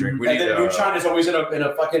drink. We and need then moonshine is always in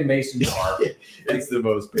a fucking mason jar. It's the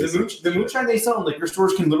most basic. The moonshine they sell in liquor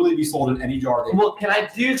stores can literally be sold in any jar. Well, can I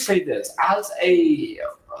do say this as a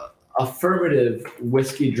affirmative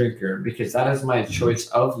whiskey drinker, because that is my choice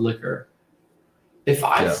of liquor. If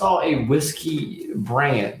I saw a whiskey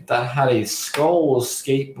brand that had a skull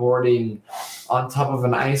skateboarding on top of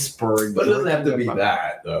an iceberg, but it doesn't have to be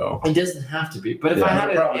that though. It doesn't have to be. But if I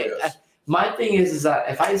had my thing is that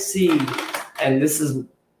if I see, and this is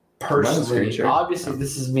personally, obviously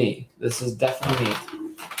this is me. This is definitely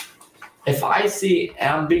me. If I see, and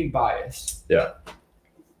I'm being biased. Yeah.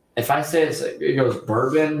 If I say it goes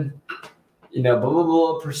bourbon, blah blah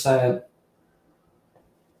blah percent.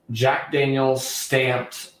 Jack Daniel's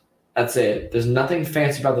stamped. That's it. There's nothing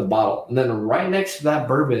fancy about the bottle. And then right next to that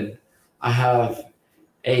bourbon, I have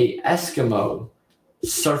a Eskimo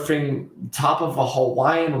surfing top of a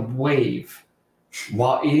Hawaiian wave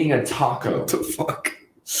while eating a taco. What the fuck?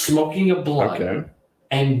 Smoking a blunt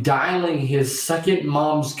and dialing his second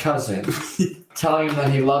mom's cousin, telling him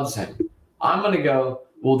that he loves him. I'm gonna go,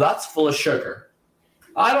 well, that's full of sugar.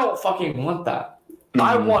 I don't fucking want that.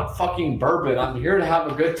 I want fucking bourbon. I'm here to have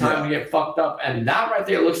a good time and get fucked up. And that right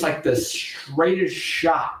there looks like the straightest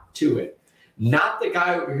shot to it. Not the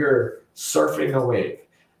guy over here surfing a wave.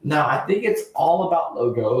 Now, I think it's all about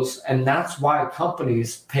logos. And that's why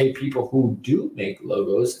companies pay people who do make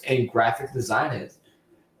logos and graphic designers.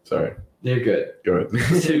 Sorry. They're good. Good.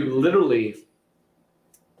 To literally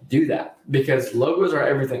do that. Because logos are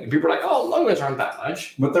everything. And people are like, oh, logos aren't that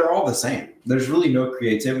much. But they're all the same. There's really no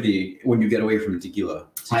creativity when you get away from tequila.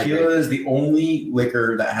 Tequila is the only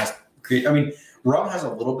liquor that has I mean, rum has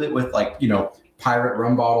a little bit with pirate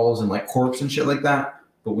rum bottles and like corks and shit like that.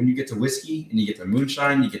 But when you get to whiskey and you get to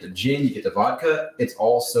moonshine, you get to gin, you get to vodka, it's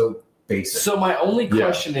all so basic. So my only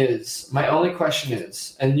question is,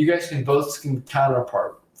 and you guys can both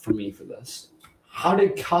counterpart for me for this. How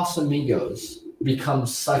did Casamigos become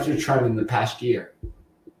such a trend in the past year?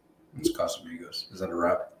 It's Casamigos. Is that a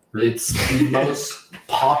rap? It's the most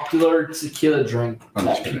popular tequila drink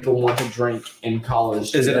that people want to drink in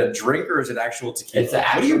college. Is it a drink or is it actual tequila? It's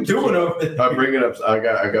actual what are you doing over there? I'm bringing up. I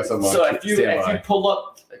got some. So if you pull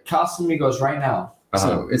up Casamigos right now,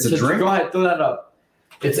 so it's a drink. Go ahead, throw that up.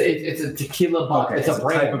 It's a tequila bottle. Okay, it's a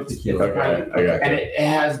brand. type of tequila. Okay, I got and it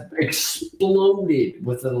has exploded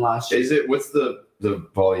within the last year. Is it? What's the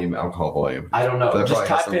volume? Alcohol volume? I don't know. That Just probably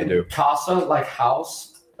has type something in to do. Casa, like house.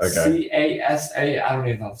 Okay. CASA. I don't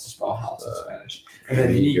even know how to spell house in Spanish. And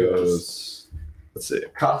then Migos. Let's see.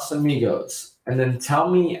 Casamigos. And then tell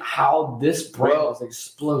me how this brand has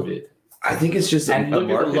exploded. I think it's just a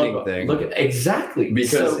marketing thing. Look at exactly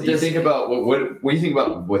because you think about what do you think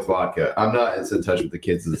about with vodka? I'm not as in touch with the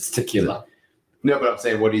kids. It's tequila. No, but I'm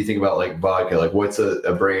saying, what do you think about like vodka? Like, what's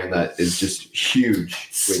a brand that is just huge?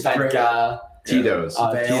 Svedka, Tito's.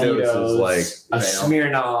 Tito's is like a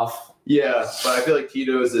Smirnoff. Yeah, but I feel like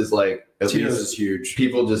Tito's is like Tito's is huge.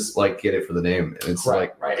 People just like get it for the name. And it's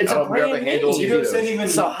right. It's a brand name. Tito's ain't even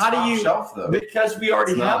so how do you? Shelf, though. Because we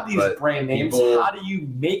already have these brand names. How do you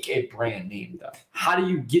make a brand name though? How do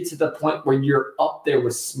you get to the point where you're up there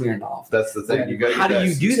with Smirnoff? That's the thing. You got. How do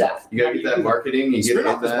you do that? You got to get that marketing. You get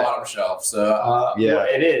Smirnoff is bottom shelf. So yeah,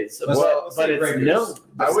 it is. Well, but it's known.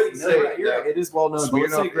 I wouldn't say it is well known. But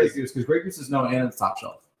let's say Grey Goose because Grey Goose is known and it's top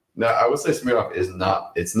shelf. No, I would say Smirnoff is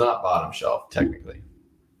not. It's not bottom shelf technically.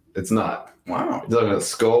 It's not. Wow. You're talking about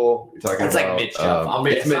Skull. You're talking it's about. Like mid shelf. I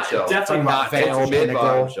mean, it's mid shelf. Definitely not Vale, mid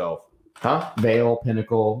bottom shelf. Huh? Vale,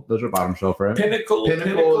 Pinnacle. Those are bottom shelf, right? Pinnacle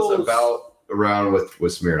is about around with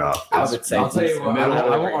Smirnoff. I'll tell you what,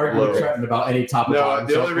 I won't argue with Trenton about any topic. No,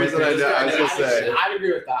 the only reason I was gonna say, I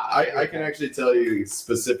agree with that. I can actually tell you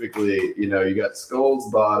specifically. You know, you got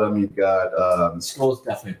Skull's bottom. You've got Skull's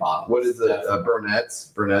definitely bottom. What is it?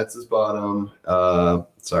 Burnett's is bottom.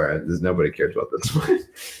 Sorry, there's nobody cares about this one.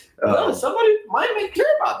 No, somebody might care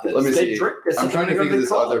about this. Let me see. Drink this. I'm trying to think of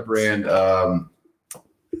this other brand.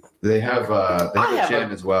 They have a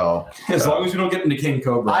gin as well. As long as you don't get into King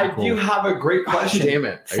Cobra. I do have a great question Damn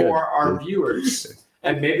it. for our viewers,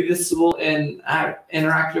 and maybe this will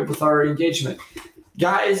interact with our engagement.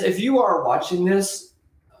 Guys, if you are watching this,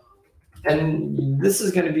 and this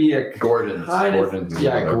is going to be a Gordon's.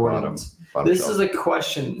 Gordon's. This is a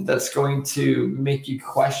question that's going to make you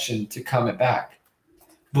question to comment back.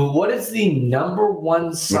 But what is the number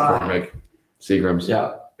one sign? McCormick, Seagram's.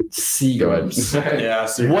 Yeah, Seagram's. Go ahead. Yeah.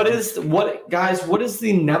 Seagram's. What is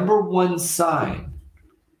the number one sign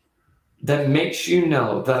that makes you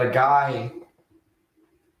know that a guy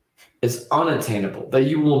is unattainable, that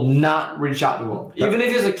you will not reach out to him, even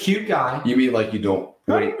if he's a cute guy? You mean like you don't?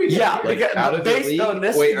 Wait, because out of the based league? on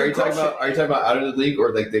this. Wait, are you talking about out of the league,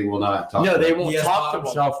 or like they will not talk? No, to they him? won't talk to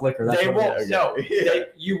him. Shelf liquor. They won't. No,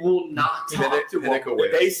 you will not talk to him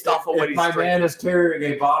based off of what If he's my drinking. man is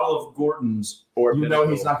carrying a bottle of Gordon's, Or you know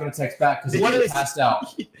he's not going to text back because he's passed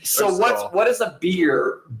out. So what is a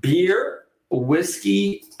beer? Beer,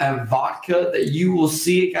 whiskey, and vodka that you will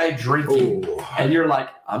see a guy drinking, and you're like,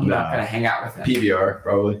 I'm not going to hang out with him. PBR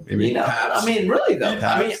probably. Maybe. You know, I mean, really though.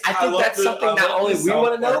 I mean, I think that's something not only we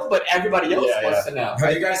want to know, but everybody else wants to know.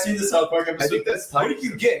 Have you guys seen the South Park episode? I think that's what do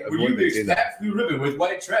you get when you mix fat blue ribbon with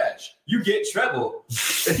white trash? You get treble.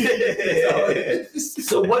 So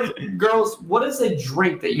what, girls? What is a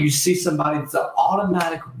drink that you see somebody that's an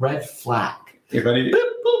automatic red flag?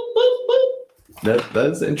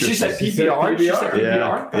 That's interesting. She said PBR. She said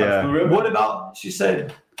PBR. Yeah. What about? She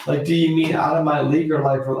said, like, do you mean out of my league or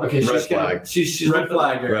like? Okay, Red flag. She's Red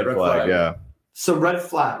flag. Red flag. Yeah. So red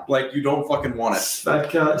flag. Like you don't fucking want it. Like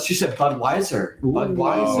she said, Budweiser.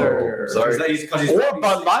 Budweiser. Oh, sorry. Or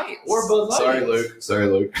Bud Light. Or Bud Light. Sorry,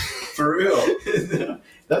 Luke. For real.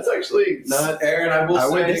 That's actually not. Aaron, I will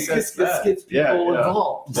say This gets people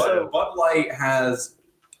involved. But Bud Light has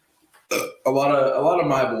a lot of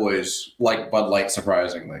my boys like Bud Light.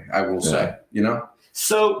 Surprisingly, I will say. You know.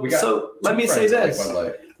 So let me say this.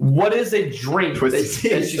 What is a drink? Twisted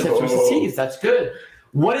Tea. She said Twisted Teas. That's good.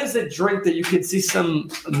 What is a drink that you could see some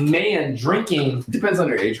man drinking? Depends on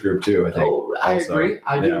your age group too, I think. Oh, I agree.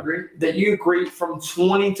 I do agree. That you agree from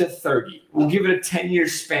 20 to 30. We'll give it a 10-year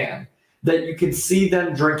span. That you can see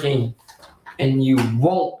them drinking and you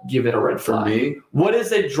won't give it a red flag. For me? What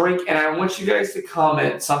is a drink? And I want you guys to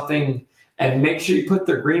comment something and make sure you put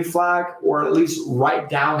the green flag or at least write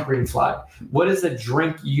down green flag. What is a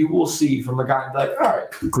drink you will see from a guy and be like, all right,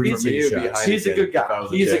 he's a good guy.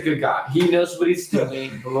 He's a good guy. He knows what he's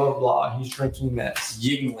doing, blah, blah, blah. He's drinking this.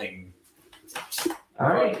 Yingling. All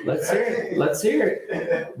right, let's hear it. Let's hear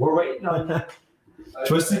it. We're waiting on that.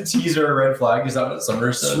 Twisted Teas are a red flag. Is that what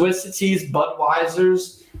Summer said? Twisted Teas,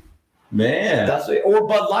 Budweisers. Man. That's what, or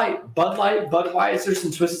Bud Light. Bud Light, Budweisers,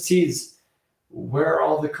 and Twisted Teas. Where are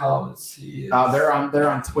all the comments? They're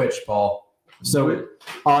on Twitch, Paul. So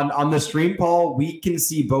on the stream, Paul, we can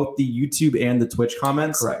see both the YouTube and the Twitch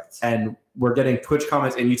comments. Correct. And we're getting Twitch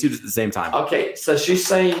comments and YouTube at the same time. Okay, so she's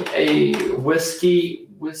saying a whiskey.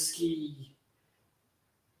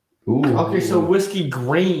 Ooh. Okay, so whiskey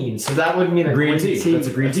green. So that would mean a green tea. That's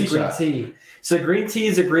a green tea shot. So green tea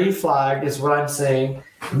is a green flag, is what I'm saying.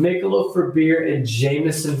 Michelob for beer and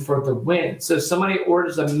Jameson for the win. So if somebody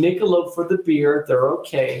orders a Michelob for the beer, they're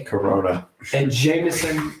okay. Corona. And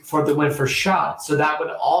Jameson for the win for shot. So that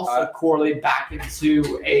would also correlate back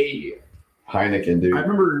into a Heineken, dude. I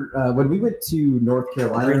remember when we went to North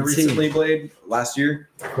Carolina recently, Blade, last year.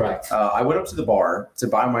 Correct. I went up to the bar to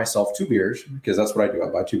buy myself 2 beers because that's what I do.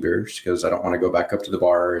 I buy 2 beers because I don't want to go back up to the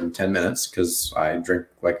bar in 10 minutes because I drink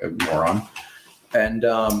like a moron. And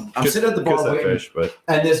I'm sitting at the bar waiting,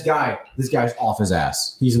 and this guy's off his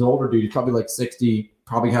ass. He's an older dude. He's probably like 60.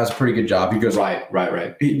 Probably has a pretty good job. He goes right.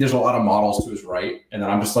 There's a lot of models to his right, and then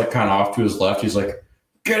I'm just like kind of off to his left. He's like,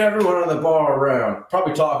 "Get everyone on the bar around."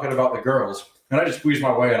 Probably talking about the girls. And I just squeeze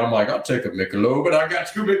my way, and I'm like, "I'll take a Michelob," and I got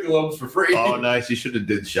 2 Michelobs for free. Oh, nice! You should have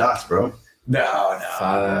did shots, bro. No.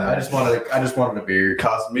 I just wanted a beer.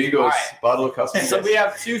 Casamigos, Right. bottle of Casamigos. So we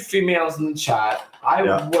have 2 females in the chat.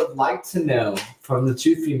 I would like to know from the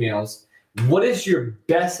 2 females, what is your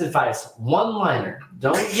best advice? One-liner.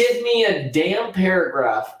 Don't give me a damn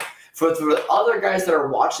paragraph. For the other guys that are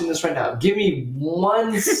watching this right now, give me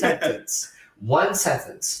one sentence. One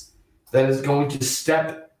sentence that is going to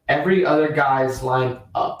step every other guy's lined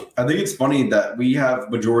up. I think it's funny that we have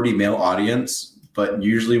majority male audience, but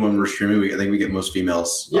usually when we're streaming, I think we get most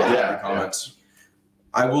females in the comments.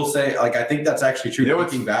 I will say, like, I think that's actually true.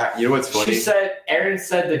 Looking back, you know what's funny? Aaron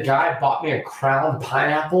said the guy bought me a Crown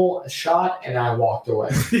pineapple shot, and I walked away.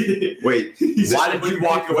 Wait, why did you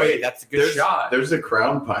walk away? That's a good shot. There's a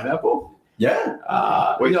Crown pineapple? Yeah.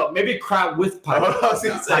 Wait. No, maybe Crown with pineapple. I was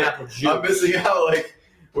gonna say, pineapple juice. I'm missing out. Like,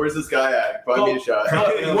 where's this guy at? Find me a shot.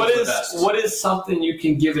 What is something you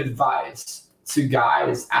can give advice to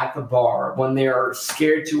guys at the bar when they are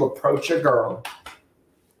scared to approach a girl?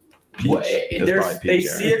 They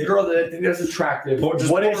see a girl that they think is attractive.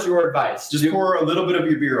 What is your advice? Just pour a little bit of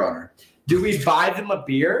your beer on her. Do we buy them a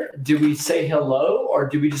beer? Do we say hello, or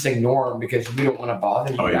do we just ignore them because we don't want to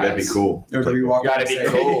bother you guys? You gotta be cool. Or do you walk You gotta be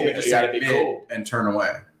cool. You gotta be cool. And turn away.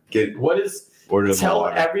 Tell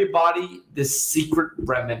everybody the secret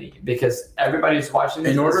remedy, because everybody's watching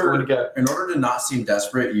this. In order to not seem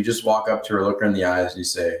desperate, you just walk up to her, look her in the eyes, and you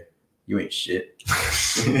say, "You ain't shit,"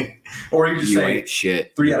 or you just say, ain't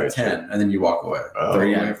shit. 3 out of 10, and then you walk away.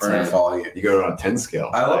 3 out of 10. Follow you. You go on a 10 scale.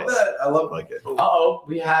 I love that. I love it.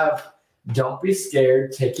 We have. Don't be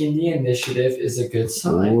scared. Taking the initiative is a good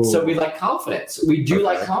sign. Ooh. So we like confidence. We do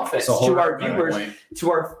like confidence. So to our viewers,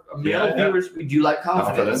 to our male viewers, we do like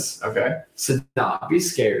confidence. Okay. So not be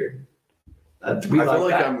scared. We I feel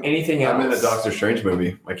like I'm anything else. I'm in a Doctor Strange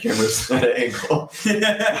movie. My camera's at an angle.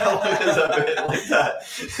 How long has that been like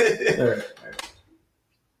that?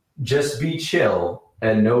 Just be chill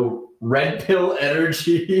and no red pill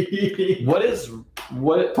energy.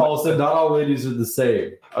 What Paul said? Not all ladies are the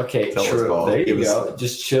same. Okay, Tell us, true. Paul. There you Give us- go.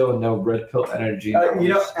 Just chill and no red pill energy. and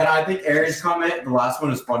I think Aaron's comment, the last one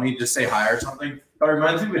is funny. Just say hi or something. That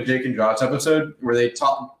reminds me of a Jake and Josh episode where they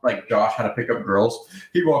taught like Josh how to pick up girls.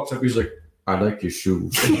 He walks up, he's like, "I like your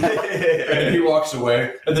shoes," and he walks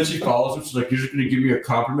away. And then she follows him. She's like, "You're just gonna give me a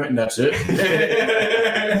compliment and that's it."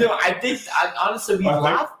 No, honestly, we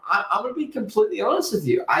laugh. I'm gonna be completely honest with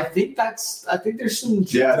you. I think there's some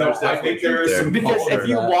truth. Yeah, No, I think there is some Because culture if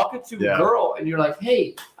you that- walk up to a girl and you're like,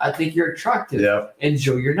 "Hey, I think you're attractive. Yeah.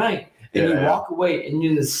 Enjoy your night," and you Yeah. walk away and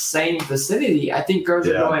you're in the same vicinity, I think girls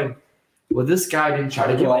are going, "Well, this guy didn't try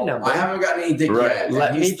to get my number. I haven't gotten any dick Right. yet.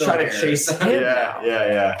 Let and me he's still try to here." chase him now."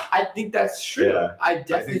 Yeah. I think that's true. Yeah. I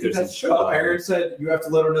definitely think that's true. Oh, Aaron said you have to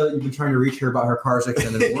let her know that you've been trying to reach her about her car's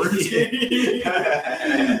extended warranty.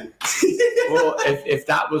 Well, if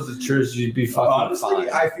that was the truth, you'd be fucking Honestly, fine.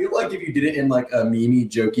 I feel like if you did it in like a meme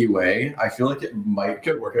jokey way, I feel like it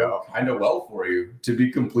could work out kind of well for you. To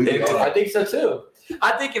be completely honest. I think so too.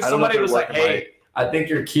 I think if I don't know somebody if was it like, worked "Hey, I think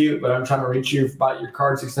you're cute, but I'm trying to reach you about your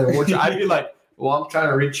card's extended warranty," I'd be like, "Well, I'm trying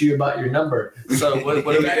to reach you about your number. So what are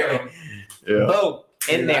we doing?" Yeah. Boom,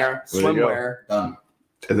 in there, Way to go. swimwear. Done.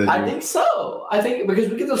 And then I think so. I think because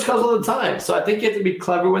we get those calls all the time. So I think you have to be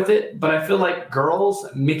clever with it. But I feel like girls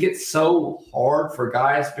make it so hard for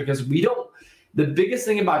guys because we don't. The biggest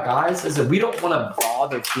thing about guys is that we don't want to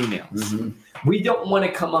bother females. We don't want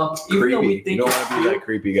to come up, even though we creepy. think You don't it's want to be cute, that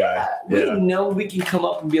creepy guy. we Yeah. know we can come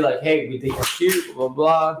up and be like, "Hey, we think you're cute," blah,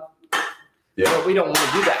 blah, blah. Yeah. But we don't want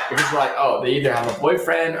to do that because we're like, oh, they either have a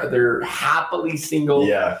boyfriend or they're happily single.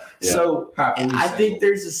 Yeah. So I think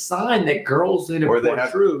there's a sign that girls need to Or they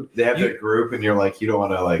have protrude. they have their group, and you're like, you don't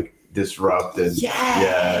want to like disrupt and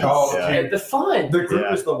Yes. Oh, yeah. And the fun. The group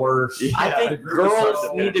Yeah. is the worst. I Yeah, think the group is girls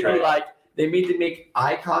such a need to be trap. like, they need to make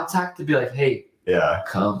eye contact to be like, "Hey, Yeah.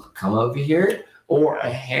 come over here," or a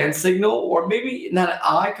hand signal, or maybe not an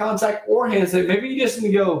eye contact or hand signal. Maybe you just need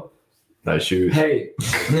to go, Nice shoes. "Hey,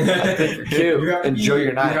 I think you're cute. You have to Enjoy be-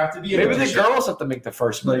 your night." You have to be a Maybe the magician. girls have to make the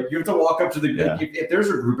first move. Like you have to walk up to the. Yeah. If there's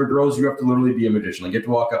a group of girls, you have to literally be a magician. Like you have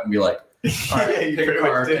to walk up and be like, "All right, Yeah, you pick a pretty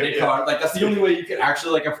much card, do, pick a yeah. card." Like that's the only way you can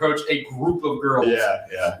actually like approach a group of girls.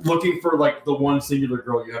 Yeah. Looking for like the one singular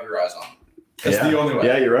girl you have your eyes on. That's Yeah. the only way.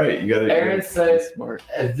 Yeah, you're right. You got to. Aaron says, smart.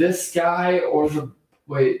 "This guy or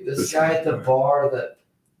this guy at the bar that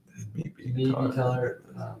maybe tell her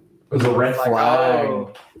was a red flag.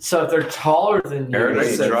 Oh. So if they're taller than you, Aaron, are you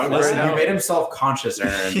listen, drunk listen, right now? You made him self-conscious,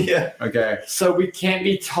 Aaron. Yeah. Okay. So we can't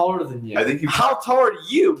be taller than you. I think you. How tall are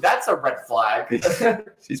you? That's a red flag.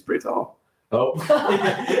 She's pretty tall. Oh.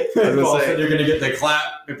 Paul said you're gonna get the clap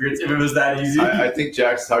if it was that easy. I think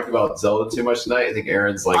Jack's talked about Zelda too much tonight. I think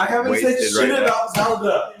Aaron's like I haven't said wasted shit right now. about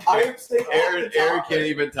Zelda. I am saying Aaron can't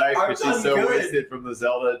even type I've because she's done so good. wasted from the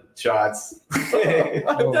Zelda shots. I've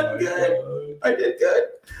done good. I did good.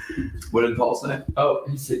 What did Paul say? Oh,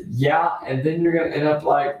 he said, "Yeah," and then you're gonna end up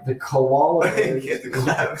like the koala. Get the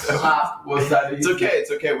clap. Clap was that easy? It's okay.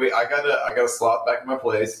 It's okay. Wait, I got a slot back in my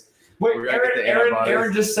place. Wait, We're gonna get the antibodies.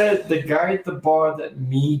 Aaron just said the guy at the bar that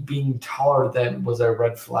me being taller than was a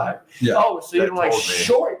red flag. Yeah. Oh, so you That don't like told me.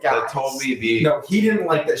 short guys? That told me No, he didn't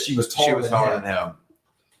like that she was taller. she was taller than him.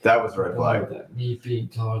 That was a red flag. That me being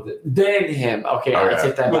taller than him. Okay, Okay. I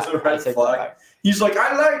take that Was back. it a red I take that flag? back. He's like,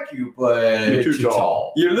 I like you, but You're too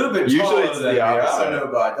tall. You're a little bit Usually taller it's than the me. I opposite. don't know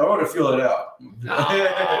about. I want to feel it out.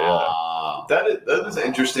 That is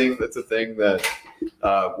interesting. That's a thing that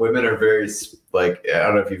women are very like. I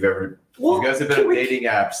don't know if you've ever. Well, you guys have been on dating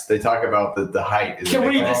apps. They talk about the height. Is a Can big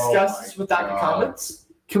we thing. discuss this without the comments?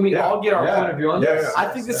 Can we all get our point of view on this? I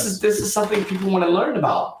think this is something people want to learn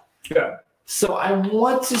about. Yeah. So I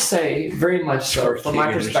want to say very much so from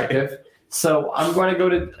my perspective. So I'm going to go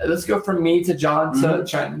to let's go from me to John to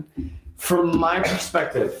Trenton. From my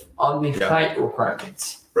perspective on the height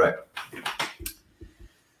requirements, right?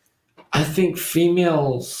 I think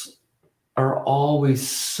females are always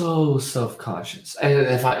so self-conscious, and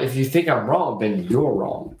if you think I'm wrong, then you're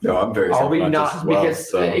wrong. No, I'm very. Are we self-conscious not? as well, Because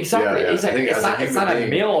so, exactly, yeah, yeah. exactly. I think It's as a not human a being-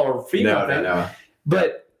 male or female thing. No.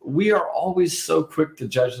 But we are always so quick to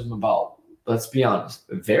judge them about, let's be honest,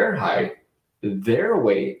 their height, their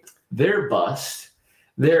weight, their bust,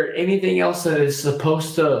 their anything else that is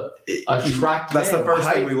supposed to attract. That's the men. first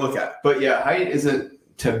thing Height- we look at. But yeah, height isn't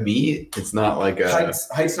to me. It's not like a Height's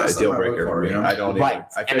not a something deal I breaker look for for, me. you know? I don't. Right. Even,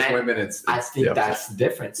 I And think I- women. It's I think the that's the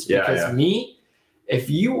difference. Yeah, Because yeah. me, if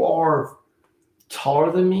you are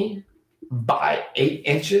taller than me by 8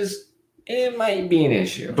 inches, it might be an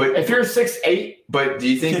issue. But if you're 6'8", But do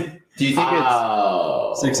you think? Do you think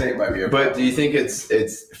it's 6'8" might be okay. But do you think it's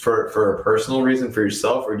for a personal reason for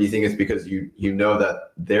yourself, or do you think it's because you know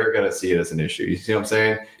that they're gonna see it as an issue? You see what I'm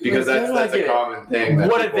saying? Because They're that's not a gonna- common thing. That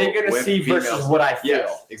What are they people- going to when see versus females- what I feel?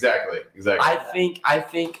 Yes, exactly. I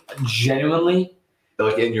think genuinely,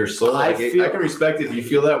 Like in your soul, I like, feel- I can respect if you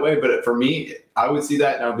feel that way, but for me, I would see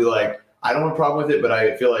that and I'd be like, I don't have a problem with it, but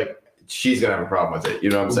I feel like she's gonna have a problem with it. You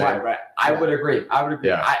know what I'm saying? right. I would agree.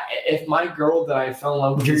 Yeah. If my girl that I fell in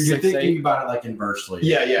love with You're is 6'8", thinking about it like inversely.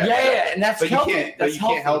 Yeah, and that's but healthy. you can't. That's But you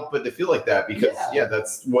can't help but to feel like that because Yeah.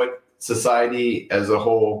 that's what society as a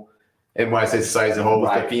whole, and when I say society as a whole,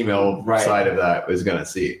 Right. the female Right. side of that is going to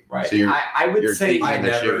see. Right. So you're, I would you're say taking I in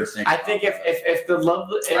the never shoes. think. I think if the love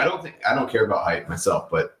I don't care about height myself,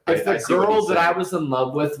 but if I the see what girl he's that I saying. was in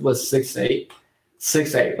love with was 6'8",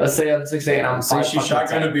 6'8". Let's say I'm 6'8" and I'm Say she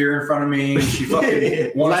shotgun a beer in front of me. She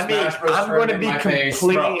fucking wants Let me. Smash Bros. I'm going to in be my face.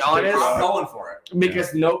 completely Bro, honest I'm going for it.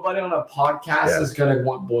 because nobody on a podcast Yeah. is going to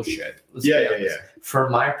want bullshit. Let's Yeah, be yeah, honest. yeah.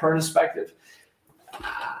 From my perspective,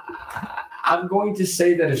 I'm going to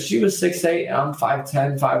say that if she was 6'8" and I'm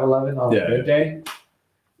 5'10", 5'11" on Yeah. a good day,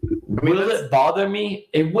 will it bother me?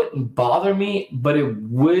 It wouldn't bother me, but it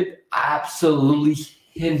would absolutely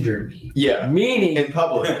hinder me. Yeah. Meaning, in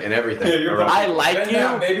public and everything. Yeah, you're around I people. like Bend you,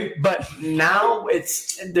 down, baby. but now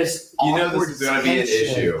it's this. You know awkward this is going to be an tension.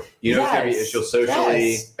 issue. You know it's going to be an Yes, issue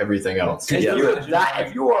socially, yes. everything else. If, Yeah.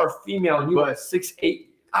 if you are a female and you are 6'8",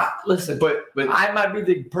 listen, But I might be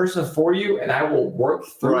the person for you, and I will work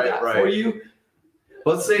through Right, that right. for you.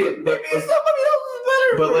 let's say, Maybe somebody else is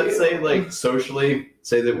better. but for let's you. say like socially,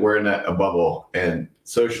 say that we're in a bubble and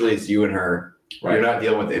socially it's you and her. Right. You're not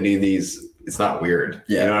dealing with any of these. It's not weird.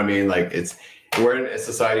 Yeah. You know what I mean? Like we're in a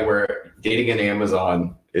society where dating in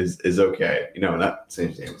Amazon is okay. You know, not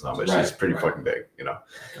saying she's Amazon, but she's Right, pretty right. fucking big, you know.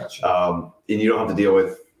 Gotcha. And you don't have to deal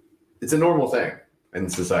with it's a normal thing in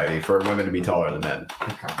society for women to be taller than men.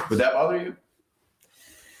 Okay. Would that bother you?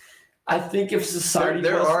 I think if society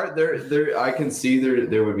There was- are there I can see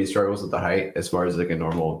there would be struggles with the height as far as like a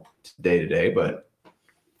normal day to day, but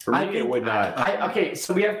for I me think- it would not. okay,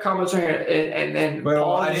 so we have comments right here, and then Well,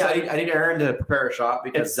 Paul I just- need Aaron to prepare a shot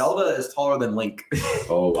because It's- Zelda is taller than Link.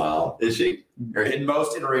 Oh wow. Is she? Or In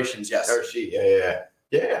most iterations, yes. Or she?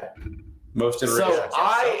 Yeah. Most iterations. so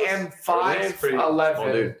I am Link's pretty small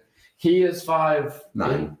 5'11". dude. He is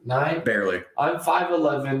 5'9". Barely. I'm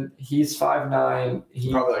 5'11". He's 5'9".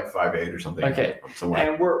 He Probably like 5'8" or something. Okay.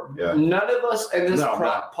 Somewhere. And we're Yeah. none of us in this No,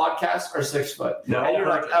 podcast are 6 foot. No. And you're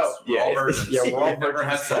like, oh, We're all Yeah. virgins. Yeah, we're all We've never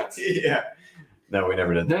had virgins. sex. Yeah. No, we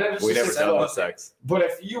never did. None of us We are never 6 done foot. that sex. But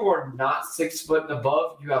if you are not 6 foot and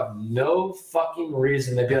above, you have no fucking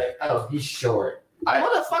reason to be like, oh, he's short.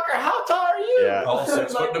 Motherfucker, how tall are you? Yeah. All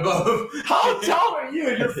 6 foot and above. How tall are you?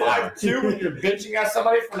 You're Yeah. 5'2" and you're bitching at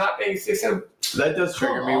somebody for not being 6 foot. That does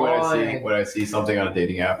trigger Come me on. when I see something on a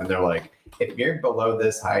dating app and they're like, if you're below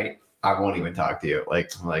this height, I won't even talk to you.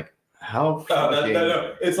 Like I'm like, how fucking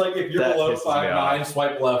No. It's like if you're That below pisses me 5'9",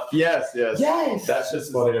 swipe left. Yes. Yes. That's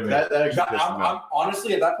just funny to me. That actually pisses me I'm off.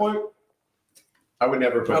 honestly at that point, I would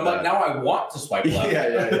never put I'm that. like, now I want to swipe left.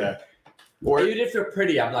 yeah. Or even if they're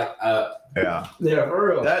pretty, I'm like, yeah, for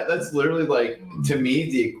real. That's literally like to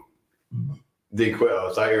me the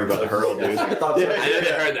equivalent. I thought you were about to hurl, dude. I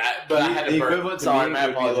didn't heard that, but I had to the burp. equivalent to Sorry, me my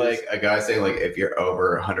would be apologies. like a guy saying like if you're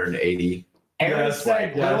over 180. Aaron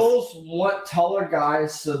said girls want taller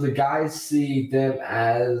guys, so the guys see them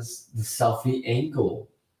as the selfie angle.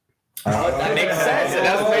 That makes sense. It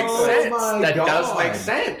does make sense. That does make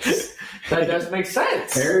sense. That does make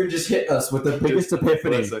sense. Aaron just hit us with the biggest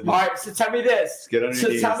epiphany. All right, so tell me this. Get on your So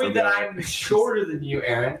knees, tell me I'll that be I'm shorter than you,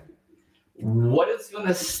 Aaron. What is going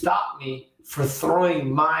to stop me for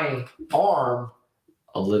throwing my arm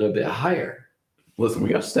a little bit higher? Listen, we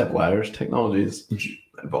got step ladders. Technology is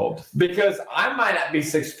involved. Because I might not be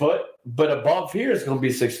 6 foot, but above here is going to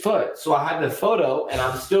be 6 foot. So I have the photo, and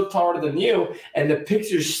I'm still taller than you, and the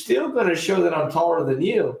picture's still going to show that I'm taller than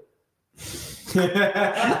you. What's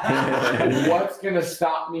going to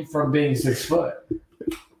stop me from being 6 foot?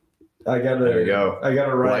 There you go. I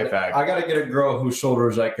gotta ride. Life hack. I gotta get a girl whose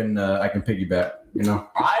shoulders I can piggyback. You know.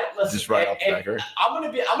 Listen, Just right off the backer. I'm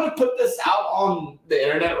gonna put this out on the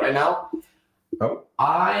internet right now. Oh,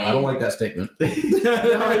 I don't like that statement.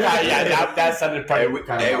 that sounded probably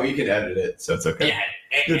Hey, we can edit it, so it's okay. Yeah,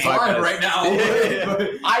 It's live right now.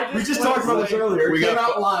 We just talked about this earlier. We It came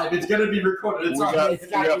got- out live. It's gonna be recorded. We got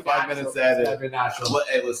 5 minutes to edit. Well,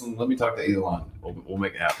 hey, listen, let me talk to Elon. We'll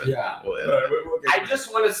make it happen. Yeah. We'll edit it. I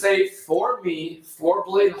just want to say, for me, for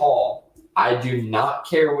Blade Hall, I do not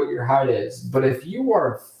care what your height is, but if you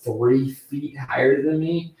are 3 feet higher than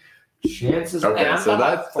me, chances Okay, and I'm so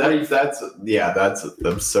not that's an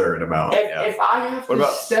absurd amount. If I have What to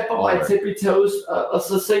about step on my taller? tippy toes,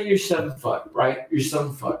 let's say you're 7 foot, right? You're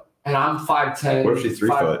 7 foot, and I'm 5'10". What if she's 3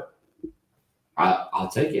 foot? I'll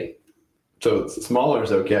take it. So smaller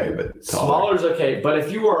is okay, but taller. Smaller is okay, but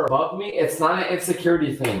if you are above me, it's not an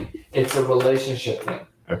insecurity thing; it's a relationship thing.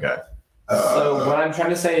 Okay. So what I'm trying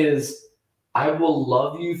to say is, I will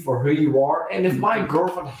love you for who you are, and if my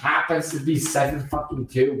girlfriend happens to be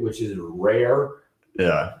 7'2", which is rare,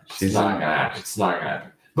 Yeah, it's not gonna happen. It's not gonna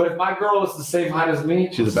happen. But if my girl is the same height as me,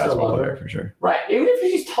 she's I'll a still basketball love her. player for sure. Right. Even if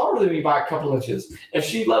she's taller than me by a couple inches, if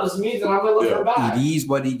she loves me, then I'm gonna love her back. It is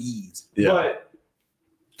what it is. But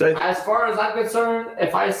as far as I'm concerned,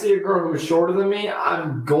 if I see a girl who's shorter than me,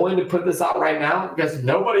 I'm going to put this out right now because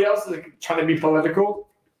nobody else is trying to be political.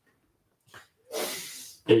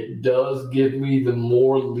 It does give me the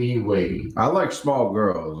more leeway. I like small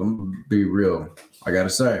girls. I'm gonna be real. I gotta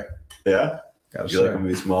say. Yeah. Gotta You like them to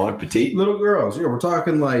be smaller, petite? Little girls. Yeah, we're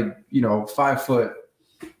talking like 5 foot,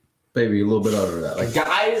 maybe a little bit under that. Like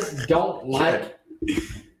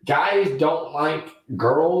Guys don't like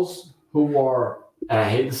girls who are, and I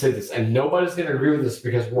hate to say this, and nobody's gonna agree with this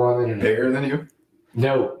because we're on the internet. Bigger than you?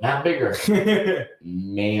 No, not bigger.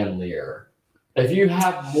 Manlier. If you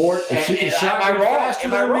have more, am I wrong?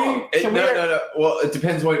 Am I wrong? No. Well, it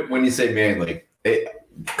depends when you say manly.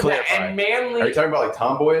 Clarify. And manly. Are you talking about like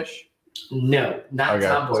tomboyish? No, not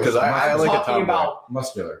tomboyish. Because I I'm like a talking tomboy. about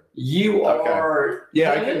muscular. You are.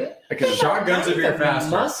 Yeah, I can. Shotguns if you're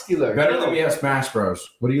faster. Muscular. Better than me at Smash Bros.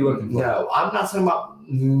 What are you looking for? No, I'm not talking about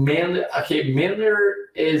manly. Okay, manlier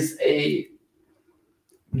is a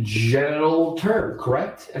genital term,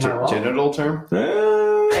 correct? Am I wrong? Genital term?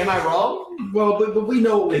 Am I wrong? Well, but we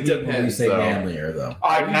know what It we mean when we depends, say though. manlier, though.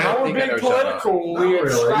 Now we're being political. Not really.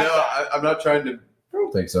 No, I'm not trying to. I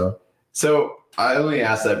don't think so. So I only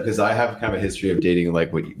ask that because I have kind of a history of dating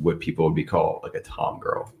like what people would be called like a tom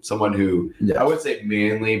girl, someone who I would say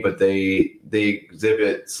manly, but they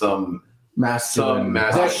exhibit some masculine.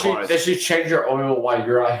 Does she change her oil while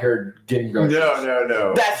you're out here getting groceries?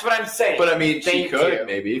 No. That's what I'm saying. But I mean, she Thank could you.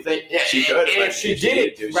 maybe. Yeah, She could. and but if she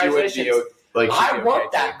did, she would be like. I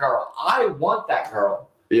want that girl. I want that girl.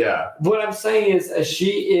 Yeah. What I'm saying is,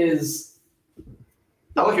 she is.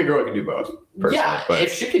 I like a girl who can do both. Personally, Yeah, but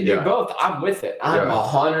if she can do both, I'm with it. I'm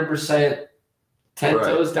 100% 10 Right.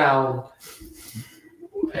 toes down.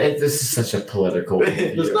 This is such a political.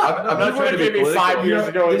 I'm not trying to be political. 5 years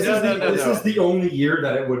ago. This is the only year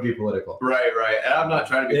that it would be political. Right. And I'm not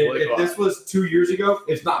trying to be political. If this was 2 years ago,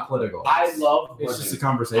 it's not political. I love women. It's just a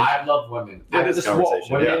conversation. I love women. It I is a just want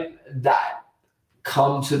conversation, women that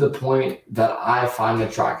come to the point that I find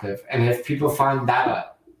attractive, and if people find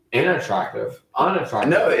that unattractive,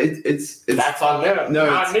 No, it's that's on them. No,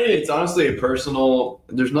 not me. it's honestly a personal.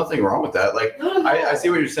 There's nothing wrong with that. Like I see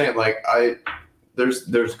what you're saying. Like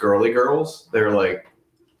there's girly girls. They're like,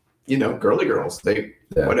 girly girls. They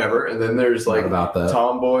whatever. And then there's like about that.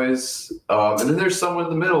 tomboys. And then there's someone in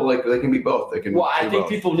the middle. Like they can be both. They can. Well, I do think both,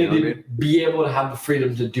 people you need know what I to mean? be able to have the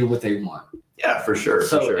freedom to do what they want. Yeah, for sure.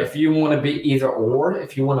 So for sure. if you want to be either or,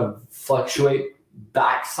 if you want to fluctuate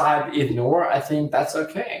backside ignore, I think that's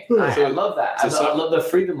okay. I love that. I love the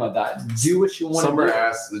freedom of that. Do what you want to do. Summer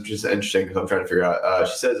asks, which is interesting because I'm trying to figure out.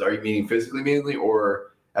 She says, "Are you meaning physically mainly,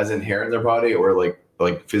 or as in hair in their body, or like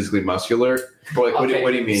physically muscular? Or like,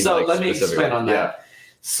 what do you mean?" So like, let me explain on that. Yeah.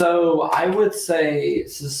 So I would say,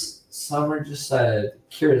 Summer just said,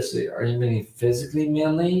 curiously, are you meaning physically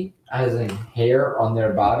mainly, as in hair on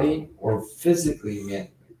their body, or physically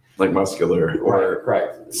mainly? Like muscular, or right.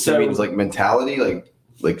 So it means like mentality,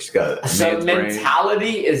 like she's got. So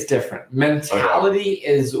mentality is different. Mentality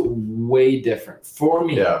is way different for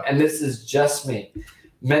me, and this is just me.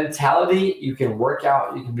 Mentality, you can work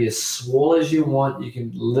out, you can be as swole as you want, you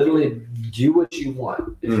can literally do what you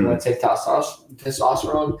want. If you want to take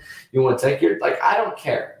testosterone, you want to take your I don't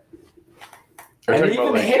care. And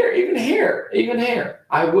even hair.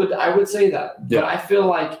 I would say that. But I feel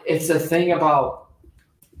like it's a thing about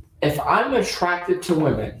if I'm attracted to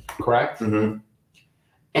women, correct? Mm-hmm.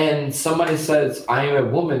 And somebody says I am a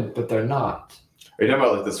woman, but they're not. Are you talking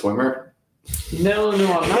about like the swimmer? No, I'm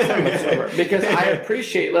not talking about swimmer. Because I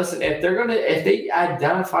appreciate, listen, if they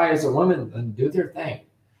identify as a woman, then do their thing.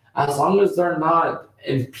 As long as they're not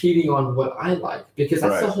impeding on what I like. Because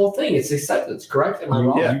that's the whole thing. It's acceptance, correct? Am I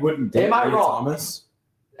wrong? You wouldn't date Am I Leah wrong? Thomas?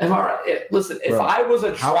 Am I right? Listen, if I was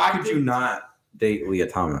attracted... How could you not date Leah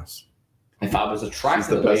Thomas? If I was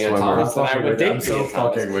attracted to Leah Thomas, then I would date Leah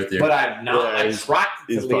Thomas. With you. But I'm not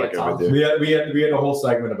attracted to Leah Thomas. We had a whole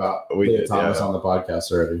segment about Leah Thomas on the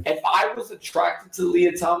podcast already. If I was attracted to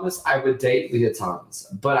Leah Thomas, I would date Leah Thomas.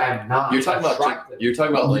 But I'm not. You're talking about You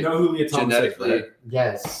know who Leah Thomas is, genetically. right?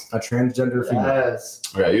 Yes. A transgender female. Yes.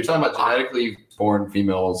 Yeah, you're talking about genetically born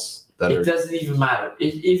females that are. It doesn't even matter.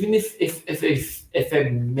 Even if a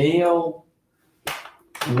male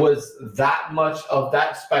was that much of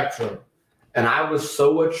that spectrum, and I was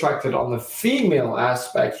so attracted on the female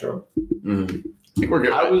aspect, I think we're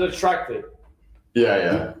good. I was attracted.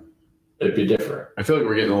 Yeah. It'd be different. I feel like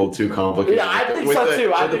we're getting a little too complicated. Yeah, I think so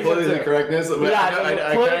too. I think the politically correctness.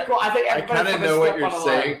 I kind of know what you're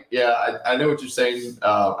saying. Yeah, I know what you're saying.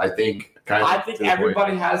 I think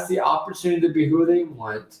everybody has the opportunity to be who they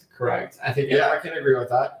want. Correct. I think I can agree with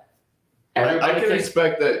that. I can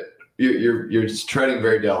respect that. You're treading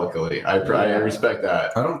very delicately. I respect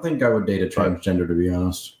that. I don't think I would date a transgender, to be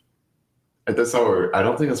honest. That's not what I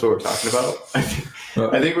don't think that's what we're talking about.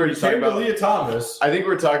 I think we're just talking about Leah Thomas. I think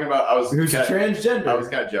we're talking about who's transgender. I was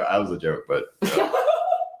kind of I was a joke, but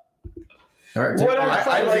all right.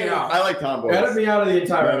 I like tomboys. Edit me out of the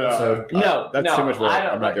entire episode. That's too much work.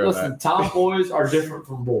 I'm not doing listen, tomboys are different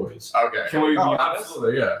from boys. Okay. Can we be honest?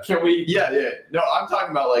 Absolutely, yeah. Can we? Yeah. No, I'm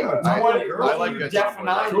talking about like I like a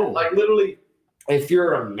tomboy. Like literally, if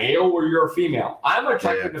you're a male or you're a female, I'm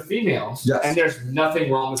attracted to females, and there's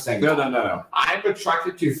nothing wrong with saying no. I'm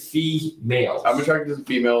attracted to females. I'm attracted to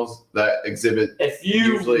females that exhibit. If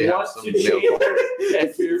you want to change,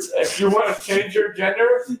 if you want to change your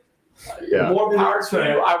gender, more power to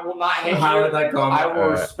you. I will not hate you. I will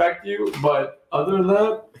respect you, but other than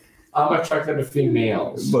that, I'm attracted to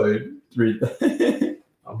females. But read that.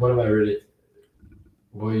 What am I reading?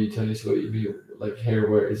 What are you telling us what you mean? Like hair,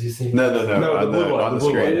 where is he saying? No. On the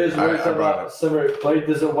screen. It is where it's about Summer. Blade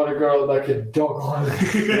doesn't want a girl that can dunk on me.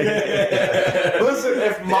 Listen,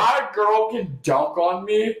 if my girl can dunk on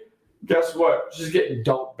me, guess what? She's getting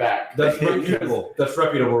dunked back. That's reputable. That's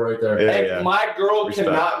reputable right there. If my girl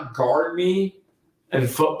cannot guard me in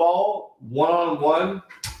football 1-on-1,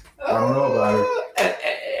 I don't know about it.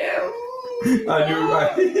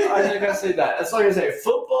 I think I say that. That's like I say.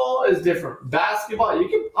 Football is different. Basketball,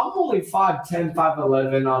 I'm only 5'10",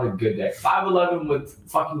 5'11" on a good day. 5'11" with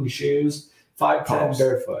fucking shoes. 5'10"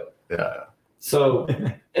 barefoot. Yeah. So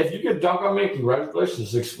if you can dunk on me, congratulations,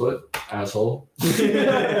 6 foot, asshole.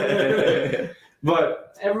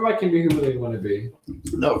 But everybody can be who they want to be.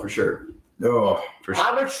 No, for sure. Oh, for sure.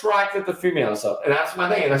 I'm attracted to females, and that's my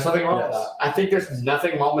thing. And there's nothing wrong with that. I think there's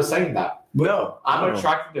nothing wrong with saying that. No, I'm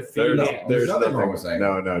attracted to females. There's nothing wrong with saying.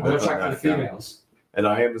 No. I'm attracted to females. And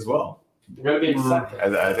I am as well. You're gonna be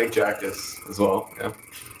accepted. I think Jack is as well. Yeah.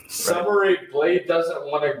 Summary: Blade doesn't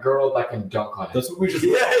want a girl that can dunk on him. That's what we just.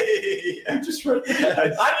 I just read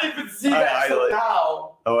that. I didn't even see that till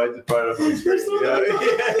now. Oh, I just brought it up on the screen.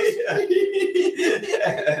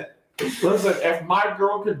 Listen, if my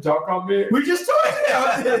girl can dunk on me, we just talked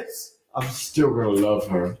about this. I'm still gonna love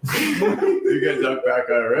her. You gotta dunk back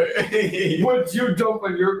on her, right? Would you dunk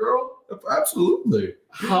on your girl? Absolutely.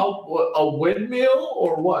 How? A windmill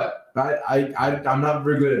or what? I'm not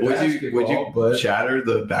very good at basketball. Would you shatter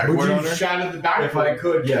the backboard on her? Shatter the backboard? If I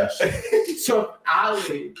could, yes. So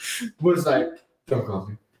Ali was like, dunk on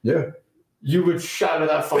me. Yeah. you would shatter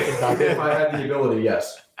that fucking back. If I had the ability,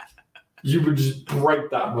 yes. You would just break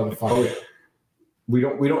that motherfucker. Oh, yeah. We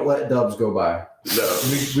don't let dubs go by. No.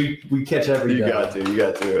 We catch every You dub. got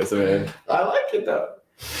to. It's a man. I like it though.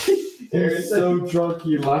 He's so drunk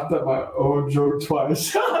he laughed at my own joke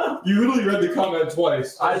twice. You literally read the comment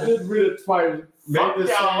twice. I did read it twice. Made the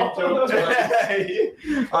same joke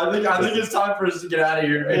twice. I think it's time for us to get out of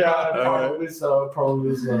here. Yeah, probably so.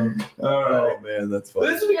 Probably so. All right. Oh man, that's At funny.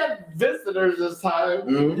 least we got visitors this time.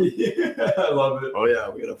 Yeah, I love it. Oh yeah,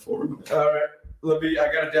 we got a 4. All right.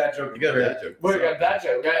 I got a dad joke. You got a dad joke. Wait, we got that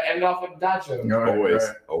joke. We got to end off with that joke. All right, Always, all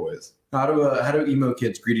right. always. How do emo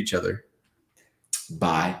kids greet each other?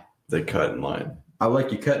 Bye. They cut in line. I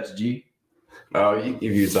like your cuts, G. Oh, you've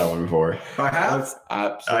used that one before. I have.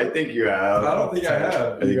 I think you have. I don't think I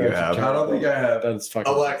have. I think you have. I don't think I have. That's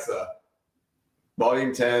fucking. Alexa,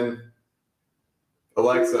 volume 10.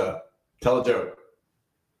 Alexa, tell a joke.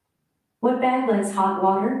 What bag likes hot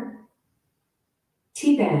water?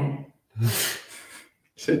 Tea bag.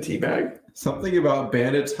 Said tea bag. Something about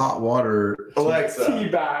Bandit's hot water. Alexa, Tea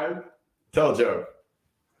bag. tell a joke.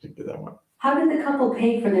 I did that one. How did the couple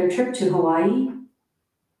pay for their trip to Hawaii?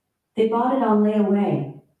 They bought it on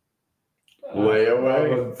layaway.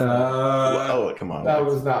 Layaway. Oh, come on. That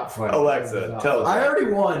was not funny. Alexa, tell us. I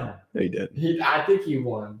already won. No, you did. I think he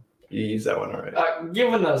won. You used that one already.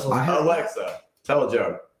 Giving us one. Alexa, tell a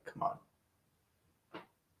joke. Come on.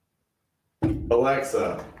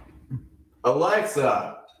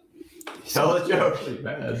 Alexa, tell a joke.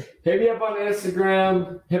 Bad. Hit me up on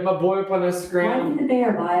Instagram. Hit my boy up on Why Instagram. did the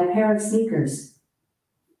bear buy a pair of sneakers?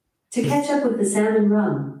 To catch up with the salmon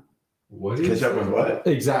rum. What Catch up with what?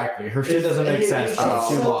 Exactly. Her shit doesn't make sense. It's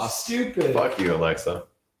She so lost. stupid. Fuck you, Alexa.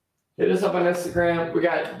 Hit us up on Instagram. We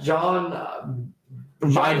got John.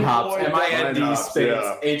 Mindhops. MIND Mindhops,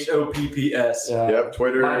 space HOPPS. Yep,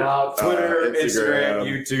 Twitter, Twitter, Instagram,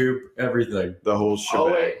 YouTube, everything. the whole Oh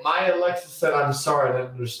shebang. wait, my Alexa said I'm sorry. I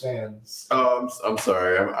didn't understand. Oh, I'm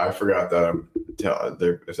sorry. I forgot that.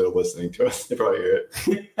 If they're listening to us, they probably hear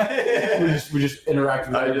it. we just interact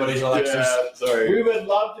with everybody's Alexas. Yeah, sorry. We would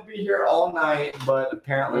love to be here all night, but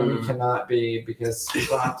apparently we cannot be because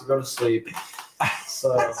people have to go to sleep.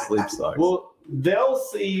 So Sleep sucks. well, they'll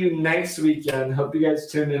see you next weekend. Hope you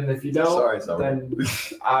guys tune in. If you don't, Sorry, Summer. then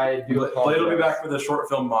I do. Blade will be back with a short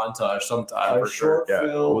film montage sometime A for sure. short Yeah,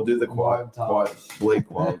 film. we'll do the quadrology.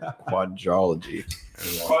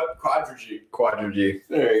 Quadrigy.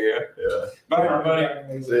 There you go. Yeah. Bye,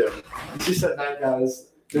 everybody. See ya. She said night, guys.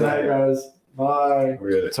 Good night, guys. Bye.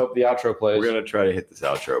 Let's hope the outro plays. We're gonna try to hit this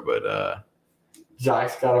outro, but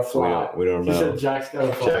Jack's got to fly. we don't She know. said Jack's got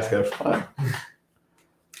to fly. Jack's gotta fly.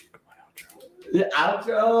 The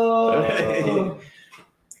outro.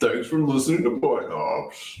 Thanks for listening to Boy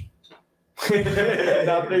Hops.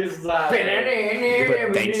 Nothing's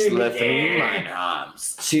happening. Thanks for listening, Mind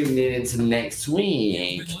Hops. Tune in to next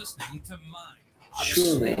week. Listening to Mind.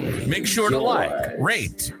 Surely. Make sure to Joy. like,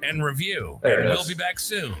 rate, and review. There And it we'll is. be back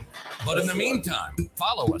soon. But in the meantime,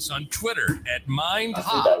 follow us on Twitter at Mind I think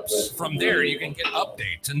Hops. that's it. From there, you can get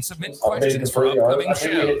updates and submit I made questions it for pretty hard. upcoming I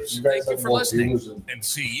think you shows. guys Thank you have for more listening, views and and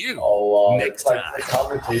see you all next like time. the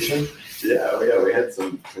conversation. Yeah, we had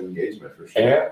some engagement for sure. Yeah.